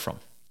they're built from.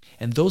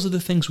 And those are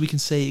the things we can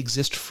say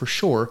exist for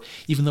sure,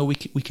 even though we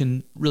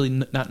can really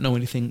not know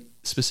anything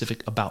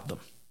specific about them.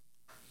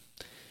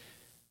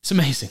 It's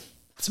amazing.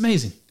 It's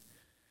amazing.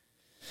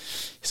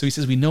 So he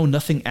says we know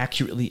nothing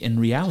accurately in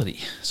reality.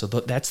 So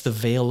that's the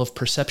veil of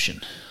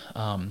perception.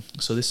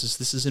 So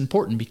this is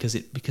important because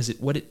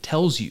what it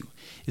tells you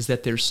is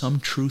that there's some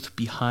truth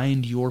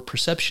behind your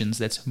perceptions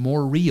that's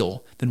more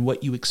real than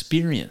what you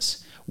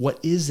experience. What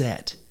is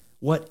that?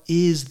 What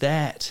is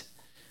that?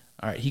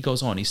 All right, he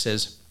goes on. He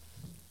says,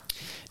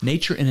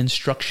 nature and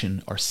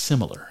instruction are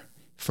similar,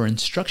 for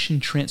instruction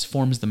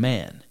transforms the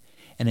man,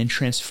 and in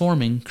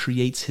transforming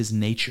creates his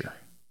nature.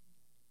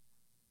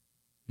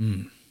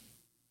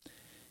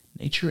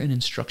 Nature and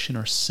instruction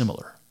are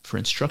similar, for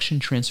instruction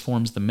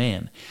transforms the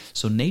man.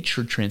 So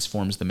nature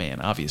transforms the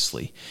man,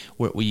 obviously,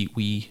 where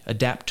we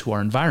adapt to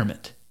our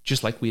environment,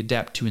 just like we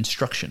adapt to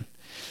instruction.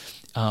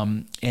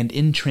 And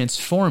in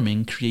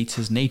transforming creates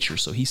his nature.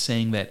 So he's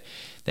saying that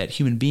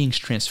human beings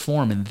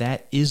transform, and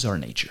that is our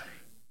nature.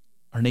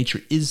 Our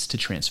nature is to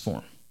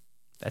transform.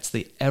 That's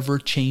the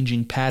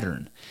ever-changing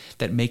pattern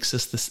that makes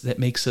us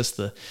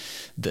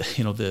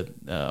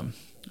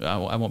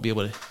I won't be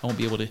able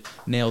to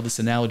nail this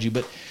analogy,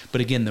 but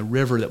again, the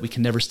river that we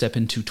can never step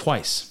into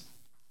twice.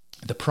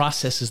 The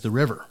process is the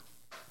river.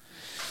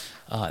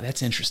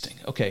 That's interesting.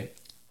 Okay.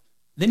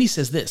 Then he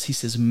says this. He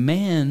says,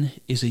 man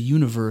is a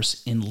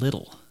universe in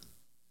little.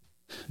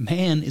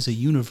 Man is a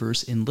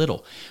universe in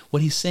little.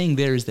 What he's saying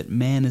there is that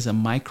man is a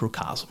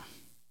microcosm.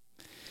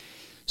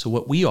 So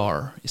what we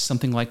are is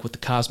something like what the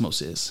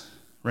cosmos is,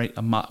 right?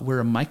 We're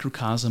a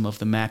microcosm of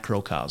the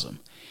macrocosm.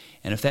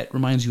 And if that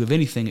reminds you of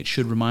anything, it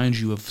should remind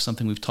you of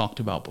something we've talked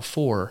about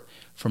before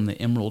from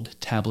the Emerald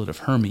Tablet of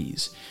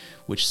Hermes,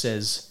 which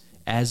says,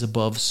 as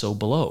above, so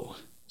below.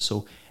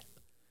 So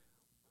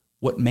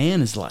what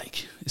man is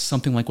like is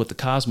something like what the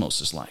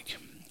cosmos is like.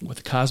 What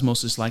the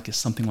cosmos is like is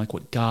something like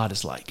what God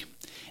is like.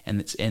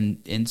 And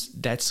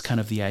that's kind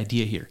of the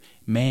idea here.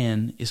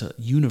 Man is a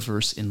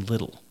universe in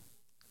little.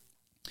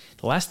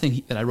 The last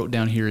thing that I wrote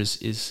down here is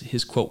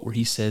his quote where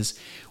he says,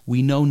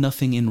 we know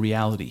nothing in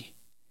reality,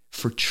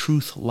 for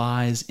truth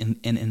lies in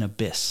an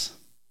abyss.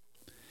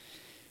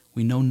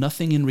 We know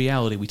nothing in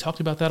reality. We talked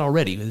about that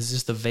already. This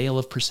is the veil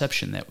of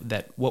perception,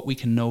 that what we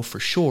can know for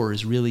sure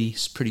is really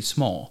pretty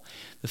small.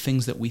 The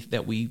things that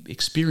we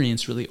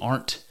experience really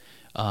aren't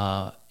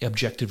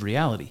objective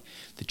reality.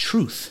 The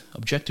truth,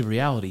 objective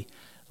reality,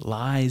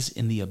 lies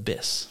in the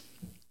abyss.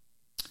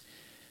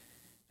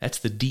 That's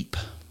the deep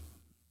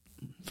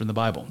from the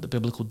Bible, the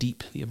biblical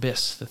deep, the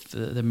abyss,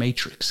 the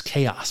matrix,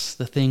 chaos,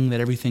 the thing that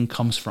everything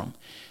comes from,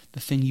 the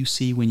thing you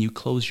see when you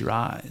close your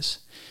eyes,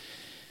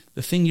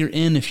 the thing you're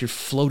in if you're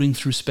floating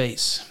through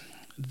space.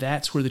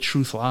 That's where the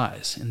truth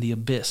lies, in the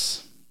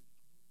abyss.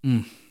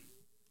 I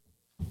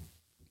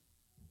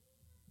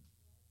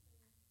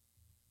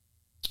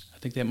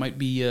think that might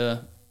be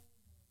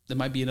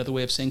another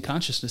way of saying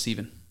consciousness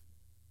even.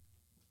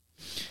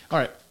 All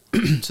right,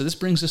 so this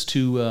brings us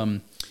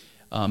to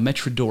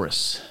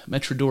Metrodorus.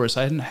 Metrodorus,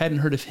 I hadn't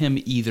heard of him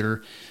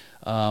either.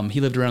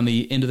 He lived around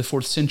the end of the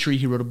 4th century.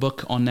 He wrote a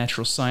book on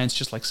natural science,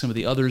 just like some of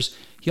the others.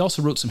 He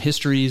also wrote some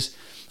histories.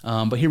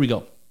 But here we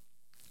go.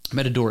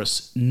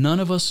 Metrodorus, none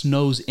of us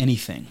knows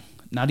anything,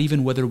 not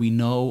even whether we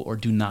know or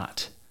do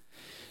not.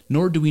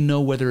 Nor do we know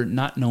whether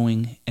not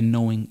knowing and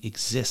knowing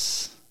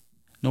exists,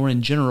 nor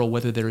in general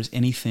whether there is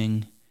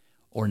anything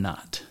or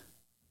not.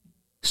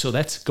 So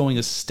that's going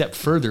a step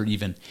further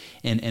even,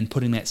 and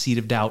putting that seed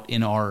of doubt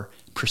in our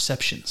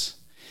perceptions,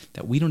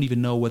 that we don't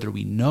even know whether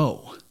we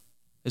know,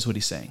 is what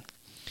he's saying.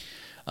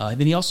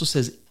 Then he also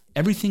says,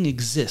 everything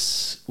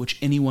exists which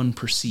anyone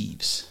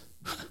perceives.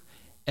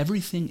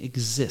 Everything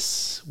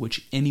exists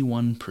which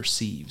anyone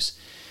perceives.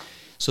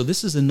 So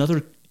this is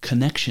another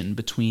connection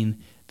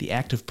between the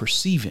act of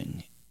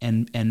perceiving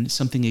and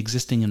something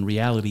existing in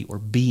reality or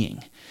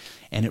being.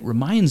 And it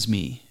reminds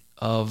me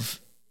of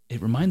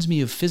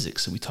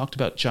physics. And we talked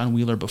about John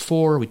Wheeler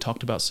before. We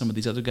talked about some of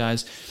these other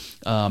guys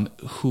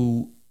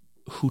who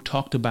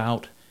talked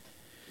about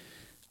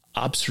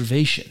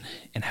observation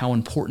and how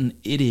important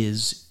it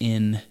is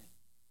in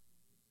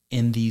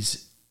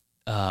these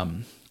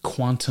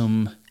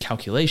quantum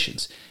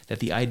calculations. That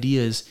the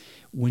idea is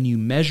when you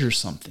measure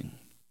something,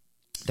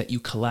 that you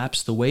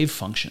collapse the wave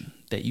function,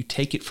 that you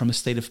take it from a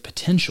state of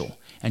potential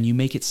and you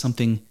make it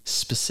something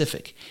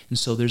specific. And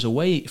so there's a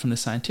way from the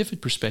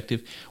scientific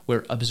perspective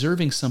where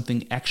observing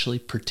something actually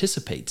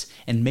participates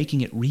in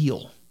making it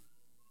real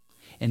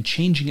and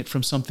changing it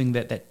from something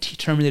that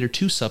Terminator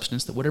 2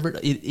 substance, that whatever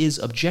it is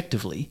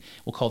objectively,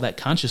 we'll call that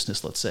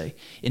consciousness, let's say,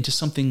 into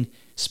something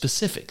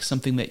specific,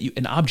 something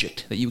an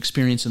object that you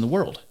experience in the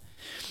world.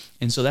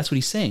 And so that's what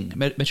he's saying.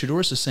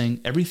 Metrodorus is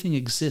saying everything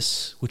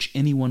exists which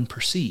anyone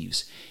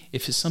perceives.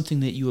 If it's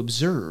something that you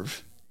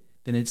observe,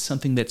 then it's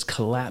something that's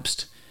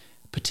collapsed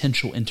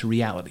potential into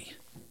reality.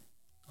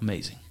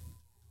 Amazing.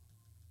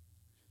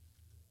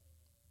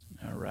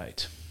 All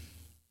right.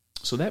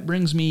 So that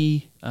brings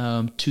me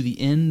to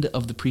the end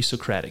of the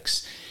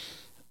Pre-Socratics.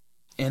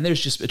 And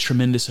there's just a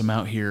tremendous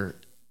amount here.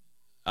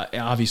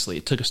 Obviously,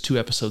 it took us 2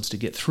 episodes to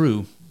get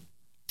through.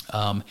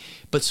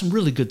 But some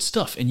really good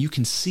stuff. And you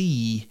can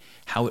see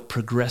how it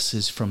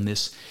progresses from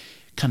this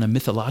kind of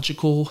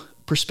mythological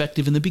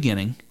perspective in the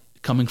beginning,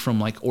 coming from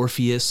like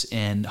Orpheus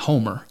and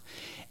Homer.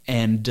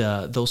 And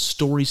those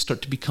stories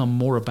start to become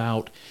more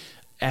about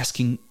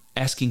asking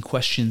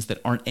questions that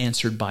aren't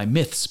answered by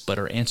myths, but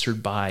are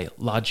answered by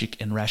logic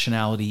and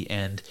rationality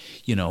and,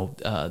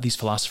 these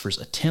philosophers'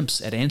 attempts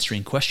at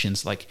answering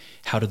questions like,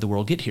 how did the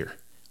world get here?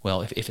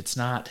 Well, if it's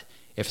not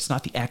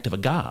the act of a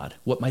god,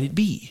 what might it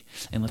be?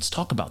 And let's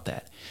talk about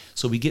that.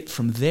 So we get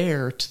from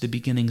there to the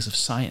beginnings of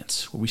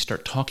science, where we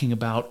start talking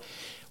about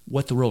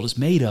what the world is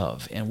made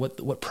of and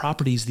what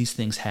properties these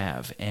things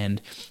have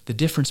and the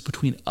difference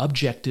between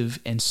objective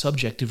and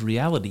subjective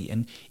reality.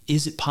 And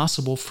is it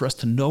possible for us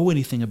to know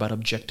anything about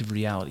objective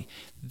reality?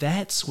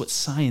 That's what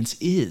science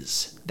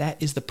is.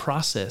 That is the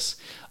process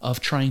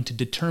of trying to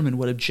determine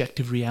what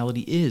objective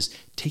reality is,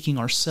 taking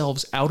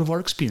ourselves out of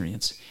our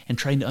experience and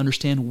trying to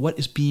understand what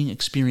is being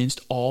experienced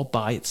all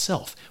by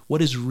itself,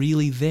 what is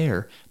really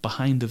there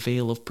behind the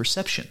veil of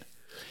perception.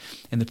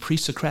 And the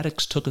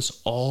Pre-Socratics took us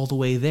all the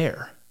way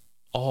there.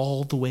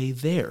 All the way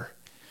there.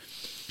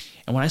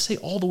 And when I say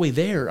all the way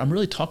there, I'm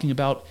really talking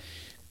about,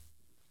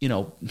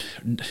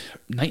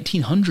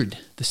 1900,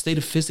 the state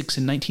of physics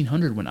in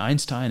 1900, when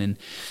Einstein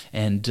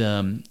and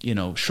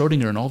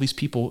Schrodinger and all these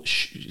people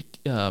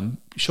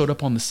showed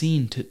up on the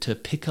scene to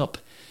pick up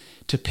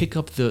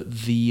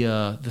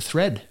the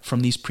thread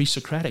from these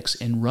Pre-Socratics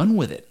and run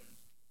with it.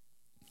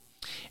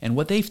 And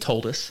what they've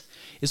told us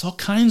is all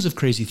kinds of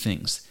crazy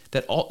things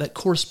that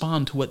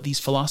correspond to what these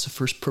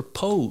philosophers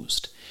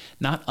proposed,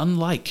 not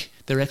unlike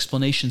their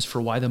explanations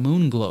for why the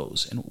moon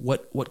glows and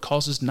what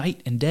causes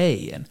night and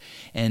day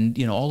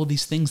and all of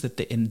these things that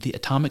in the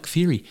atomic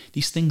theory,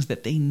 these things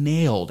that they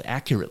nailed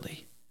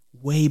accurately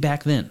way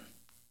back then.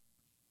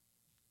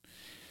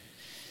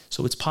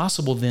 So it's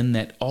possible then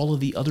that all of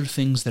the other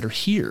things that are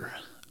here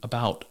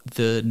about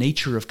the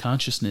nature of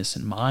consciousness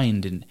and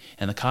mind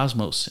and the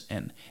cosmos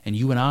and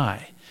you and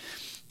I,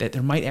 that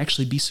there might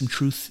actually be some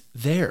truth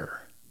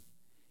there.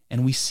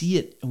 And we see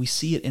it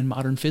in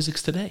modern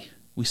physics today.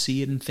 We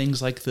see it in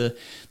things like the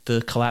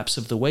collapse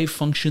of the wave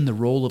function, the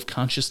role of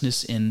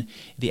consciousness in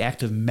the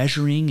act of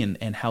measuring,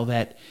 and how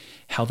that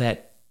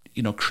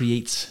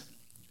creates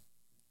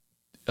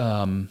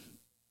being,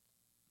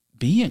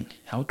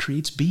 how it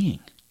creates being.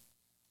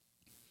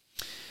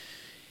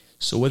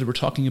 So whether we're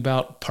talking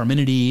about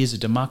Parmenides,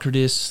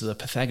 Democritus, the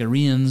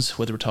Pythagoreans,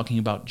 whether we're talking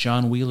about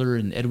John Wheeler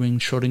and Edwin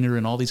Schrodinger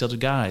and all these other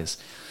guys,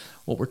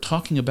 what we're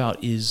talking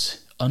about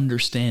is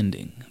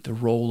understanding the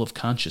role of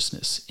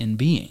consciousness in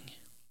being.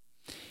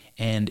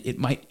 And it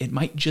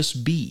might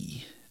just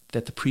be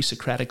that the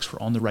Pre-Socratics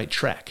were on the right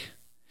track,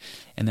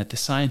 and that the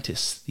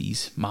scientists,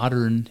 these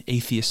modern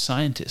atheist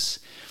scientists,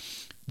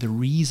 the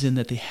reason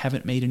that they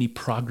haven't made any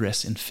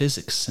progress in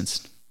physics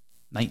since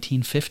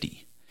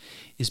 1950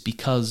 is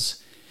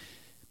because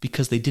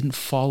they didn't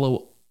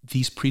follow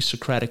these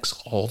Pre-Socratics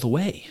all the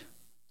way.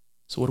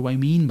 So what do I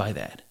mean by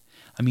that?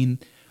 I mean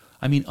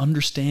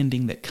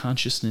understanding that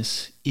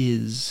consciousness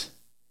is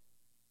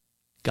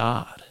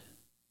God.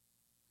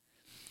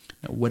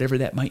 Now, whatever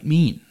that might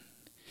mean.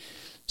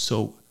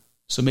 So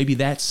maybe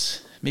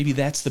that's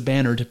the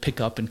banner to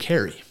pick up and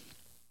carry.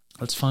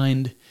 Let's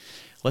find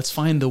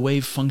the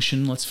wave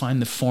function. Let's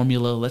find the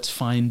formula. Let's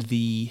find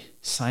the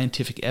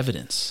scientific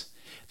evidence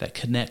that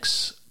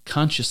connects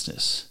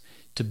consciousness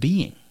to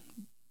being.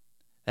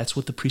 That's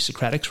what the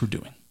pre-Socratics were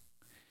doing.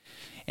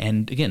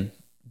 And again,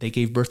 they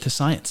gave birth to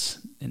science,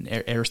 and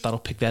Aristotle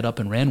picked that up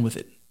and ran with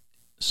it.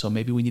 So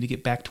maybe we need to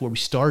get back to where we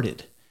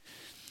started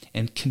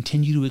and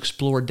continue to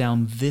explore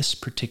down this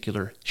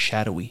particular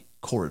shadowy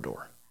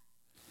corridor.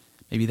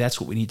 Maybe that's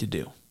what we need to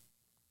do.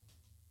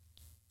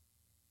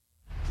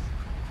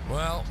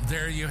 Well,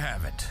 there you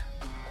have it.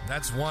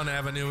 That's one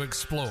avenue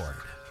explored,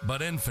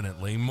 but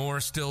infinitely more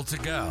still to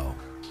go.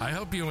 I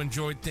hope you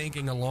enjoyed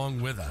thinking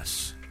along with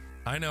us.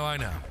 I know.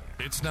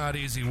 It's not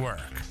easy work.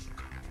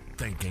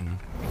 Thinking.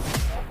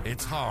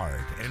 It's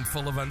hard and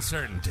full of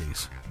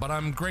uncertainties, but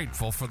I'm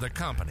grateful for the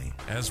company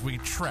as we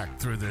trek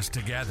through this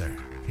together.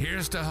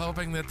 Here's to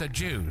hoping that the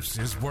juice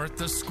is worth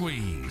the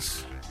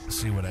squeeze.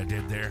 See what I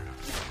did there?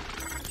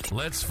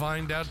 Let's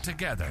find out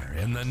together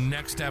in the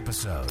next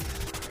episode.